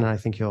introduction, and I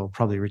think he'll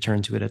probably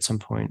return to it at some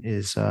point,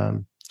 is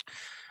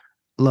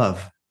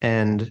love.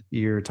 And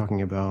you're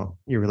talking about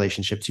your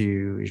relationship to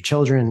your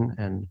children,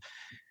 and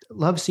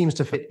love seems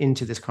to fit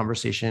into this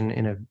conversation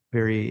in a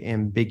very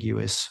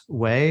ambiguous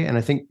way. And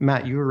I think,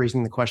 Matt, you were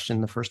raising the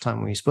question the first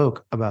time we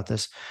spoke about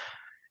this,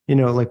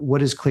 like, what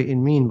does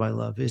Clayton mean by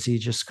love? Is he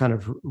just kind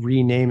of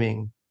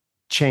renaming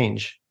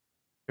change?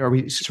 Are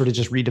we sort of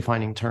just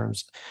redefining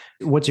terms?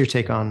 What's your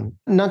take on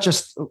not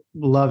just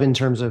love in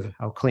terms of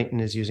how Clayton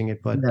is using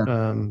it, but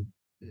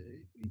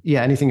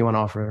anything you want to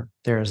offer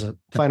there as a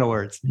final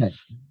words? Okay.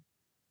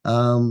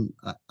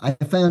 I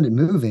found it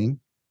moving,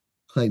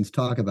 Clayton's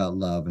talk about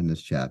love in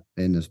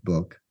this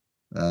book.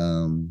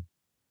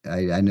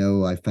 I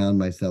know I found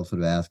myself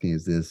sort of asking,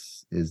 is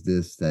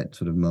this that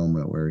sort of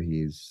moment where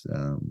he's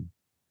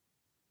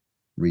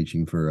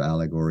reaching for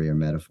allegory or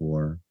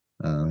metaphor?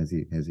 Has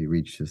he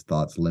reached his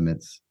thoughts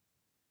limits,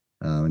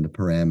 and the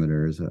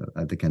parameters,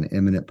 the kind of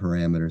imminent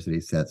parameters that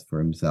he sets for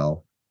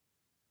himself?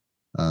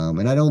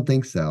 And I don't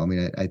think so. I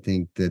mean, I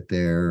think that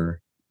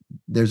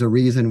there's a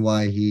reason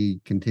why he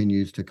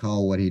continues to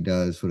call what he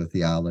does sort of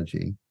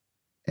theology.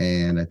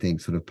 And I think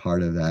sort of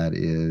part of that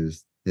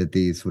is that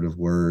these sort of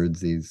words,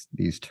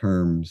 these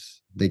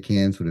terms, they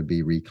can sort of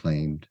be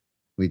reclaimed.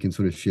 We can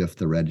sort of shift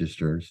the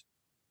registers.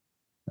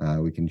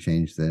 We can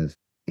change the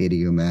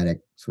idiomatic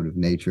sort of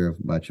nature of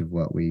much of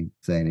what we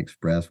say and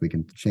express. We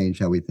can change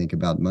how we think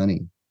about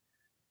money,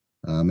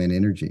 and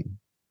energy.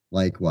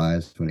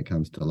 Likewise, when it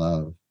comes to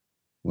love,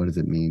 what does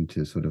it mean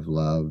to sort of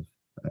love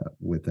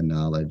with the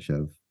knowledge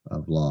of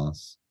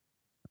loss?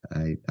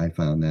 I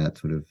found that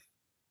sort of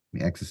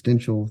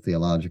existential,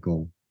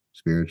 theological,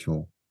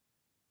 spiritual.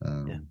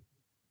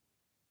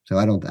 So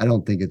I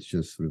don't think it's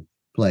just sort of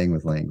playing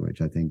with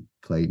language. I think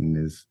Clayton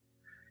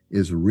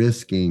is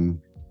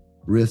risking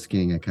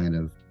a kind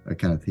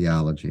of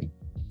theology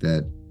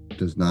that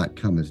does not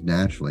come as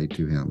naturally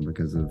to him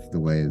because of the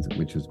ways in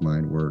which his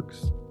mind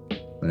works.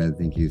 But I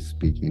think he's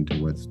speaking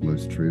to what's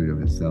most true to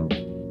himself at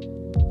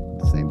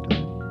the same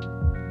time.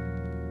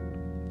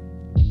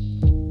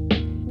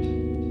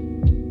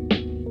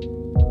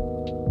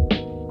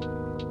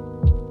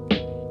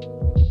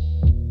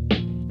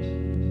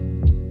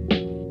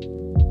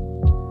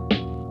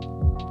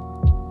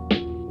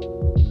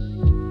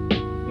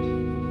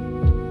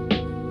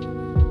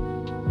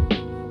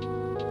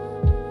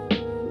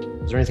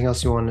 Is there anything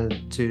else you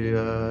wanted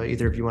to,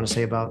 either of you want to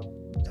say about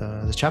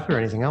this chapter or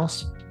anything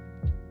else?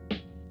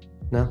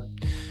 No?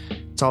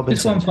 It's all been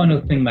Just one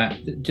final thing, Matt,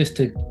 just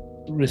to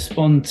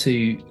respond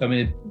to, I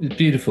mean, it's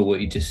beautiful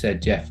what you just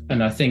said, Jeff.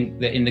 And I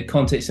think that in the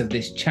context of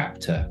this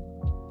chapter,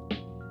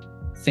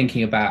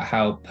 thinking about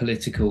how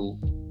political,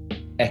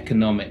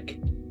 economic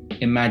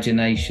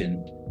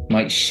imagination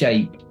might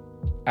shape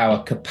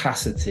our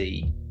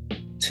capacity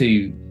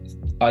to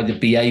either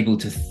be able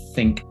to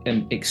think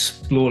and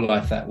explore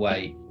life that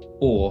way,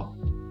 or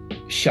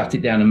shut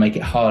it down and make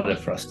it harder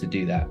for us to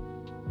do that.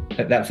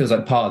 That feels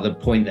like part of the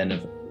point then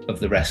of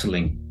the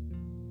wrestling,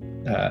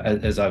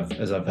 as I've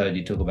heard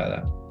you talk about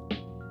that,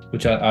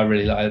 which I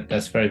really like.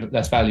 That's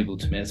valuable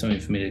to me. It's something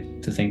for me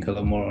to think a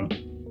lot more on.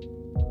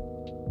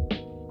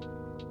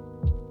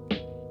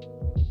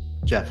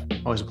 Jeff,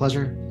 always a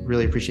pleasure.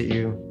 Really appreciate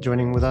you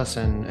joining with us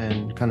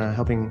and kind of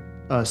helping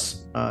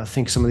us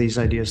think some of these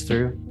ideas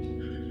through.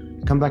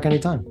 Come back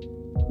anytime.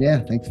 Yeah,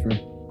 thanks for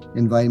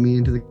inviting me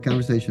into the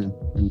conversation,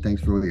 and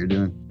thanks for what you're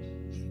doing.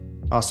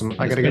 Awesome.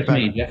 I gotta get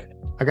back.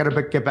 I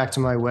gotta get back to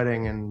my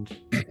wedding and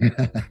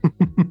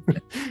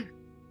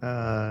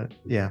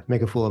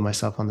make a fool of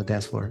myself on the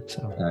dance floor.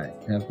 So all right,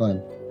 have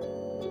fun.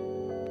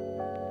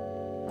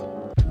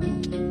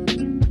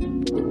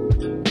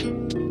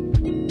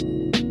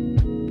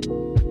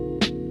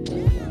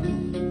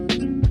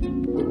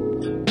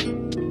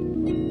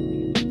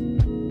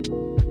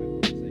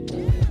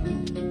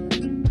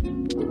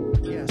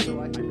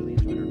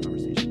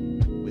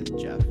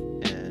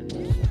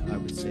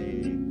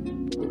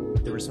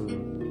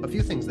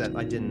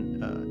 I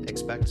didn't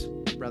expect.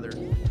 Rather,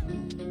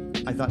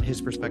 I thought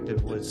his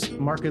perspective was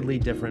markedly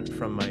different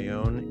from my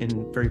own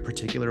in very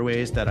particular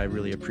ways that I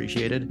really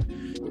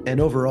appreciated.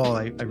 And overall,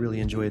 I really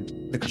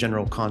enjoyed the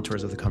general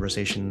contours of the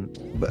conversation.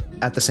 But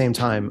at the same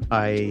time,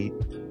 I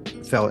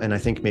felt, and I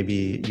think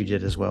maybe you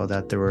did as well,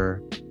 that there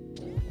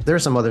are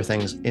some other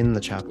things in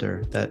the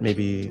chapter that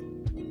maybe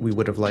we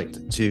would have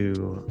liked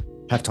to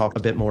have talked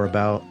a bit more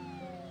about.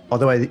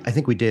 Although I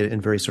think we did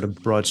in very sort of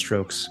broad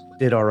strokes,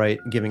 did all right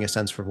giving a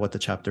sense for what the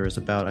chapter is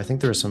about. I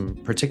think there are some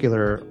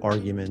particular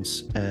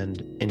arguments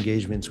and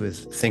engagements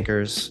with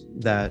thinkers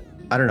that,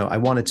 I don't know, I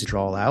wanted to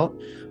draw out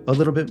a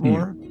little bit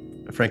more,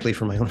 frankly,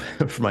 for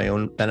my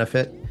own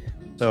benefit.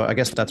 So I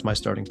guess that's my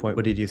starting point.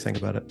 What did you think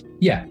about it?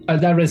 Yeah,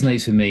 that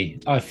resonates with me.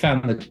 I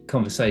found the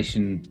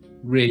conversation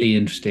really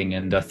interesting,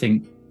 and I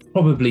think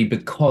probably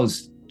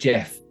because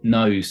Jeff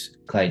knows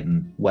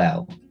Clayton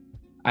well,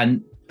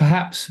 and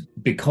perhaps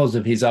because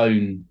of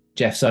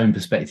Jeff's own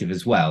perspective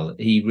as well,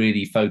 he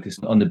really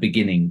focused on the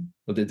beginning,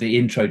 or the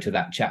intro to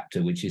that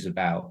chapter, which is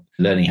about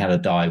learning how to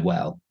die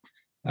well.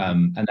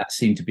 And that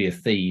seemed to be a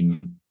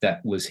theme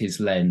that was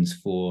his lens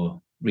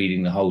for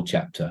reading the whole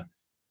chapter.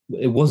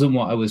 It wasn't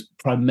what I was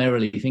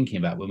primarily thinking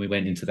about when we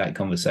went into that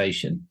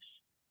conversation.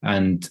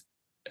 And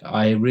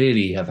I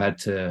really have had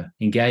to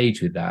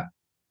engage with that.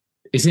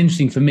 It's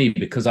interesting for me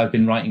because I've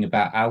been writing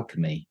about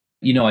alchemy.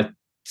 I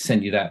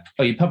sent you that.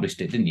 Oh, you published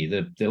it, didn't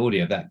you? The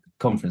audio of that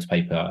conference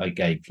paper I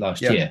gave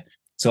last year.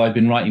 So I've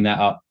been writing that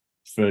up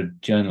for a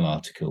journal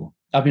article.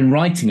 I've been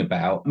writing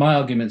about my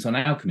arguments on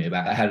alchemy,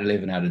 about how to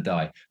live and how to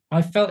die.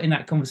 I felt in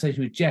that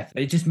conversation with Jeff,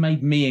 it just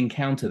made me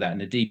encounter that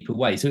in a deeper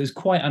way. So it was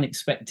quite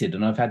unexpected,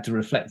 and I've had to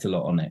reflect a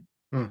lot on it.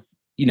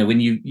 When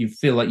you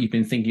feel like you've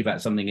been thinking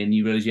about something and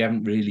you realize you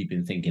haven't really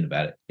been thinking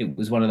about it. It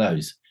was one of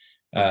those.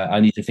 I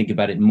need to think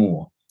about it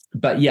more.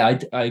 But yeah,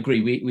 I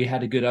agree. We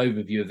had a good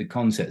overview of the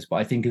concepts, but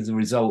I think as a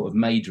result of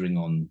majoring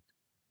on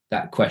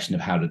that question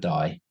of how to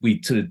die,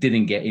 we sort of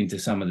didn't get into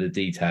some of the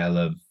detail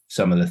of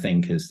some of the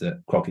thinkers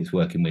that Crockett's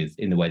working with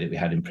in the way that we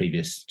had in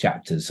previous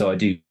chapters. So I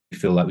do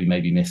feel like we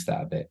maybe missed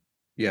that a bit.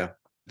 Yeah.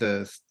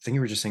 The thing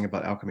you were just saying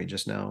about alchemy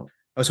just now,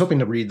 I was hoping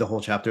to read the whole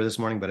chapter this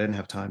morning, but I didn't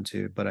have time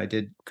to. But I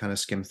did kind of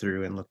skim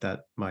through and looked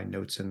at my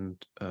notes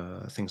and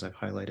things I've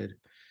highlighted.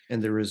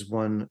 And there was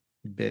one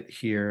bit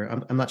here.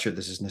 I'm not sure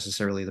this is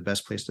necessarily the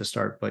best place to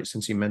start, but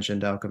since you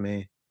mentioned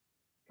alchemy,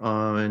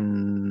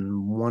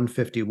 on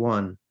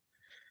 151,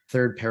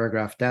 third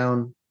paragraph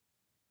down,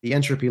 the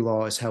entropy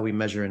law is how we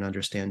measure and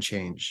understand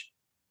change.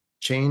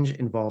 Change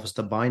involves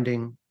the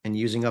binding and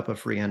using up of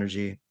free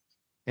energy,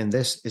 and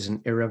this is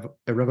an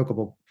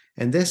irrevocable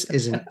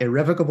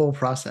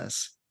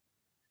process.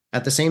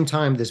 At the same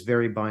time, this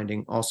very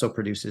binding also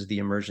produces the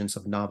emergence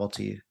of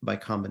novelty by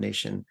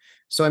combination.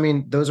 So, I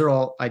mean, those are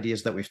all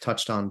ideas that we've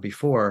touched on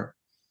before,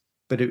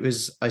 but it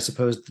was, I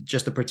suppose,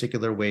 just a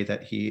particular way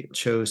that he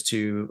chose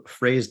to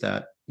phrase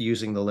that,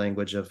 using the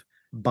language of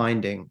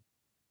binding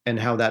and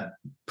how that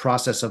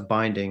process of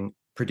binding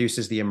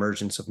produces the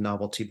emergence of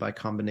novelty by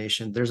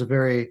combination.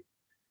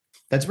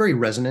 That's very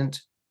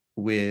resonant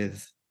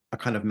with a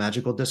kind of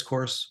magical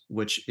discourse,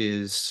 which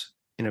is,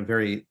 in a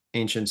very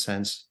ancient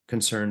sense,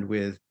 concerned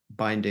with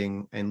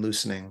binding and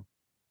loosening.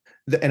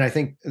 And I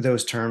think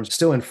those terms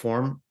still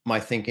inform my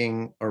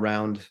thinking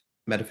around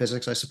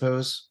metaphysics, I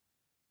suppose.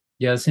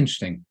 Yeah, it's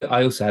interesting.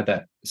 I also had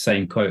that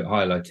same quote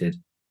highlighted.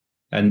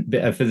 And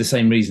for the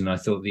same reason, I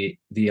thought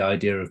the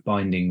idea of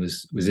binding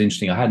was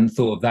interesting. I hadn't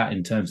thought of that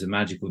in terms of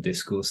magical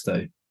discourse,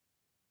 though.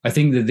 I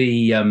think that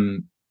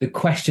the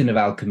question of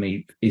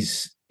alchemy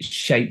is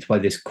shaped by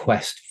this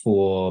quest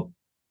for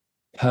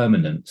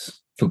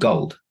permanence, for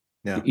gold.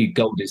 Yeah.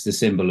 Gold is the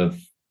symbol of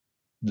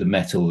the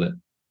metal that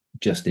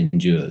just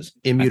endures.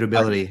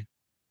 Immutability.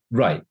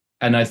 Right.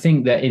 And I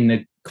think that in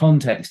the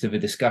context of a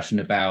discussion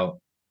about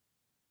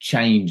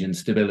change and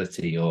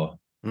stability, or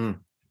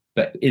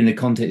But in the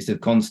context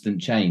of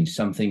constant change,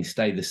 some things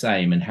stay the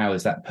same. And how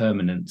is that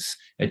permanence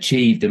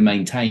achieved and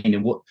maintained?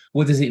 And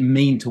what does it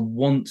mean to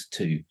want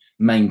to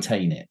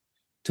maintain it,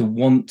 to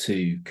want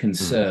to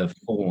conserve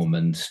form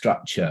and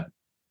structure?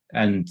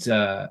 And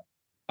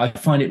I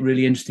find it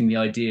really interesting, the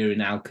idea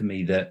in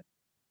alchemy that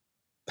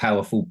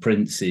powerful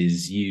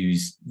princes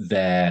use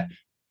their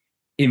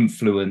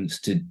influence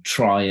to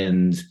try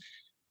and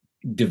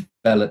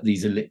develop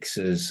these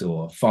elixirs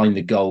or find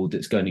the gold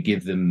that's going to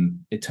give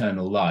them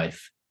eternal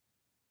life.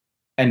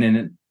 And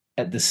then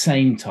at the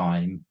same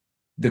time,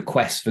 the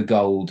quest for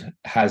gold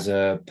has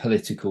a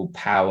political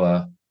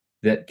power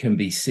that can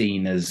be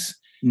seen as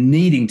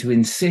needing to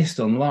insist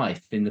on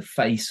life in the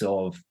face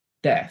of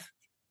death.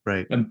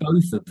 Right. And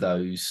both of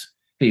those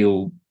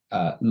feel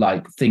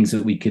like things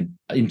that we could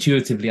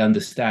intuitively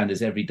understand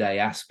as everyday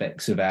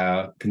aspects of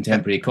our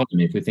contemporary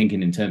economy, if we're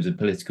thinking in terms of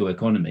political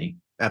economy.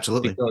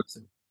 Absolutely. Because,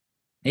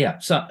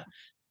 so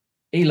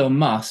Elon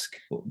Musk,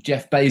 or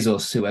Jeff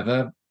Bezos,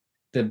 whoever,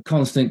 the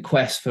constant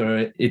quest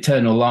for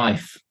eternal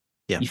life,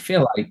 you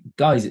feel like,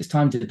 guys, it's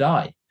time to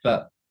die.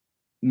 But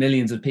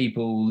millions of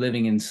people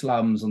living in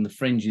slums on the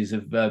fringes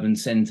of urban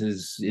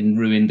centers in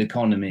ruined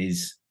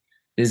economies,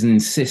 there's an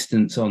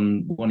insistence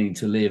on wanting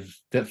to live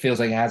that feels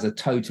like it has a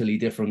totally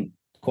different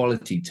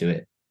quality to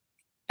it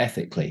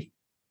ethically.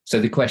 So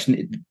the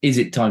question, is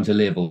it time to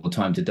live or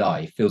time to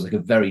die, feels like a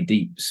very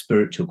deep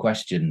spiritual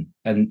question,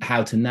 and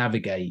how to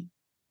navigate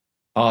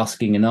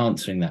asking and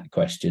answering that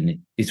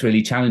question is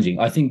really challenging.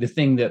 I think the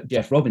thing that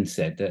Jeff Robbins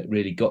said that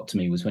really got to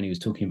me was when he was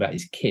talking about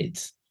his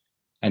kids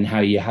and how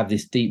you have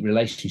this deep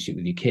relationship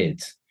with your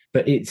kids,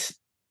 but it's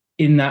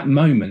in that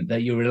moment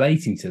that you're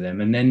relating to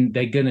them, and then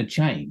they're going to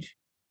change.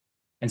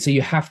 And so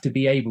you have to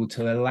be able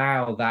to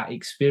allow that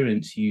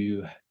experience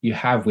you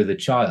have with a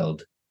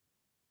child,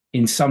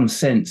 in some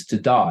sense, to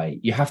die.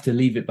 You have to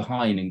leave it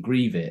behind and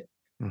grieve it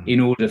in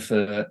order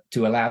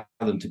to allow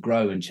them to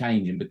grow and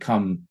change and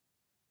become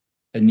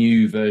a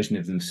new version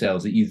of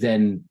themselves that you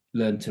then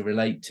learn to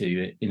relate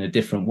to in a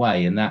different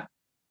way. And that,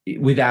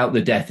 without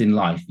the death in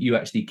life, you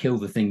actually kill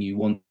the thing you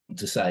want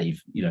to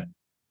save,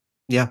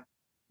 Yeah,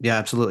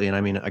 absolutely. And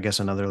I mean, I guess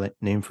another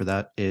name for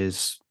that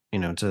is,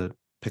 to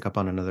pick up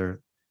on another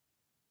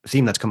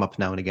theme that's come up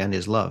now and again,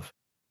 is love.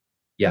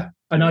 Yeah.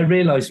 And I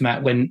realized,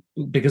 Matt,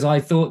 because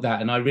I thought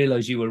that, and I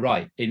realized you were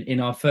right.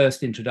 In our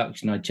first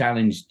introduction, I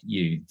challenged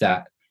you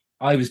that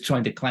I was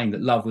trying to claim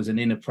that love was an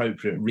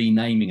inappropriate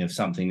renaming of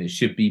something that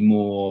should be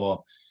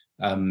more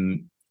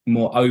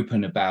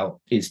open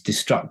about its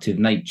destructive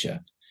nature.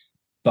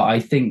 But I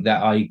think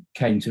that I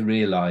came to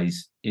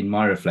realize in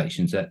my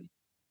reflections that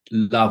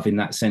love in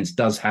that sense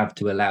does have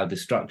to allow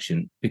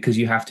destruction, because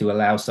you have to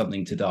allow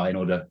something to die in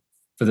order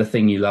for the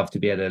thing you love to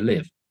be able to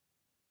live.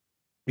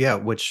 Yeah,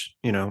 which,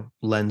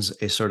 lends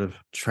a sort of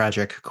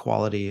tragic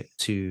quality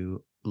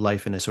to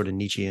life in a sort of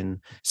Nietzschean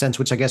sense,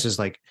 which I guess is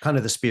like kind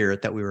of the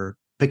spirit that we were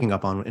picking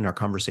up on in our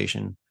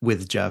conversation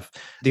with Jeff.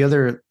 The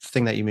other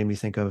thing that you made me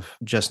think of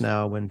just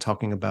now when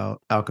talking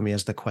about alchemy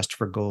as the quest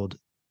for gold,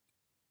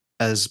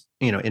 as,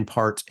 in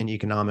part an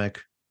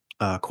economic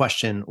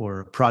question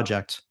or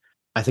project,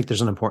 I think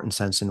there's an important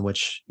sense in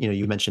which,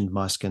 you mentioned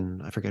Musk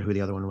and I forget who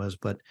the other one was,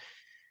 but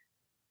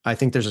I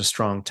think there's a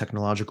strong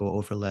technological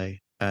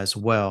overlay as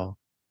well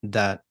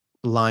that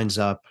lines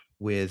up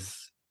with,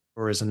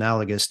 or is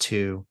analogous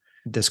to,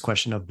 this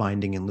question of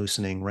binding and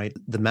loosening, right?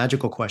 The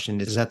magical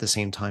question is at the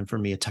same time for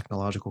me a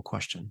technological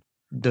question.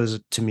 Those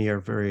to me are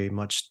very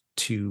much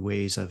two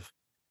ways of,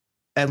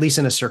 at least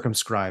in a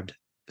circumscribed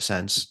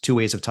sense, two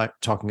ways of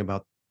talking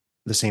about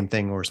the same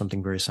thing or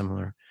something very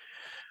similar.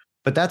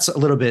 But that's a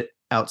little bit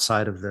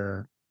outside of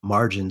the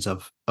margins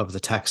of the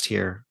text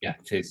here. Yeah,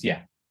 it is.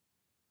 Yeah.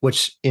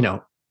 Which,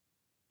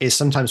 is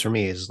sometimes for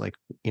me is like,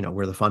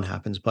 where the fun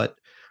happens. But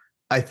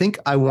I think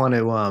I want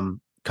to,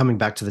 coming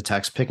back to the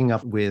text, picking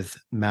up with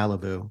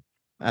Malibu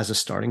as a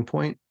starting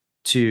point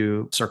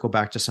to circle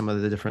back to some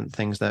of the different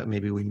things that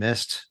maybe we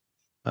missed.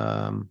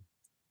 Top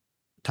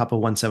of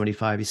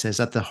 175, he says,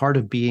 at the heart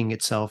of being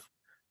itself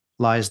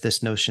lies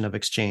this notion of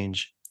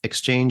exchange.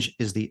 Exchange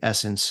is the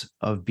essence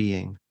of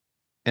being.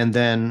 And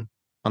then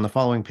on the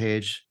following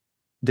page,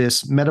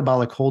 this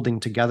metabolic holding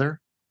together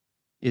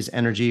is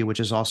energy, which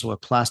is also a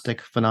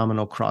plastic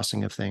phenomenal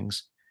crossing of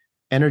things.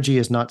 Energy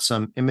is not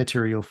some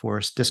immaterial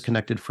force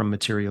disconnected from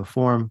material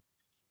form.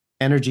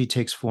 Energy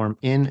takes form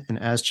in and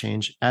as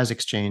change, as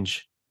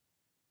exchange.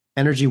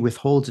 Energy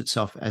withholds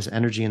itself as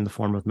energy in the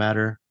form of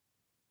matter,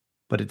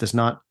 but it does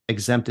not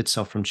exempt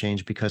itself from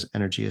change because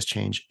energy is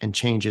change, and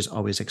change is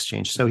always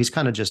exchange. So he's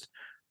kind of just,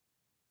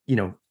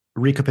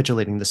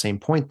 recapitulating the same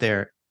point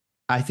there.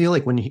 I feel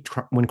like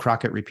when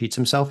Crockett repeats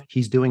himself,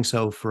 he's doing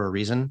so for a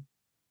reason.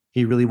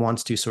 He really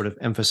wants to sort of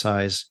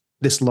emphasize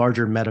this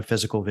larger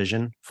metaphysical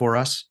vision for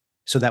us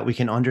so that we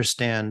can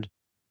understand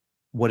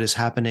what is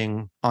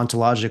happening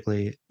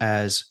ontologically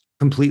as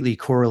completely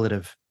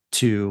correlative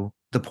to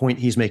the point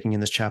he's making in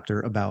this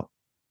chapter about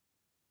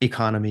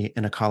economy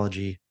and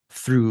ecology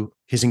through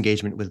his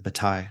engagement with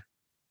Bataille.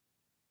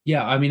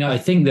 Yeah, I mean, I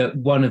think that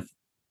one of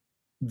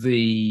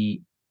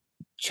the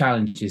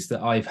challenges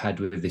that I've had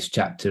with this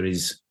chapter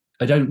is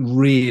I don't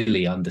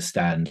really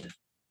understand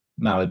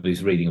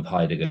Malibu's reading of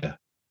Heidegger,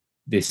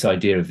 this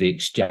idea of the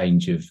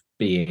exchange of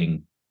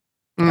being,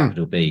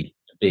 capital B,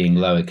 being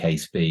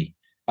lowercase b.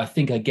 I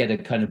think I get a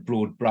kind of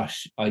broad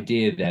brush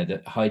idea there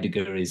that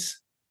Heidegger is,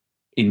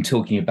 in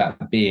talking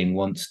about being,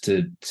 wants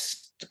to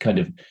kind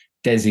of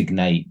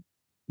designate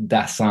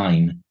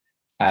Dasein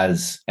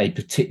as a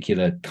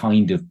particular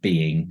kind of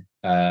being,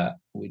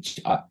 which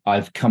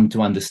I've come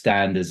to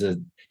understand as a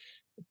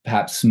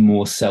perhaps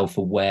more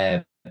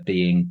self-aware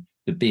being,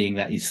 the being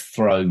that is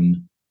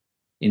thrown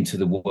into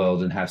the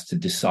world and has to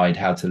decide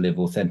how to live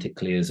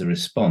authentically as a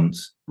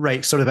response.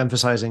 Right. Sort of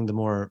emphasizing the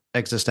more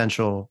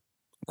existential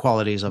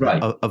qualities of,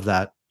 right. of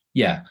that.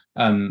 Yeah.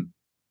 And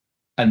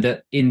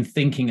that in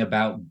thinking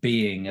about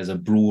being as a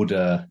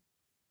broader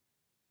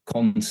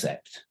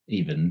concept,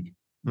 even,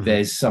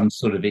 there's some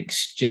sort of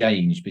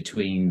exchange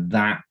between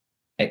that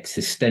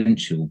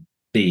existential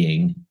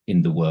being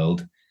in the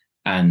world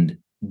and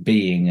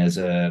being as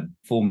a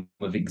form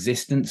of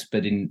existence.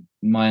 But in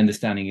my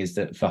understanding is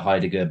that for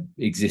Heidegger,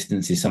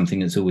 existence is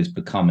something that's always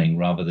becoming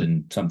rather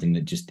than something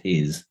that just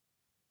is.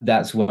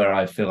 That's where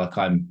I feel like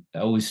I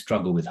always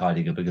struggle with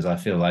Heidegger, because I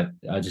feel like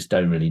I just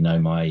don't really know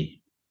my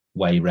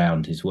way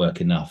around his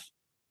work enough.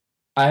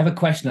 I have a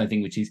question, I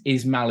think, which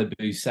is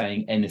Malibu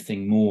saying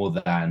anything more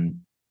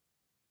than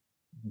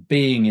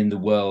being in the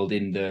world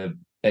in the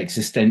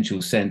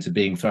existential sense of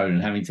being thrown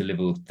and having to live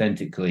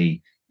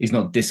authentically is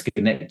not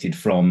disconnected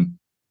from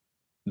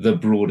the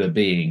broader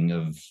being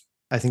of...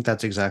 I think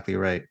that's exactly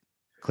right.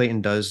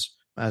 Clayton does,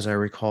 as I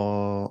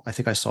recall, I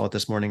think I saw it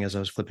this morning as I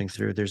was flipping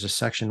through, there's a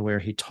section where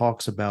he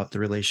talks about the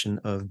relation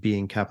of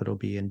being, capital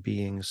B, and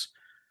beings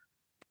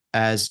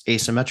as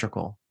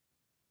asymmetrical.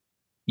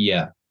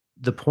 Yeah.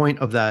 The point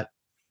of that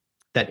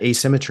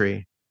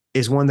asymmetry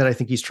is one that I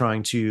think he's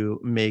trying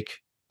to make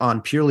on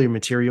purely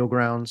material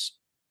grounds,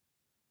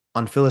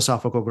 on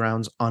philosophical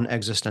grounds, on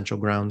existential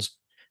grounds,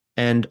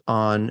 and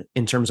on,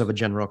 in terms of a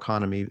general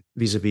economy,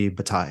 vis-a-vis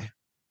Bataille.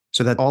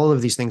 So that all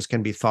of these things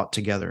can be thought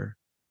together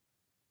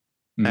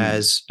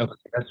as, okay,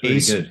 that's really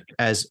good.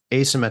 As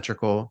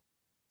asymmetrical,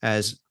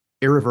 as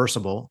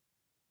irreversible.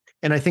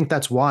 And I think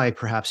that's why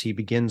perhaps he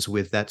begins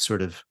with that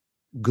sort of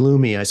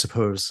gloomy, I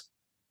suppose,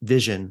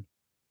 vision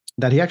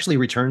that he actually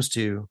returns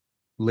to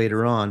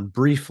later on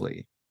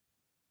briefly.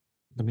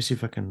 Let me see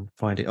if I can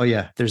find it. Oh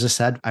yeah,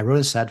 I wrote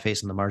a sad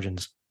face in the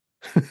margins.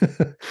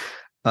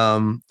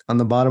 On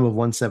the bottom of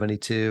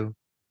 172,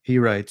 he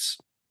writes,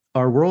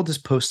 "Our world is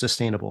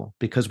post-sustainable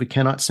because we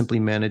cannot simply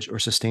manage or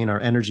sustain our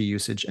energy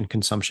usage and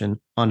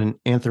consumption on an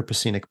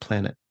Anthropocenic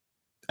planet.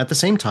 At the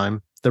same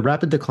time, the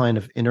rapid decline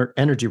of inert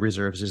energy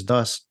reserves is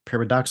thus,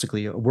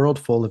 paradoxically, a world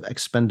full of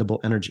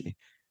expendable energy.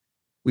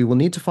 We will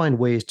need to find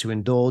ways to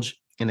indulge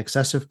in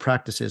excessive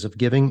practices of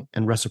giving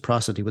and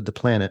reciprocity with the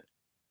planet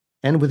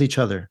and with each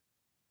other,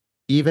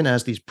 even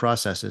as these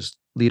processes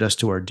lead us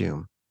to our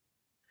doom."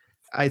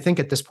 I think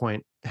at this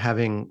point,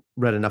 having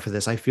read enough of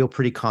this, I feel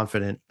pretty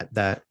confident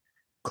that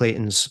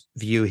Clayton's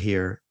view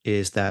here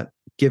is that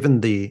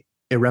given the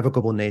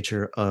irrevocable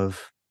nature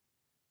of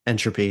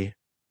entropy,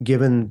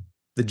 given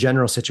the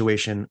general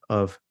situation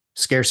of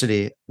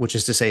scarcity, which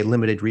is to say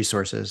limited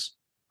resources,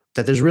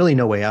 that there's really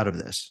no way out of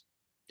this.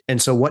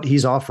 And so what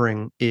he's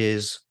offering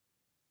is,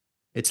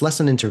 it's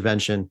less an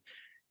intervention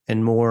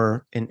and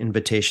more an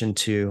invitation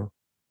to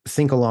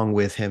think along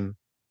with him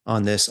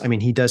on this. I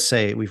mean, he does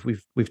say,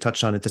 we've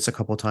touched on it just a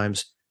couple of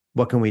times,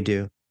 what can we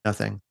do?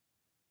 Nothing.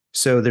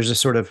 So there's a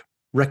sort of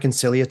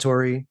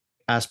reconciliatory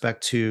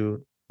aspect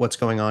to what's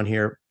going on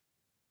here,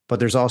 but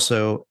there's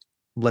also,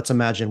 let's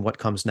imagine what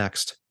comes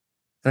next.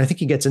 And I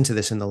think he gets into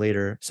this in the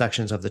later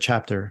sections of the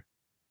chapter,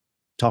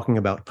 talking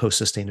about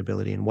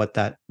post-sustainability and what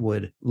that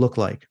would look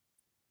like.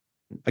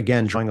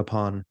 Again, drawing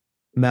upon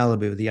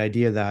Malibu, the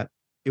idea that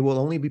it will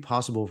only be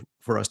possible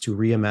for us to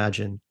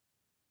reimagine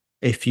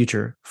a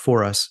future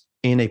for us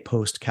in a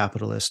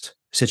post-capitalist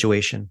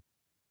situation.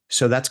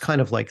 So that's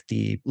kind of like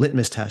the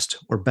litmus test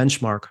or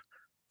benchmark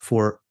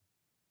for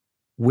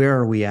where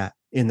are we at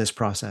in this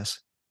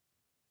process.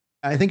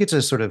 I think it's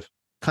a sort of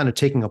kind of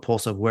taking a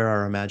pulse of where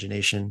our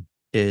imagination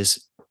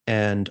is,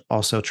 and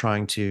also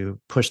trying to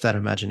push that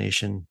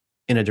imagination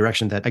in a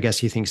direction that I guess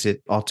he thinks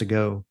it ought to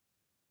go,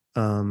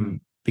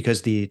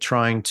 because the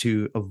trying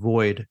to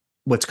avoid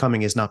what's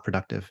coming is not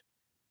productive.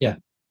 Yeah.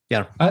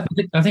 Yeah. I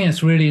think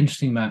that's really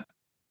interesting, Matt,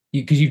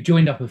 because you've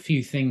joined up a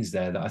few things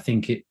there that I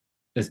think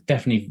is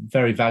definitely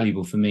very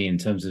valuable for me in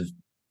terms of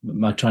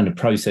my trying to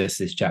process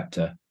this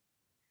chapter.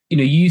 You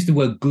know, you used the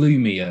word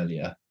gloomy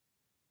earlier,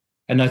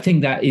 and I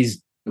think that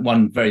is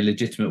one very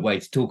legitimate way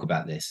to talk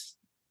about this.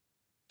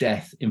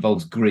 Death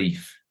involves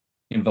grief,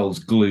 involves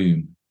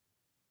gloom.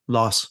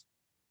 Loss,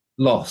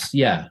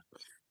 yeah.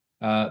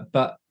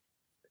 But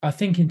I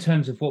think in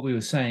terms of what we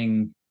were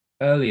saying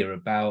earlier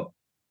about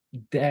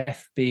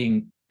death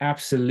being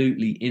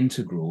absolutely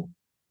integral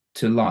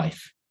to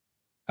life,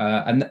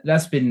 and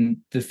that's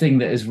been the thing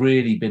that has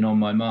really been on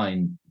my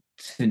mind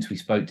since we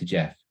spoke to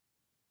Jeff.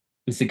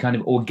 It's the kind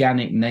of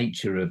organic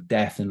nature of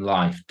death and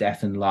life,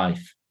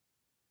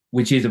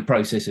 which is a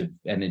process of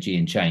energy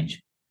and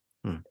change.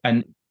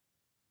 And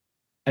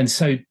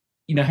so,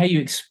 how you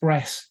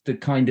express the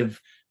kind of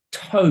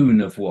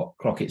tone of what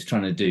Crockett's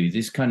trying to do,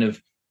 this kind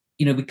of,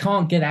 we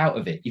can't get out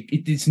of it.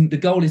 The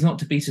goal is not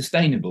to be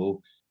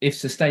sustainable. If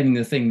sustaining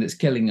the thing that's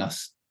killing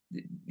us,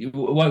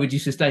 why would you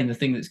sustain the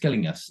thing that's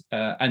killing us?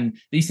 And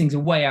these things are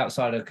way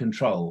outside our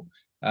control.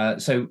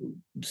 So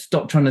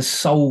stop trying to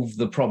solve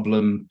the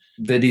problem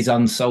that is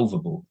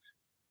unsolvable.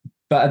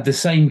 But at the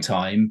same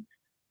time,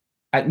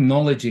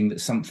 acknowledging that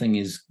something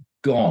is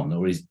gone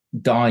or is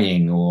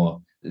dying,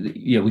 or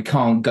we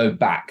can't go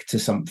back to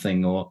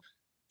something, or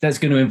that's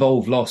going to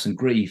involve loss and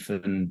grief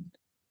and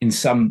in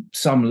some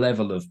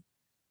level of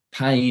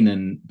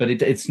pain, but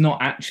it's not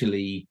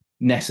actually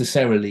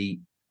necessarily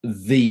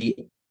the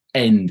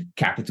end,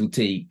 capital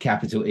T,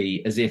 capital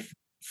E, as if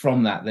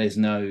from that there's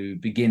no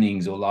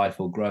beginnings or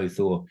life or growth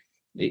or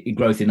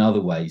growth in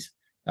other ways.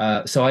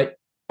 So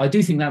I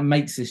do think that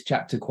makes this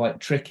chapter quite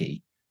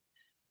tricky.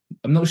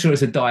 I'm not sure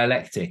it's a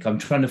dialectic. I'm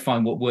trying to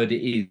find what word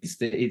it is.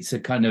 That it's a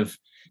kind of,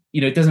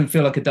 it doesn't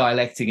feel like a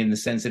dialectic in the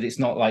sense that it's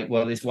not like,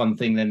 well, this one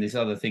thing, then this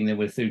other thing, then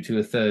we're through to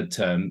a third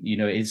term.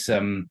 It's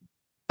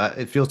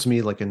it feels to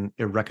me like an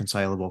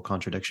irreconcilable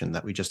contradiction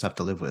that we just have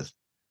to live with.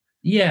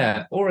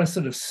 Yeah, or a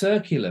sort of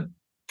circular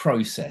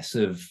process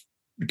of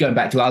going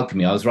back to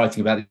alchemy. I was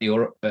writing about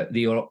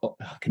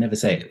I can never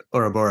say it.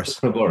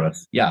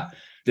 Ouroboros. Yeah,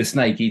 the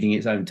snake eating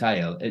its own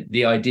tail.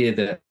 The idea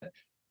that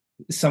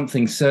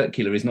something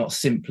circular is not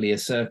simply a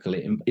circle.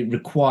 It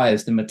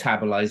requires the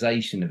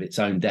metabolization of its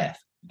own death.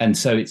 And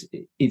so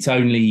it's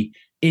only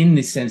in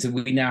this sense that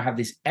we now have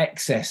this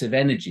excess of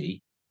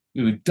energy.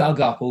 We dug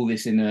up all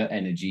this inert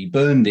energy,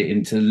 burned it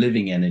into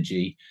living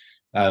energy.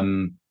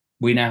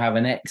 We now have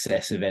an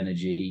excess of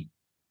energy.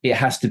 It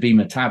has to be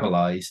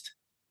metabolized.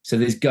 So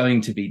there's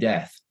going to be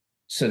death.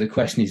 So the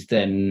question is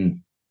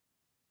then,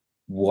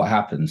 what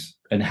happens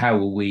and how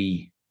will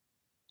we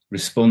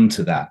respond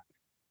to that?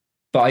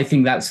 But I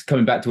think that's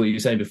coming back to what you were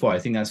saying before. I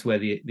think that's where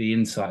the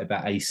insight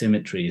about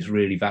asymmetry is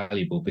really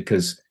valuable,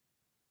 because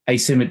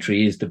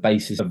asymmetry is the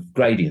basis of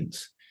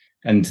gradients.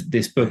 And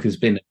this book has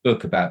been a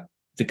book about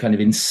the kind of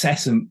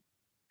incessant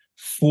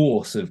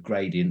force of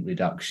gradient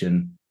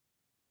reduction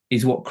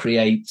is what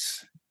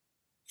creates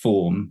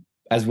form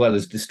as well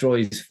as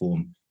destroys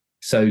form.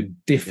 So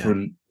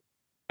different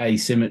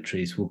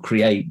asymmetries will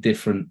create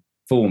different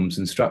forms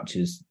and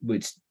structures,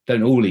 which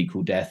don't all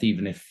equal death,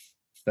 even if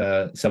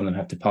some of them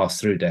have to pass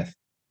through death.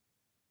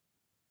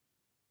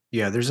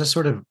 Yeah, there's a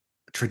sort of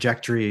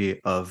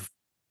trajectory of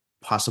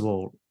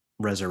possible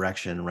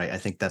resurrection, right? I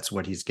think that's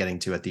what he's getting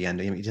to at the end.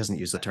 I mean, he doesn't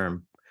use the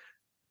term,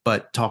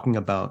 but talking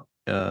about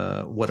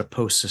what a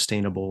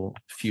post-sustainable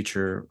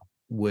future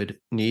would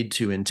need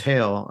to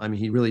entail. I mean,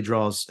 he really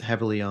draws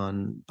heavily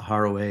on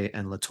Haraway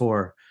and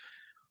Latour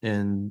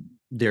and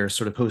their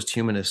sort of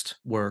post-humanist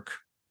work.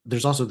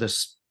 There's also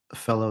this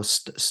fellow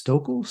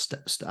Stokel.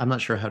 I'm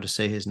not sure how to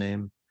say his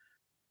name.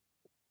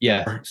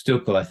 Yeah,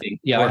 Stokel, I think.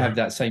 Yeah, I have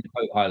that same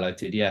quote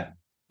highlighted. Yeah,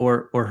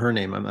 or her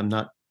name. I'm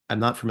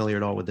not familiar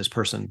at all with this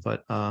person,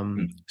 but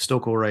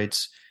Stokel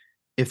writes,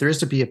 if there is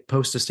to be a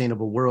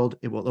post-sustainable world,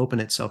 it will open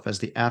itself as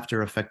the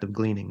after effect of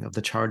gleaning, of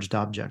the charged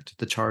object,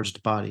 the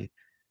charged body,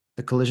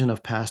 the collision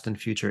of past and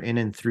future in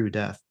and through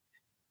death.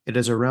 It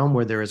is a realm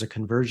where there is a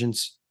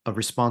convergence of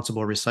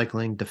responsible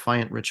recycling,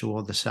 defiant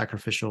ritual, the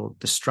sacrificial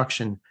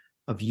destruction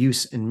of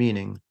use and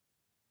meaning,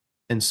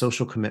 and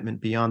social commitment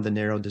beyond the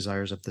narrow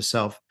desires of the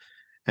self.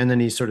 And then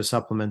he sort of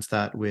supplements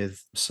that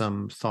with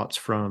some thoughts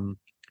from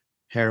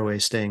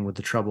Haraway, staying with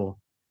the trouble,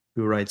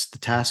 who writes, the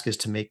task is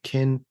to make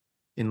kin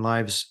in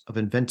lives of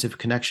inventive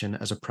connection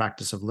as a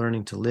practice of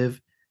learning to live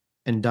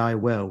and die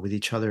well with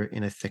each other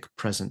in a thick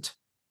present.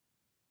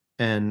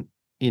 And,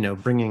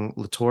 bringing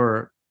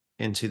Latour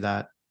into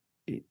that,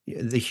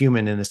 the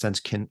human in a sense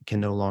can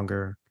no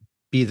longer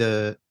be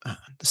the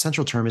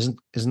central term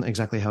isn't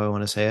exactly how I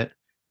want to say it,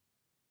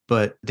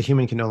 but the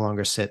human can no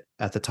longer sit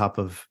at the top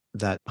of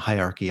that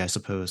hierarchy, I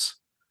suppose.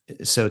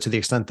 So to the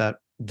extent that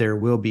there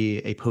will be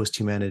a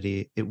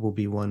post-humanity, it will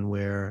be one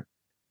where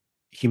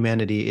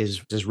humanity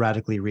is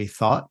radically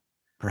rethought.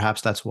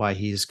 Perhaps that's why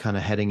he's kind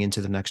of heading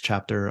into the next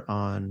chapter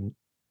on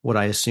what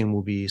I assume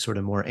will be sort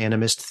of more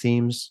animist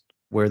themes,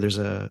 where there's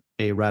a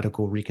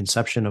radical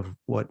reconception of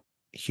what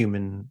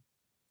human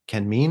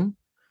can mean.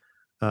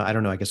 I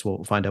don't know. I guess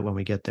we'll find out when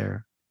we get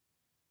there.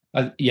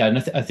 And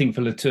I think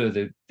for Latour,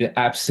 the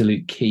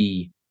absolute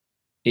key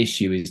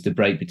issue is the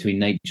break between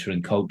nature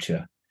and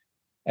culture.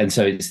 And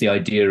so it's the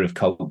idea of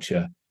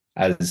culture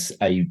as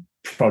a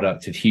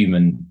product of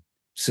human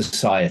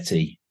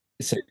society.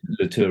 So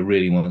Latour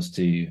really wants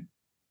to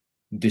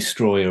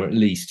destroy, or at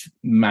least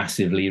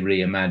massively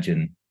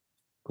reimagine,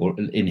 or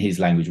in his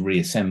language,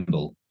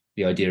 reassemble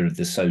the idea of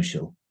the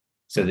social.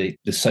 So the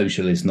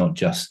social is not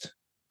just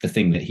the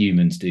thing that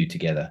humans do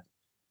together,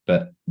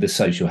 but the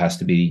social has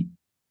to be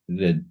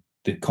the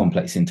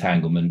complex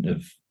entanglement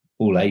of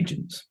all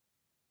agents,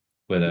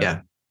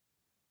 whether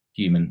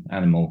human,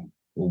 animal,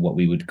 or what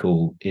we would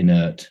call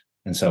inert,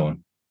 and so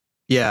on.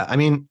 Yeah, I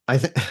mean, I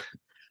think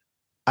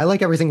I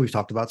like everything we've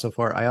talked about so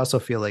far. I also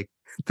feel like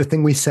the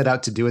thing we set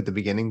out to do at the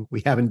beginning,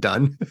 we haven't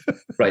done.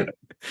 Right.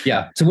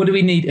 Yeah. So what do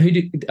we need?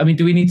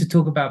 Do we need to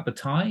talk about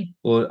Bataille,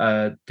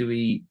 or do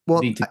we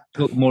need to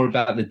talk more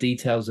about the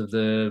details of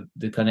the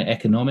kind of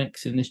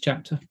economics in this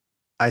chapter?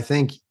 I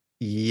think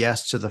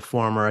yes to the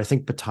former. I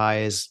think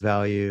Bataille's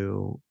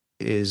value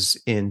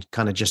is in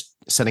kind of just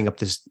setting up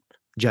this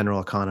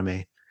general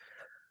economy.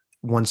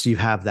 Once you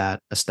have that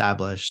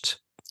established,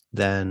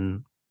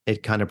 then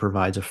it kind of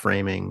provides a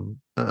framing,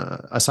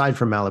 aside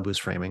from Malibu's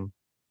framing,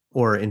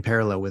 or in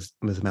parallel with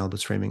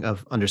Malibu's framing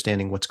of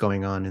understanding what's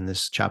going on in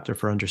this chapter,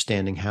 for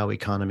understanding how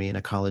economy and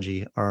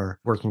ecology are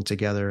working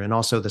together, and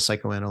also the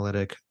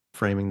psychoanalytic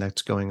framing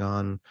that's going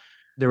on.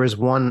 There is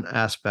one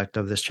aspect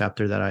of this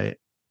chapter that I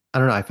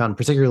don't know, I found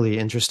particularly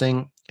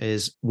interesting,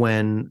 is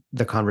when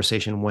the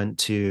conversation went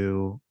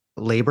to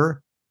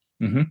labor.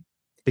 Mm-hmm.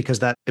 Because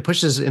that it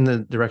pushes in the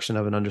direction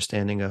of an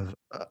understanding of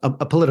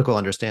a political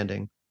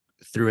understanding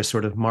through a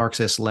sort of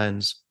Marxist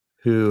lens,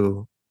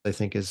 who I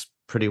think is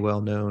pretty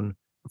well known,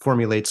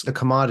 formulates a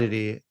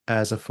commodity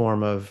as a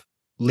form of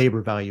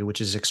labor value, which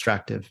is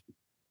extractive.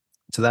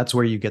 So that's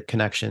where you get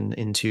connection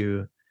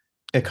into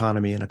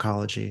economy and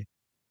ecology.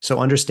 So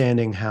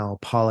understanding how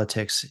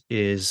politics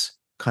is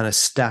kind of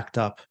stacked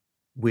up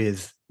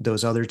with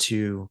those other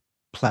two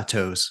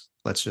plateaus,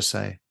 let's just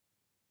say,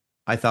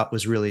 I thought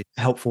was really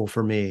helpful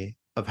for me,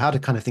 of how to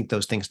kind of think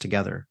those things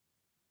together.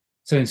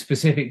 So in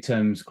specific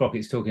terms,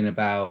 Crockett's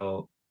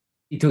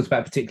he talks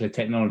about particular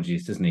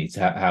technologies, doesn't he?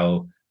 So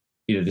how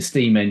the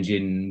steam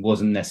engine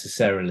wasn't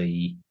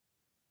necessarily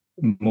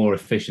more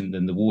efficient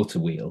than the water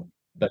wheel,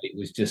 but it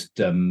was just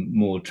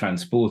more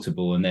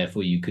transportable, and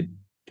therefore you could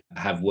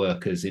have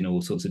workers in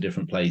all sorts of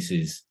different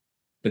places.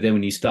 But then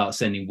when you start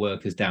sending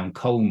workers down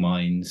coal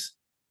mines,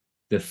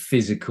 the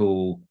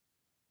physical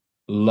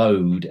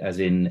load, as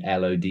in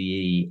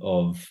LODE,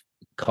 of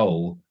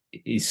coal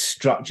is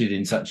structured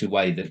in such a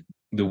way that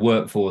the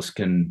workforce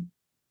can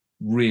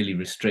really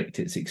restrict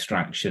its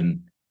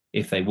extraction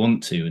if they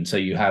want to. And so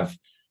you have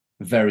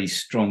very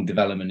strong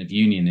development of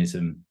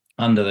unionism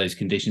under those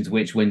conditions,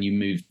 which when you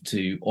move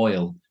to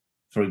oil,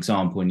 for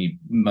example, and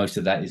most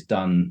of that is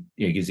done,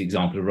 gives the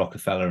example of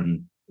Rockefeller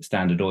and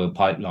Standard Oil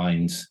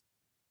pipelines,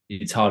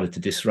 it's harder to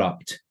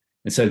disrupt.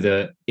 And so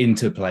the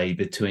interplay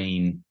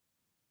between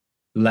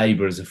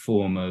labor as a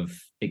form of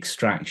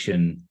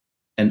extraction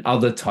and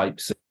other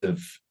types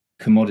of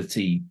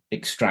commodity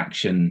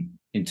extraction,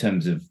 in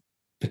terms of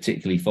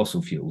particularly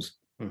fossil fuels,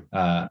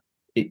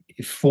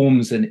 it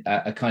forms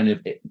a kind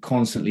of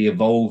constantly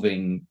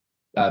evolving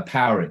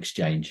power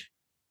exchange.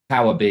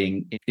 Power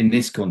being, in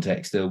this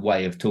context, a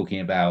way of talking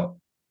about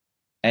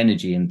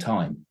energy and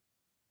time.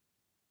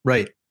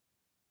 Right.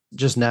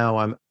 Just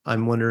now,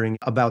 I'm wondering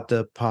about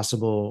the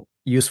possible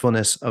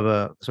usefulness of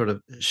a sort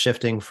of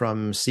shifting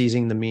from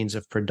seizing the means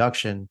of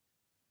production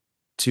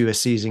to a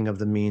seizing of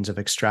the means of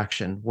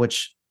extraction,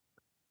 which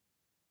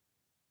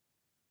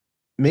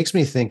makes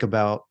me think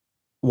about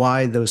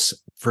why those,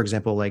 for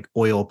example, like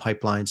oil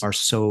pipelines are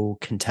so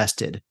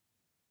contested.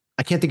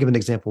 I can't think of an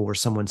example where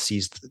someone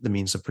seized the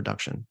means of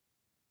production,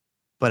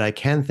 but I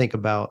can think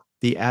about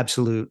the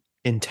absolute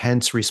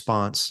intense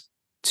response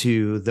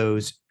to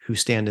those who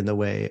stand in the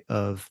way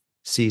of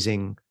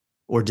seizing,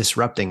 or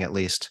disrupting at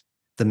least,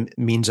 the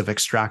means of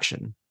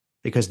extraction,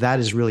 because that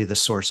is really the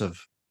source of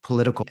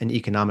political and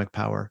economic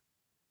power.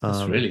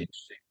 That's really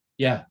interesting.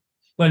 Yeah.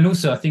 Well, and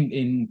also I think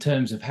in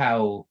terms of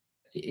how,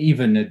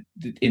 even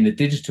in the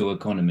digital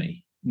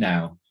economy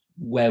now,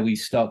 where we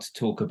start to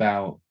talk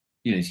about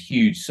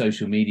huge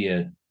social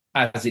media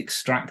as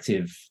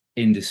extractive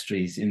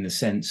industries, in the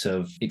sense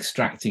of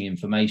extracting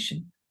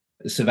information.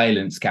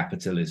 Surveillance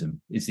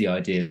capitalism is the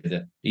idea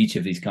that each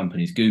of these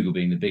companies, Google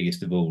being the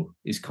biggest of all,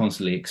 is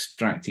constantly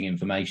extracting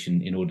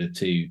information in order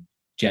to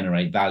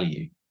generate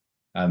value.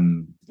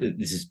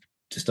 This is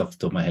just off the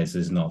top of my head, so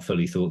this is not a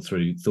fully thought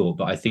through thought,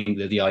 but I think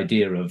that the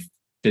idea of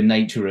the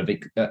nature of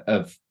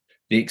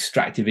the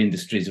extractive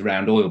industries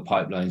around oil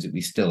pipelines that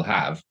we still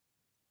have,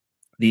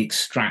 the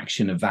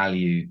extraction of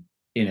value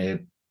in a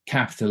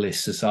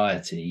capitalist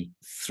society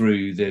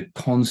through the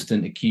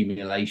constant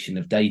accumulation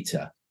of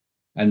data,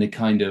 and the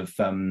kind of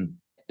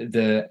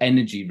the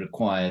energy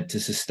required to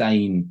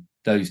sustain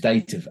those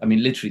data. I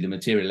mean, literally the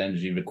material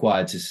energy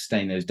required to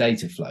sustain those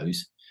data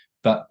flows,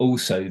 but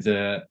also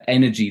the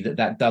energy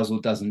that does or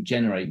doesn't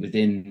generate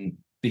within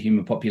the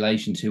human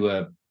population to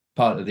a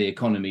part of the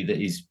economy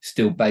that is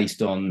still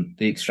based on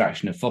the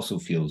extraction of fossil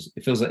fuels.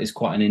 It feels like it's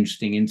quite an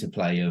interesting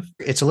interplay of...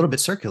 It's a little bit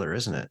circular,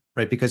 isn't it?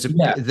 Right? Because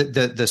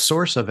the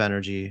source of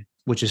energy,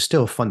 which is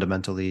still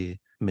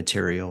fundamentally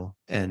material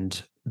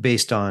and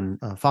based on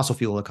fossil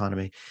fuel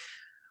economy,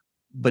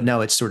 but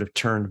now it's sort of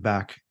turned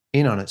back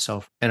in on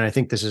itself. And I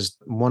think this is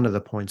one of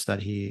the points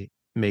that he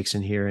makes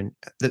in here, and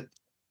that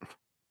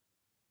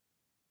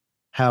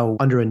how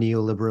under a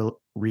neoliberal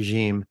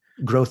regime,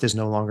 growth is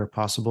no longer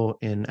possible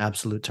in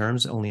absolute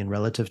terms, only in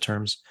relative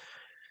terms.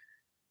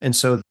 And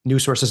so new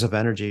sources of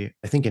energy,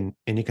 I think in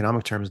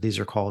economic terms, these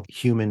are called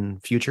human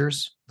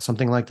futures,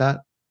 something like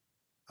that.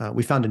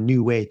 we found a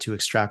new way to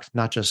extract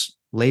not just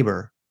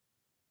labor,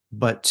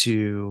 but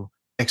to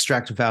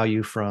extract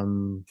value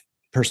from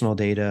personal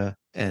data,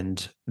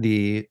 and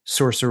the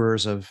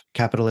sorcerers of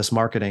capitalist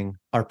marketing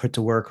are put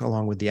to work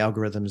along with the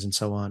algorithms and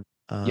so on.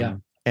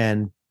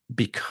 And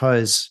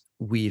because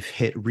we've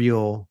hit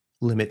real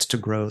limits to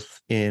growth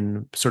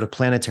in sort of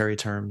planetary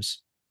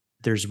terms,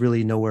 there's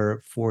really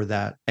nowhere for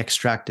that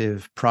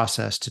extractive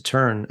process to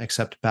turn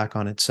except back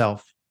on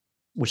itself,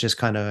 which is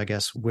kind of, I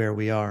guess, where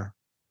we are.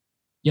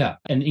 Yeah.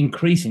 And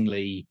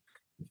increasingly,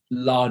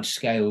 large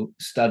scale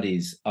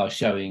studies are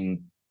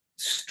showing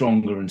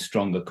stronger and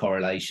stronger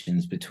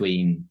correlations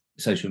between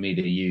social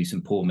media use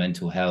and poor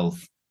mental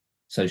health,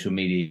 social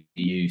media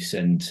use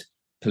and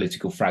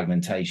political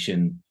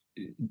fragmentation,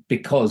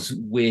 because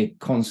we're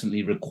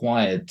constantly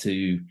required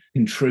to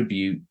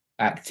contribute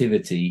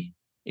activity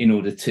in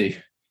order to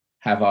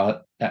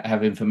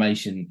have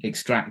information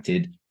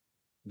extracted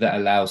that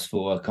allows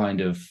for a kind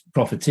of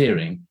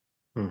profiteering.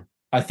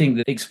 I think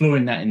that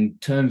exploring that in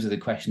terms of the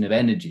question of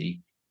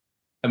energy,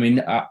 I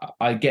mean,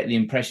 I get the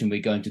impression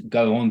we're going to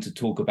go on to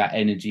talk about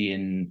energy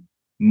in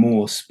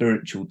more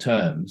spiritual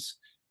terms,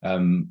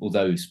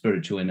 although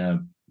spiritual in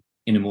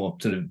a more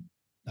sort of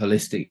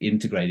holistic,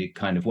 integrated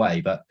kind of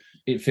way. But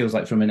it feels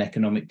like from an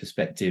economic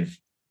perspective,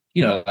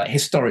 like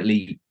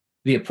historically,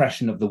 the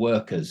oppression of the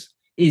workers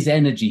is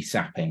energy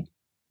sapping.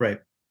 Right.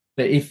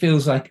 But it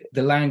feels like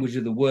the language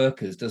of the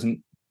workers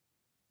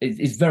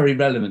is very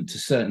relevant to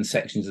certain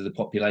sections of the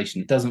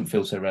population. It doesn't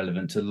feel so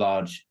relevant to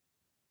large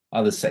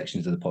other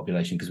sections of the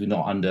population, because we're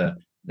not under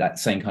that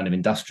same kind of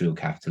industrial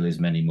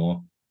capitalism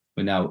anymore.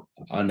 We're now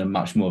under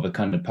much more of a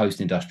kind of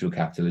post-industrial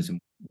capitalism.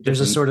 There's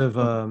a sort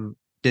of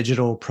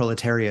digital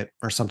proletariat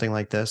or something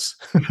like this.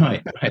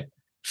 Right.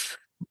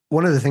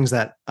 One of the things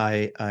that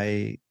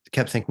I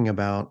kept thinking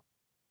about,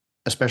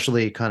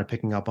 especially kind of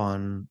picking up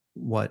on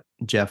what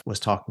Jeff was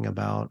talking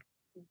about,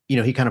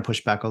 he kind of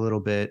pushed back a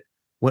little bit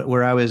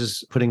where I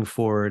was putting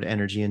forward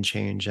energy and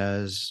change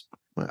as,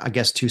 I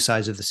guess, two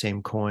sides of the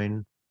same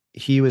coin.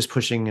 He was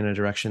pushing in a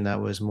direction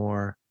that was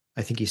more,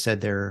 I think he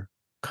said they're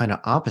kind of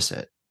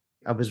opposite.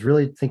 I was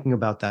really thinking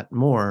about that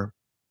more,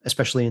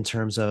 especially in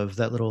terms of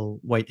that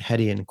little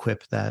Whiteheadian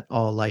quip that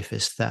all life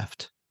is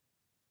theft.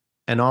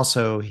 And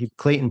also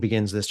Clayton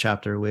begins this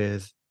chapter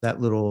with that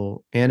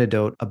little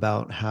anecdote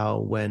about how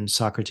when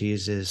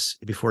Socrates is,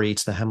 before he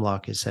eats the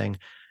hemlock, is saying,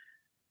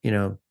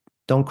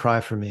 don't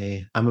cry for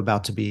me, I'm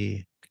about to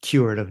be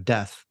cured of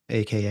death,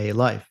 aka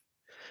life.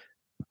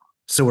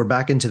 So we're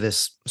back into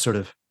this sort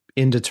of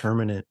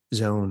indeterminate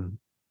zone.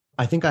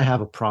 I think I have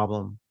a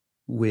problem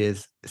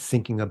with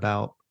thinking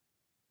about,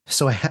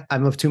 so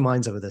I'm of two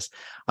minds over this.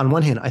 On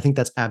one hand, I think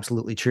that's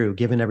absolutely true,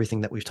 given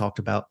everything that we've talked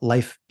about.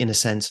 Life, in a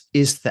sense,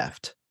 is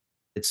theft.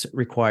 It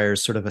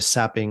requires sort of a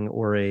sapping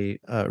or a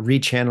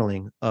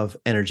rechanneling of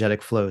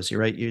energetic flows. You're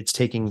right. It's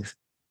taking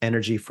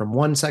energy from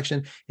one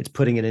section, it's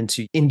putting it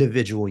into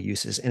individual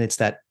uses. And it's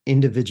that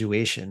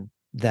individuation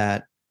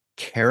that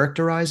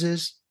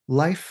characterizes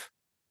life.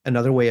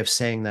 Another way of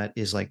saying that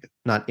is like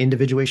not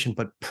individuation,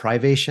 but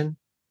privation.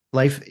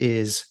 Life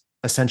is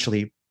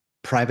essentially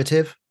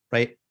privative,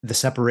 right? The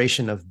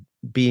separation of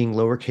being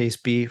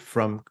lowercase b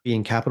from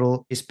being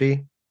capital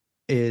B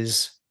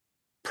is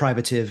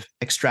privative,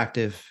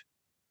 extractive.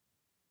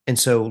 And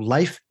so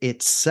life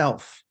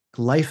itself,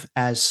 life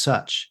as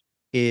such,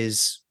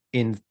 is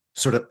in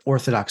sort of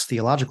orthodox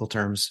theological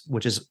terms,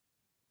 which is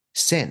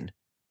sin.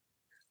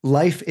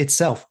 Life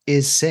itself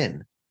is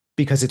sin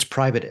because it's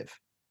privative.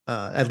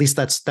 At least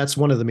that's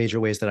one of the major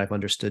ways that I've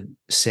understood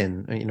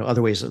sin.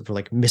 Other ways of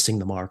like missing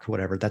the mark or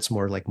whatever, that's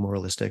more like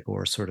moralistic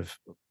or sort of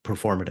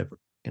performative,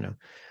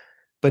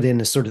 But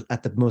in a sort of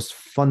at the most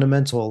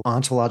fundamental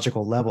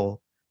ontological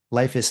level,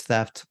 life is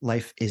theft,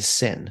 life is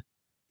sin.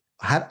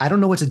 I don't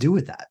know what to do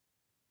with that,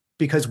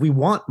 because we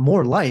want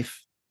more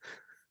life.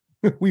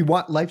 We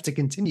want life to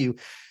continue.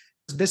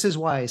 This is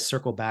why I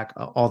circle back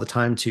all the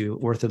time to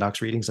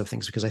orthodox readings of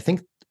things, because I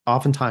think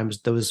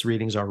oftentimes those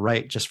readings are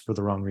right just for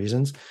the wrong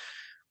reasons.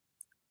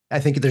 I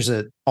think there's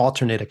an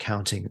alternate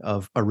accounting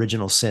of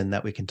original sin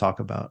that we can talk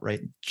about, right?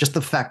 Just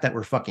the fact that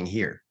we're fucking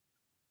here.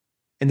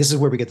 And this is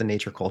where we get the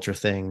nature culture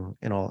thing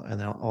and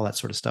all that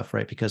sort of stuff,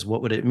 right? Because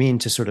what would it mean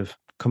to sort of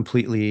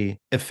completely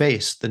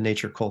efface the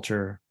nature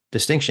culture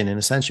distinction? In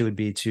a sense, it would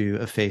be to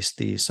efface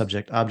the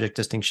subject object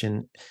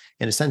distinction.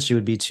 In a sense, it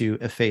would be to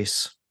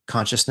efface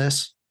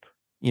consciousness,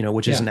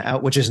 which is an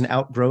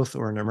outgrowth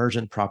or an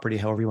emergent property,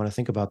 however you want to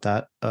think about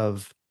that,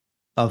 of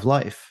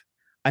life.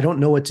 I don't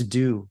know what to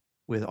do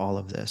with all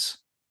of this,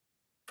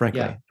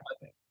 frankly. Yeah,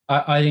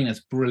 I think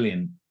that's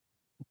brilliant,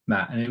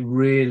 Matt. And it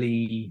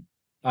really,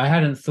 I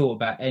hadn't thought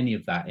about any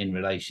of that in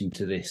relation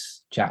to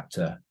this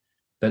chapter,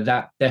 but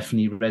that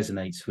definitely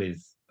resonates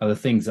with other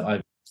things that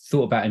I've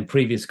thought about in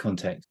previous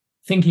context.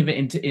 Thinking of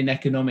it in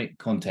economic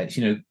context,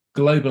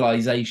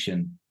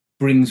 globalization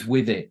brings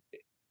with it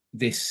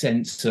this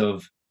sense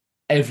of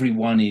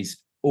everyone is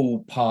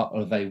all part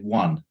of a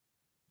one.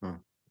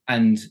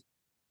 And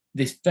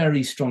this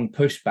very strong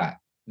pushback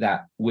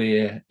that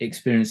we're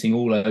experiencing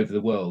all over the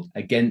world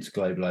against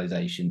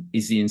globalization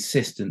is the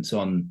insistence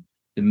on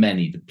the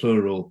many, the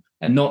plural,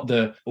 and not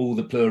the all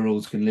the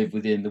plurals can live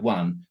within the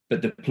one,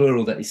 but the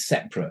plural that is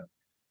separate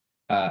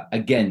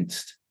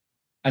against.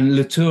 And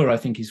Latour, I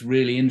think, is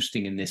really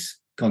interesting in this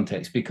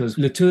context, because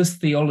Latour's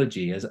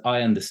theology, as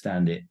I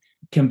understand it,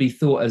 can be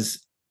thought as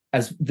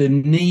the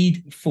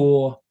need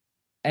for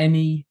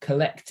any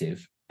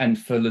collective. And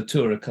for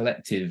Latour, a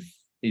collective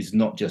is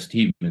not just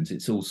humans,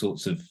 it's all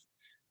sorts of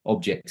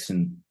objects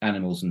and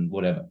animals and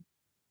whatever.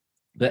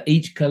 But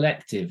each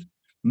collective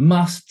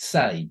must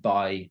say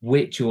by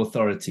which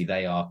authority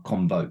they are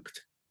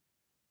convoked.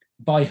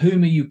 By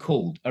whom are you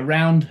called?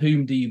 Around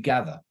whom do you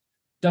gather?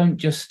 Don't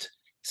just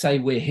say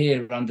we're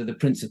here under the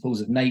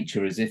principles of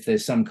nature as if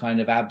there's some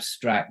kind of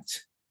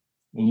abstract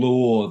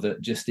law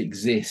that just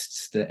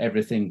exists that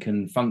everything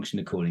can function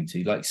according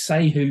to. Like,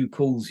 say who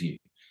calls you.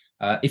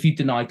 If you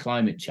deny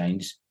climate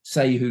change,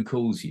 say who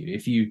calls you.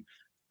 If you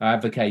are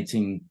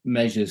advocating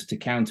measures to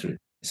counter it,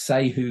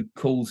 say who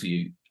calls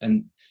you,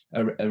 and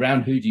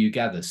around who do you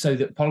gather, so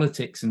that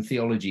politics and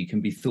theology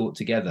can be thought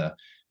together,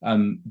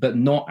 but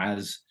not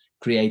as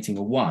creating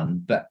a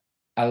one, but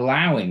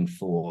allowing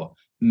for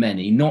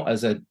many, not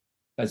as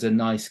a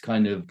nice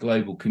kind of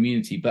global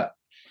community, but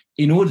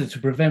in order to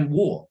prevent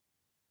war,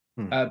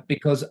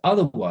 because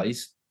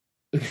otherwise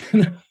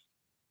we're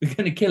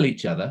going to kill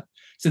each other.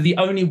 So the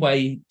only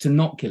way to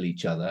not kill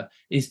each other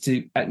is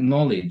to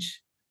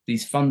acknowledge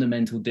these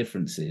fundamental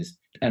differences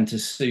and to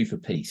sue for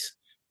peace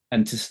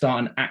and to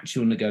start an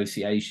actual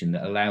negotiation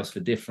that allows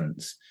for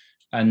difference.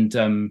 And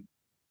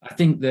I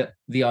think that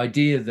the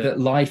idea that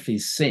life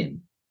is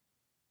sin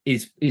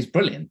is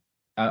brilliant.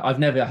 I've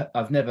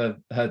never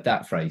heard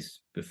that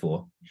phrase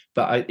before,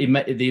 but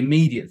the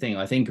immediate thing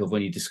I think of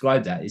when you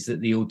describe that is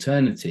that the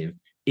alternative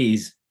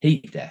is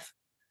heat death.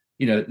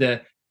 You know,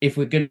 if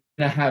we're going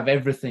to have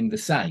everything the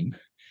same,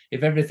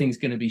 if everything's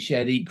going to be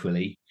shared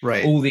equally,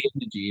 right, all the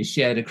energy is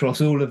shared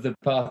across all of the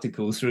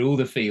particles through all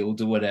the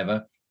fields or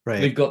whatever. Right.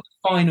 We've got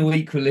the final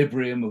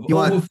equilibrium of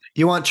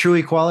you want true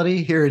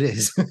equality? Here it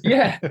is.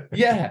 yeah.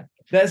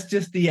 That's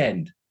just the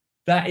end.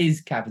 That is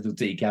capital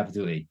T,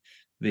 capital E,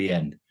 the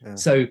end. Yeah.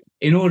 So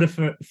in order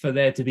for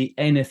there to be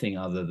anything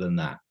other than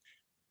that,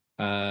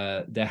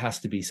 there has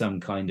to be some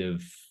kind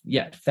of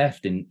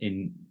theft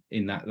in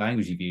that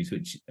language you've used,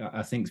 which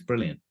I think is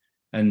brilliant.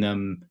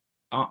 And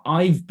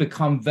I've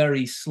become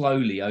very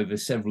slowly over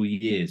several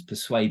years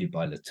persuaded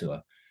by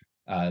Latour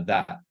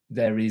that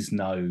there is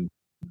no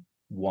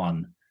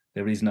one,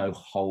 there is no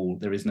whole,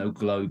 there is no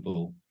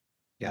global,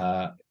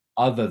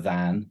 other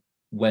than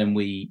when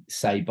we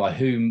say by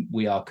whom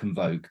we are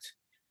convoked,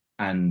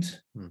 and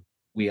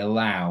we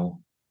allow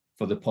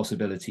for the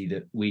possibility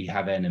that we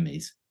have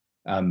enemies.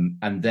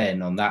 And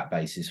then on that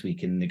basis, we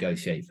can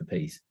negotiate for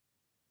peace.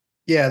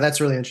 Yeah, that's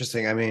really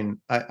interesting. I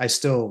mean, I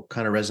still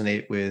kind of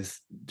resonate with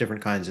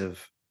different kinds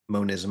of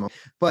monism,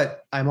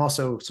 but I'm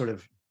also sort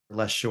of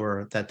less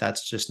sure that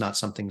that's just not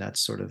something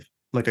that's sort of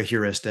like a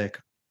heuristic.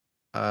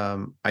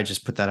 I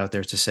just put that out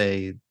there to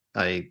say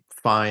I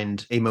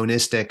find a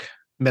monistic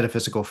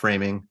metaphysical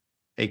framing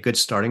a good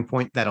starting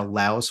point that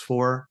allows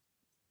for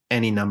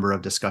any number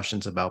of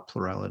discussions about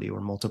plurality or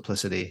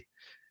multiplicity.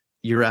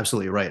 You're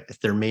absolutely right.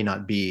 There may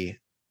not be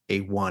a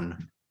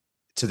one.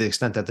 To the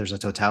extent that there's a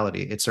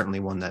totality, it's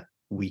certainly one that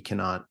we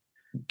cannot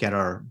get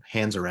our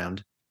hands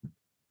around. I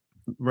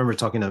remember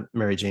talking to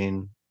Mary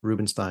Jane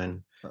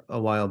Rubenstein a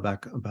while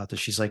back about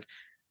this. She's like,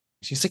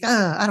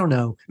 I don't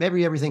know.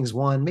 Maybe everything's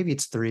one. Maybe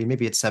it's 3.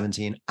 Maybe it's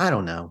 17. I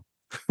don't know.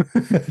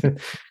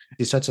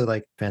 She's such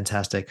a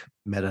fantastic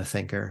meta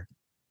thinker.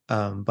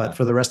 But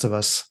for the rest of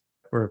us,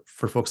 or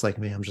for folks like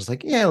me, I'm just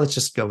like, let's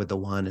just go with the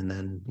one. And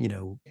then,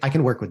 I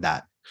can work with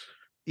that.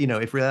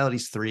 If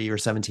reality's 3 or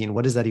 17,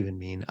 what does that even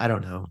mean? I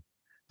don't know.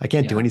 I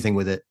can't do anything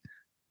with it.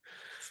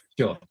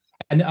 Sure.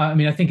 And I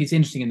mean, I think it's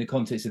interesting in the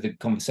context of the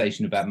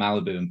conversation about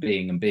Malibu and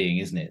being,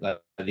 isn't it? Like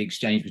the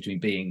exchange between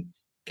being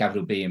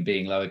capital B and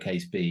being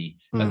lowercase b,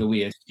 like are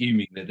we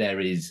assuming that there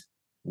is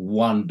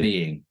one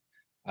being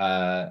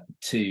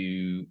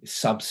to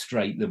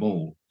substrate them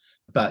all?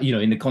 But,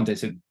 in the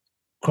context of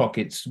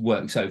Crockett's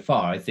work so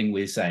far, I think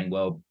we're saying,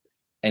 well,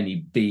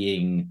 any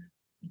being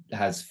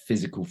has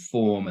physical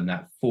form, and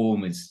that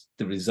form is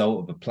the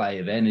result of a play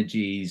of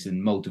energies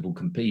and multiple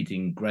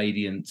competing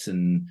gradients,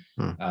 and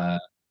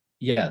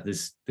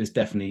there's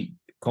definitely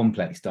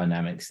complex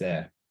dynamics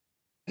there.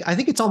 I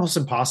think it's almost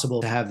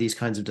impossible to have these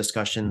kinds of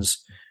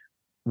discussions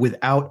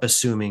without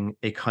assuming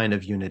a kind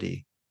of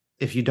unity.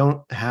 If you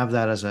don't have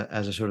that as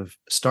a sort of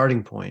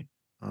starting point,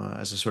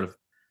 as a sort of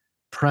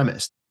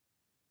premise,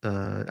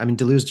 I mean,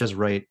 Deleuze just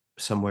write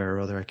somewhere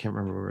or other, I can't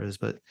remember where it is,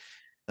 but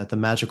that the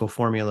magical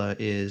formula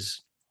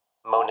is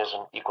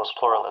monism equals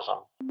pluralism.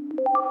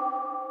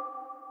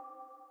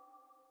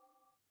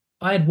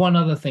 I had one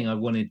other thing I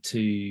wanted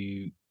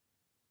to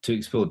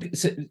explore.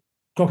 So,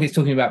 Crockett's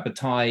talking about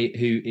Bataille,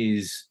 who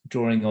is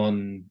drawing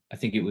on, I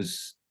think it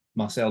was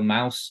Marcel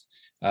Mauss,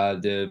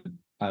 the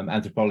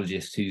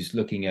anthropologist who's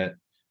looking at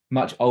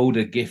much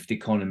older gift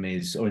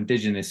economies or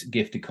indigenous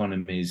gift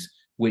economies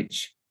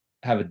which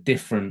have a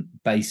different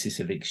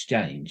basis of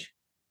exchange.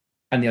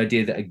 And the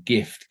idea that a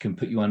gift can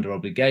put you under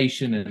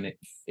obligation, and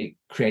it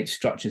creates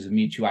structures of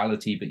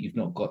mutuality, but you've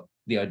not got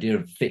the idea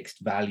of fixed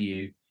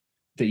value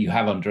that you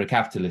have under a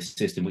capitalist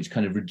system, which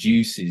kind of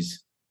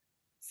reduces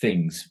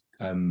things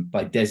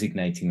by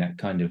designating that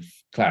kind of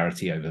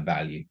clarity over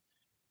value.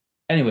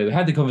 Anyway, we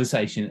had the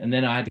conversation, and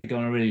then I had to go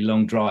on a really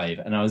long drive,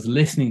 and I was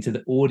listening to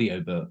the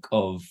audiobook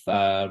of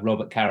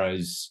Robert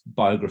Caro's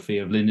biography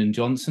of Lyndon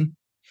Johnson,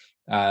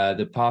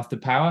 The Path to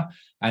Power.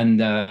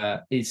 And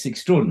it's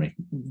extraordinary,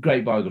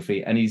 great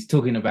biography. And he's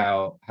talking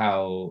about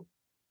how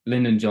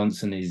Lyndon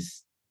Johnson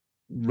is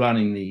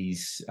running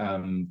these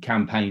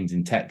campaigns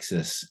in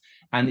Texas.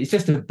 And it's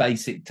just a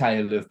basic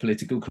tale of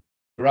political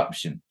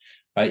corruption,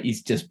 right?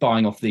 He's just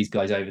buying off these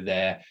guys over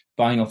there,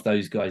 buying off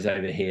those guys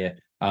over here.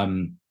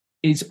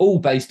 It's all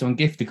based on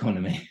gift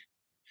economy.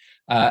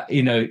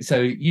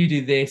 So you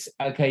do this,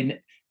 okay,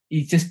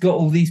 he's just got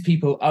all these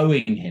people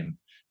owing him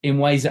in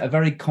ways that are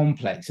very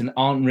complex and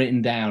aren't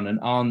written down and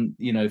aren't,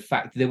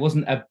 fact. There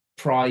wasn't a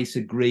price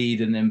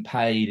agreed and then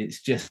paid.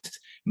 It's just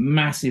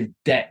massive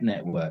debt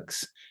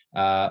networks,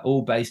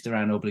 all based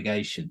around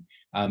obligation.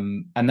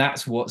 And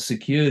that's what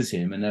secures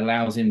him and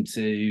allows him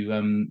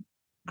to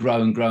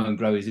grow and grow and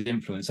grow his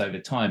influence over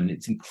time. And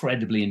it's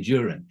incredibly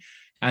enduring.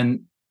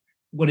 And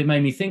what it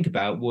made me think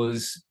about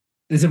was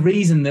there's a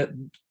reason that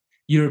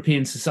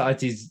European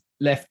societies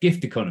left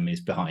gift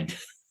economies behind.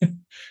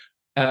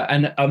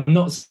 And I'm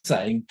not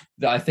saying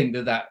that I think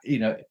that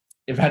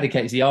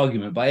eradicates the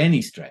argument by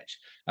any stretch.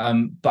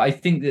 But I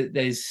think that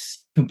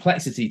there's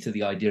complexity to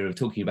the idea of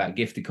talking about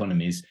gift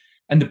economies.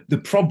 And the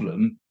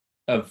problem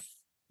of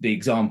the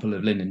example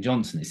of Lyndon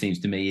Johnson, it seems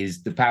to me,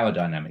 is the power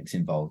dynamics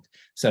involved.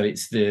 So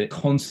it's the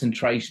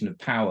concentration of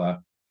power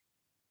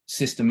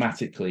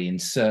systematically in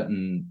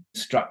certain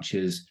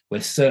structures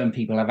where certain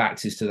people have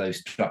access to those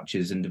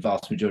structures and the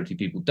vast majority of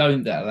people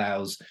don't, that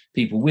allows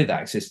people with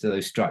access to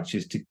those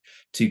structures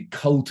to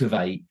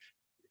cultivate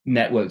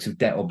networks of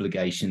debt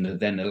obligation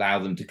that then allow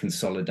them to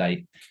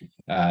consolidate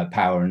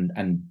power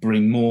and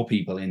bring more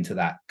people into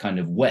that kind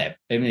of web.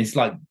 It's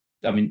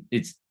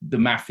the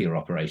mafia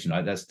operation,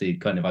 right? That's the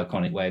kind of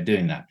iconic way of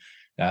doing that.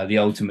 The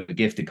ultimate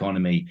gift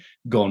economy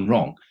gone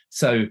wrong.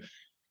 So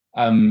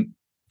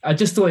I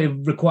just thought it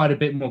required a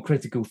bit more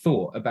critical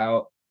thought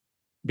about,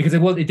 because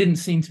it didn't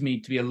seem to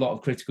me to be a lot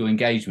of critical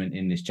engagement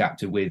in this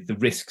chapter with the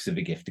risks of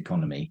a gift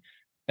economy.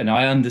 And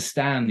I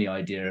understand the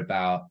idea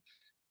about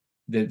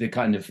the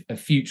kind of a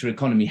future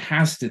economy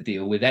has to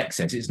deal with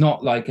excess. It's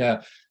not like I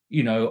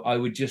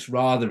would just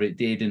rather it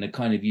did in a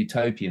kind of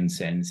utopian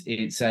sense.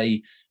 It's a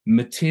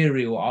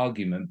material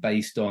argument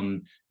based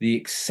on the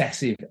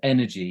excessive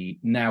energy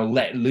now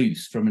let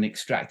loose from an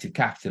extractive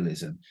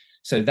capitalism.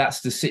 So that's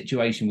the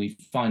situation we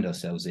find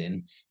ourselves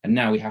in. And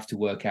now we have to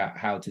work out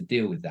how to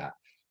deal with that.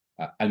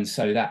 And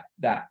so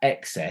that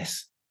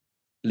excess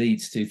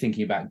leads to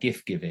thinking about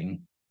gift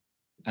giving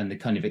and the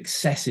kind of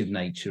excessive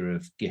nature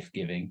of gift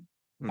giving.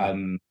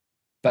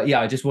 But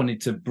yeah, I just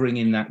wanted to bring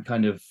in that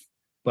kind of,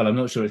 well, I'm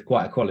not sure it's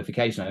quite a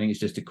qualification. I think it's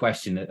just a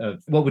question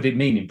of what would it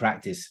mean in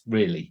practice,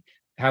 really?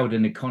 How would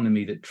an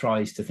economy that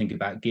tries to think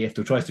about gift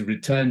or tries to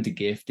return to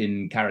gift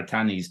in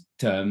Karatani's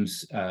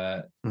terms,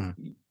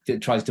 that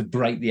tries to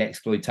break the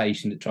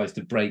exploitation, that tries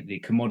to break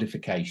the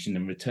commodification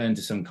and return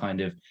to some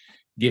kind of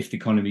gift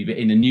economy, but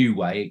in a new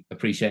way,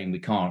 appreciating we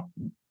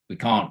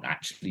can't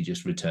actually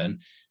just return.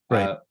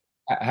 Right.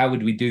 How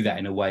would we do that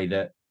in a way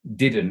that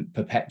didn't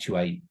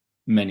perpetuate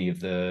many of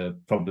the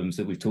problems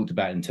that we've talked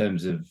about in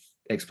terms of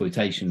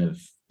exploitation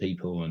of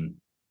people and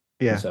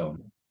so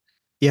on?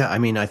 Yeah,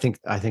 I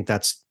think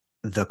that's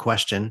the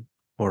question,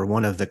 or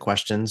one of the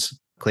questions.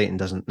 Clayton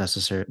doesn't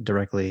necessarily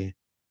directly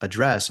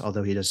address,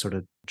 although he does sort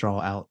of draw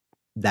out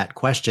that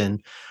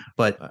question.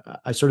 But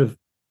I sort of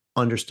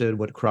understood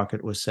what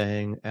Crockett was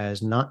saying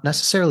as not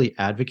necessarily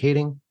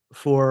advocating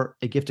for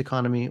a gift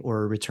economy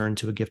or a return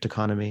to a gift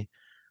economy.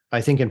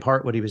 I think in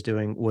part what he was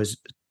doing was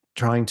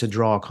trying to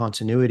draw a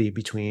continuity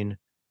between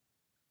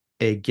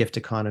a gift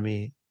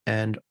economy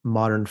and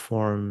modern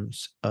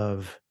forms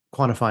of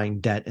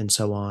quantifying debt and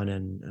so on,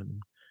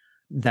 and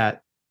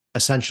that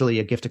essentially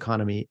a gift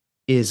economy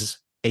is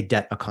a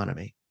debt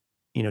economy,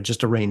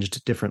 just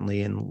arranged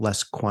differently and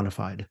less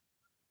quantified.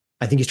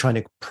 I think he's trying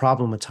to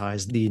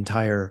problematize the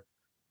entire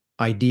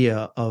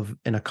idea of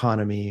an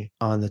economy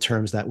on the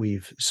terms that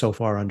we've so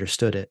far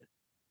understood it.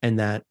 And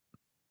that,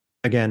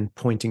 again,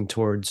 pointing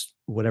towards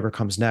whatever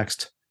comes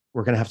next,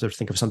 we're going to have to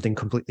think of something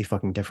completely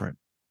fucking different.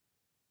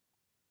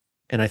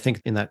 And I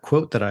think in that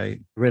quote that I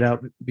read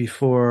out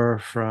before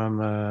from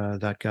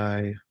that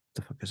guy, what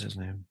the fuck is his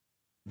name?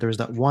 There's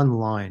that one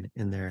line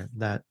in there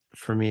that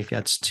for me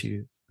gets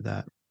to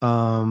that.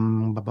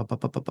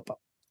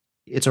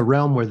 It's a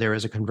realm where there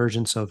is a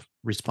convergence of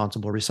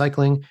responsible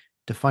recycling,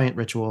 defiant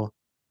ritual,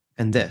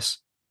 and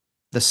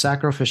the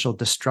sacrificial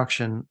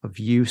destruction of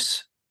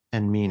use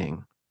and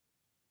meaning.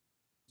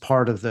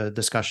 Part of the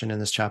discussion in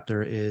this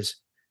chapter is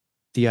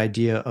the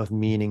idea of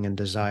meaning and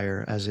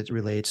desire as it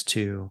relates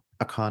to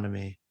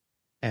economy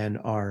and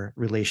our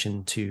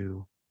relation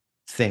to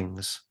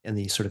things and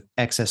the sort of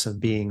excess of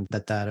being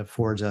that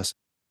affords us,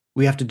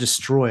 we have to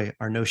destroy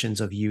our notions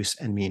of use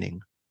and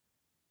meaning.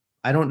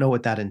 I don't know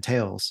what that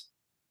entails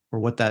or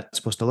what that's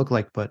supposed to look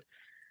like, but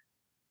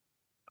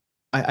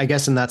I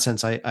guess in that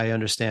sense, I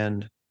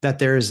understand that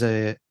there is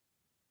a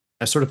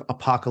sort of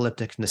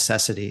apocalyptic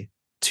necessity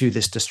to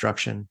this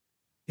destruction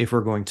if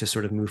we're going to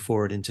sort of move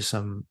forward into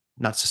some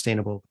not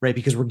sustainable, right?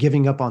 Because we're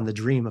giving up on the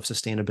dream of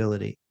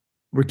sustainability.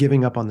 We're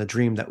giving up on the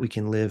dream that we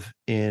can live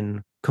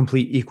in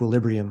complete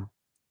equilibrium.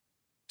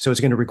 So it's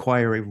going to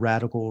require a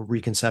radical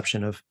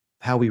reconception of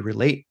how we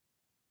relate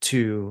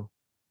to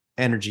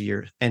energy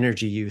or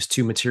energy use,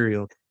 to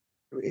material.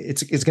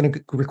 It's going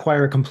to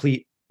require a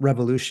complete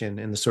revolution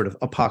in the sort of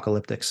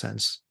apocalyptic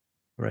sense,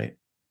 right?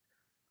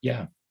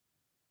 Yeah.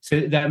 So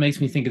that makes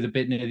me think of the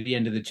bit near the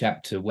end of the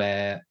chapter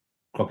where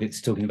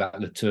Crockett's talking about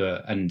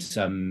Latour, and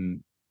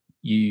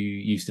you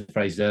used the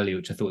phrase earlier,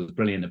 which I thought was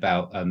brilliant,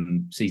 about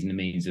seizing the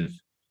means of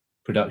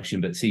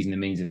production, but seizing the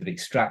means of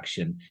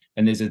extraction.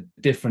 And there's a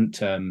different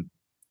term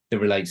that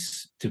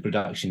relates to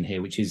production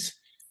here, which is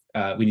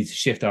we need to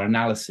shift our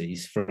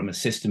analyses from a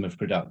system of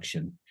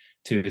production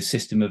to a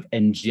system of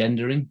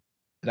engendering.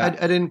 I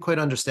didn't quite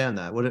understand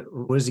that.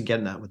 What is he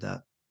getting at with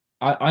that?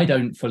 I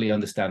don't fully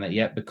understand that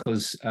yet,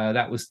 because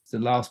that was the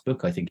last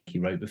book I think he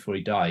wrote before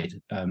he died.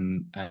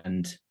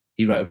 And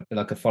he wrote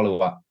like a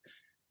follow-up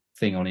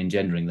thing on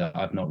engendering that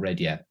I've not read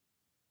yet.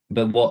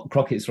 But what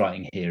Crockett's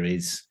writing here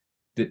is,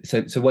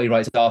 so what he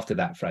writes after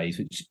that phrase,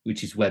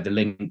 which is where the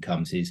link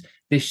comes, is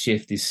this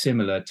shift is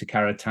similar to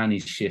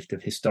Karatani's shift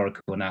of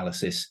historical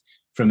analysis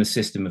from a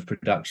system of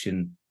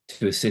production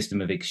to a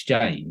system of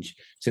exchange.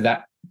 So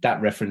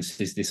that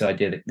references this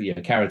idea that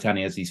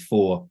Karatani has these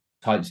four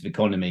types of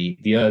economy: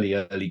 the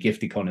early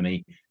gift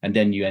economy, and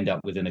then you end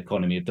up with an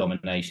economy of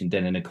domination,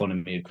 then an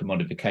economy of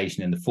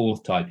commodification, and the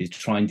fourth type is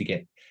trying to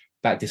get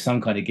back to some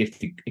kind of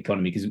gift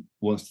economy because it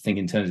wants to think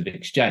in terms of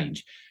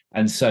exchange.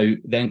 And so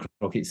then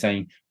Crockett's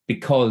saying,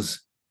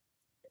 because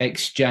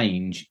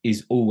exchange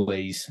is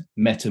always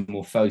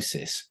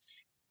metamorphosis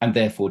and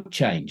therefore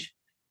change,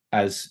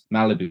 as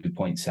Malibu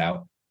points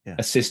out,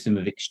 a system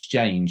of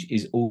exchange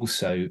is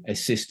also a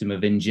system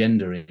of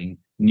engendering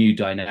new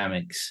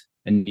dynamics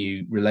and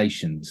new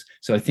relations.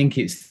 So I think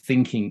it's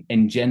thinking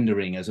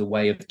engendering as a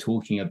way of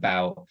talking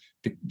about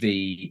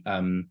the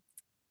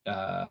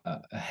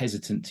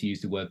hesitant to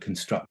use the word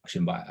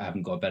construction, but I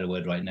haven't got a better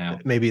word right now.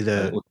 Maybe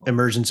the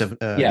emergence of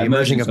the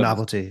emerging of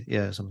novelty.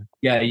 Something.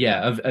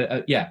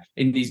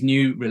 In these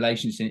new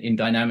relations, in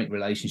dynamic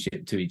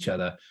relationship to each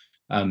other.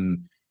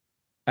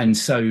 And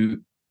so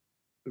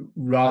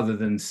rather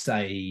than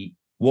say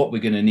what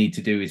we're going to need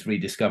to do is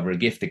rediscover a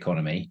gift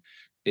economy,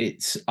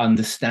 it's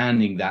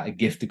understanding that a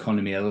gift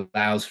economy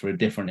allows for a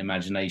different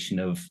imagination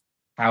of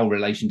how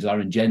relations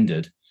are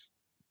engendered,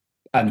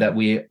 and that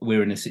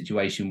we're in a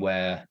situation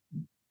where,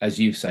 as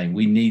you're saying,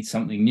 we need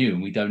something new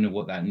and we don't know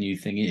what that new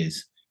thing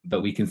is,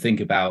 but we can think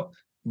about,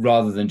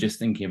 rather than just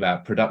thinking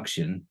about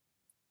production,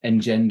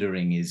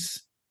 engendering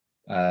is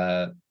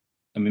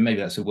maybe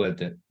that's a word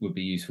that would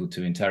be useful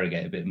to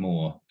interrogate a bit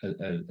more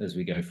as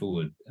we go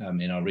forward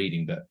in our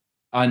reading. But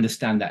I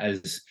understand that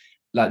as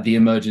like the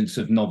emergence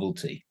of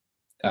novelty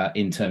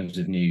in terms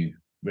of new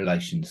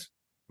relations.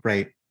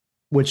 Right.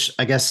 Which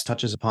I guess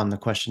touches upon the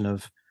question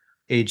of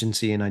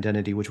agency and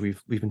identity, which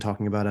we've been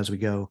talking about as we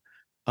go.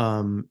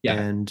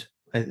 And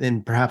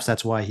perhaps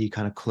that's why he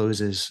kind of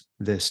closes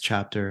this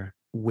chapter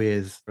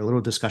with a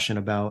little discussion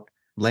about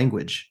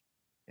language.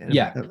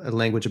 A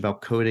language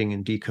about coding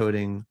and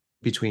decoding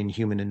between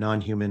human and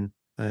non-human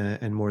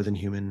and more than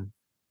human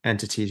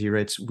entities. He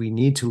writes, we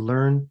need to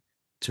learn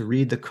to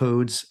read the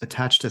codes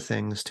attached to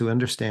things, to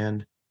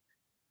understand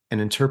and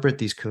interpret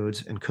these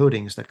codes and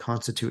codings that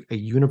constitute a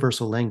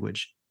universal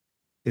language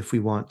if we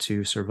want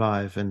to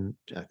survive. And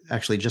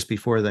actually, just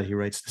before that, he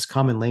writes, this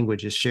common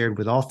language is shared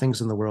with all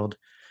things in the world,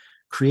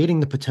 creating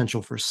the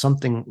potential for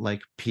something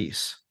like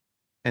peace.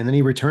 And then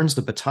he returns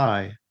to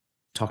Bataille,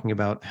 talking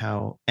about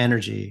how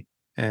energy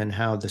and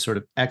how the sort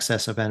of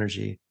excess of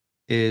energy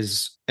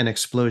is an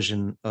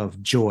explosion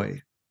of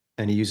joy.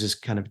 And he uses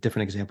kind of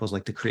different examples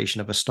like the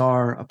creation of a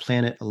star, a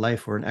planet, a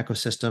life, or an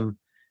ecosystem,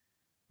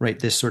 right?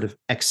 This sort of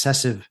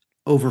excessive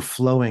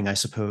overflowing, I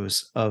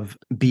suppose, of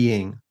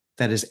being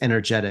that is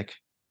energetic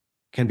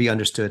can be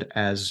understood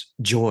as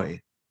joy.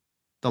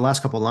 The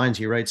last couple of lines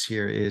he writes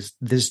here is,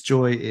 this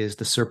joy is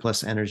the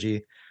surplus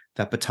energy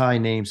that Bataille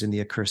names in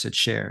the accursed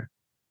share.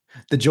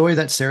 The joy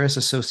that Ceres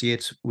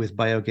associates with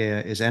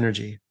Biogaia is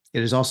energy.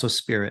 It is also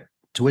spirit,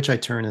 to which I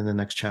turn in the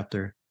next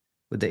chapter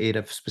with the aid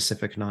of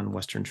specific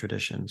non-Western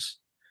traditions.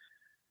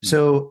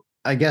 So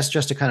I guess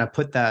just to kind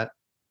of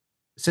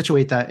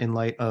situate that in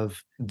light of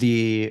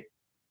the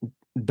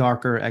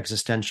darker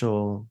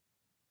existential,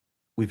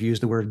 we've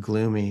used the word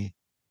gloomy,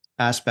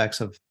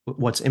 aspects of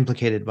what's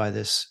implicated by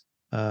this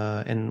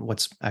and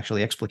what's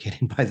actually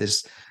explicated by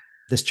this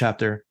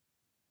chapter.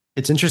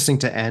 It's interesting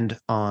to end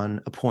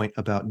on a point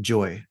about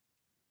joy.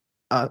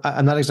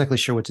 I'm not exactly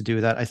sure what to do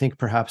with that. I think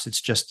perhaps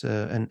it's just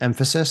an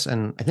emphasis.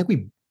 And I think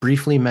we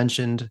briefly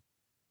mentioned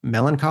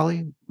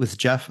melancholy with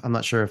Jeff. I'm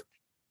not sure if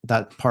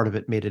that part of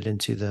it made it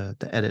into the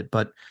edit.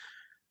 But,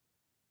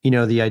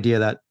 the idea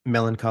that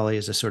melancholy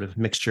is a sort of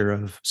mixture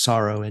of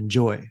sorrow and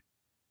joy.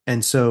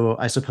 And so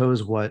I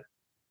suppose what,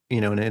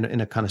 in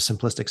a kind of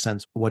simplistic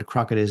sense, what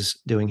Crockett is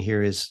doing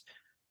here is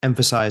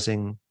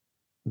emphasizing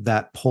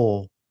that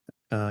pole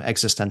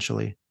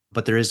existentially,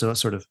 but there is a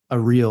sort of a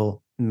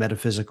real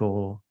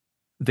metaphysical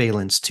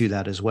valence to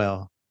that as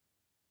well.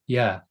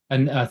 Yeah.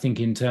 And I think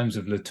in terms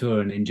of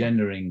Latour and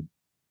engendering,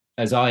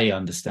 as I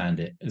understand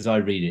it, as I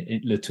read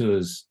it,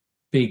 Latour's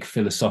big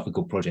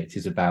philosophical project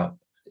is about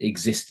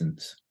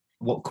existence.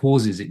 What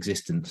causes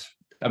existence?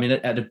 I mean,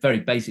 at a very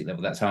basic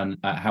level, that's how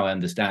I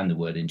understand the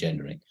word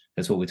engendering.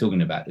 That's what we're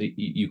talking about.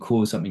 You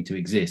cause something to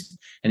exist.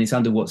 And it's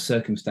under what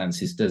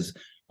circumstances does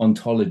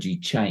ontology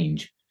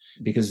change?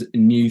 Because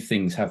new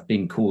things have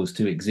been caused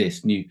to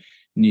exist. New,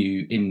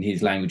 in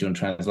his language on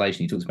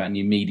translation, he talks about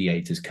new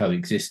mediators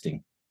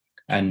coexisting.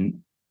 And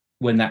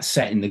when that's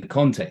set in the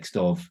context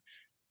of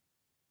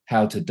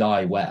how to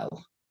die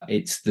well,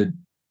 it's the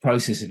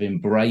process of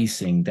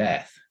embracing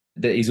death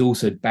that is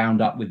also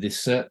bound up with this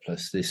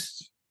surplus,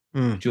 this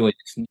joy,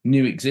 this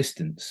new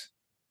existence.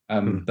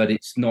 But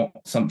it's not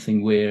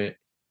something we're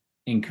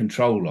in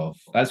control of.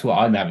 That's what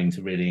I'm having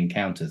to really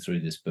encounter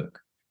through this book.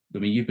 I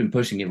mean, you've been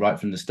pushing it right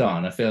from the start,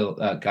 and I feel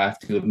like I have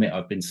to admit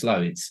I've been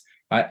slow.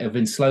 I've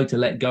been slow to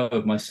let go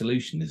of my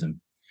solutionism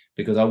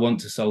because I want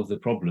to solve the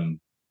problem.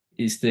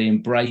 It's the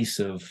embrace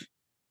of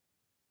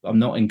I'm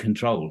not in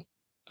control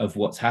of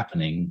what's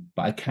happening,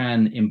 but I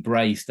can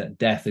embrace that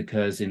death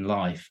occurs in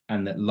life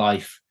and that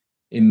life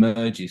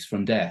emerges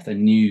from death. A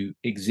new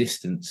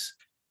existence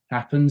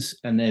happens,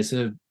 and there's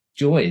a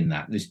joy in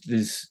that.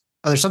 There's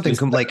something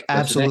like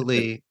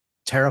absolutely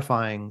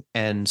terrifying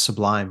and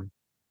sublime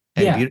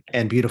and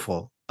and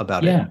beautiful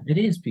about it. Yeah, it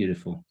is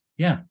beautiful.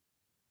 Yeah.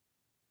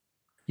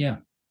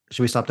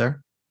 Should we stop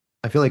there?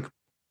 I feel like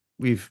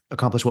we've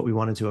accomplished what we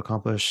wanted to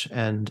accomplish.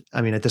 And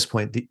I mean, at this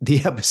point,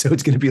 the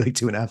episode's going to be like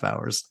 2.5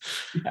 hours.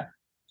 Yeah.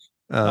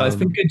 It's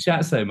been good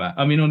chats though, Matt.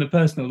 I mean, on a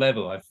personal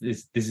level,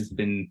 this has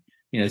been,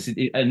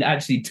 and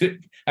actually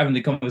having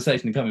the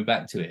conversation and coming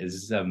back to it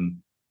is,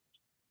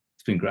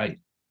 it's been great.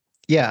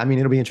 Yeah. I mean,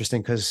 it'll be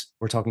interesting because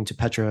we're talking to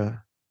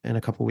Petra in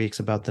a couple of weeks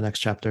about the next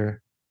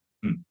chapter.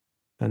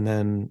 And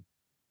then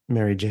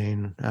Mary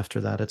Jane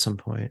after that at some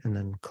point, and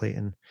then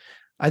Clayton.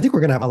 I think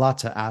we're going to have a lot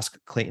to ask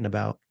Clayton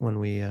about when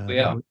we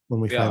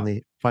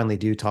finally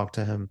do talk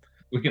to him.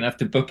 We're going to have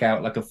to book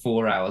out like a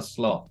 4-hour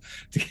slot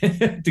to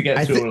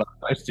get through all our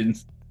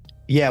questions.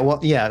 Yeah. Well,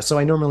 yeah. So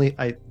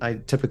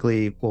I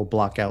typically will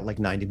block out like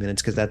 90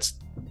 minutes because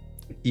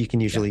you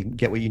can usually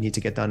get what you need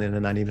to get done in a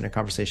 90-minute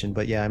conversation.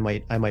 But yeah, I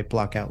might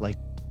block out like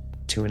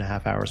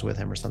 2.5 hours with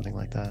him or something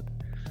like that.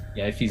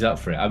 Yeah. If he's up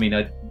for it. I mean,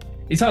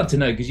 it's hard to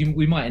know because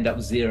we might end up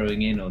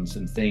zeroing in on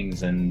some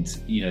things, and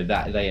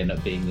that they end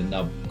up being the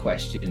nub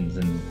questions.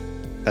 And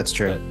that's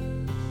true.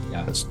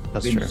 Yeah, that's true.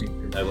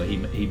 Interesting to know what he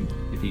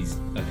if he's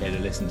okay to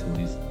listen to all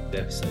these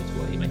episodes,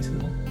 what he makes of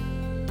them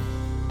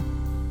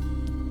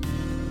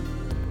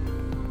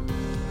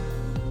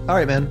all. All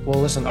right, man. Well,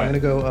 listen, I'm gonna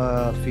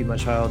go feed my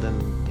child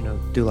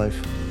and do life.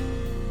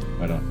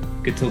 Right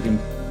on. Good talking.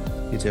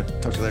 You too.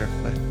 Talk to you later.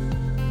 Bye.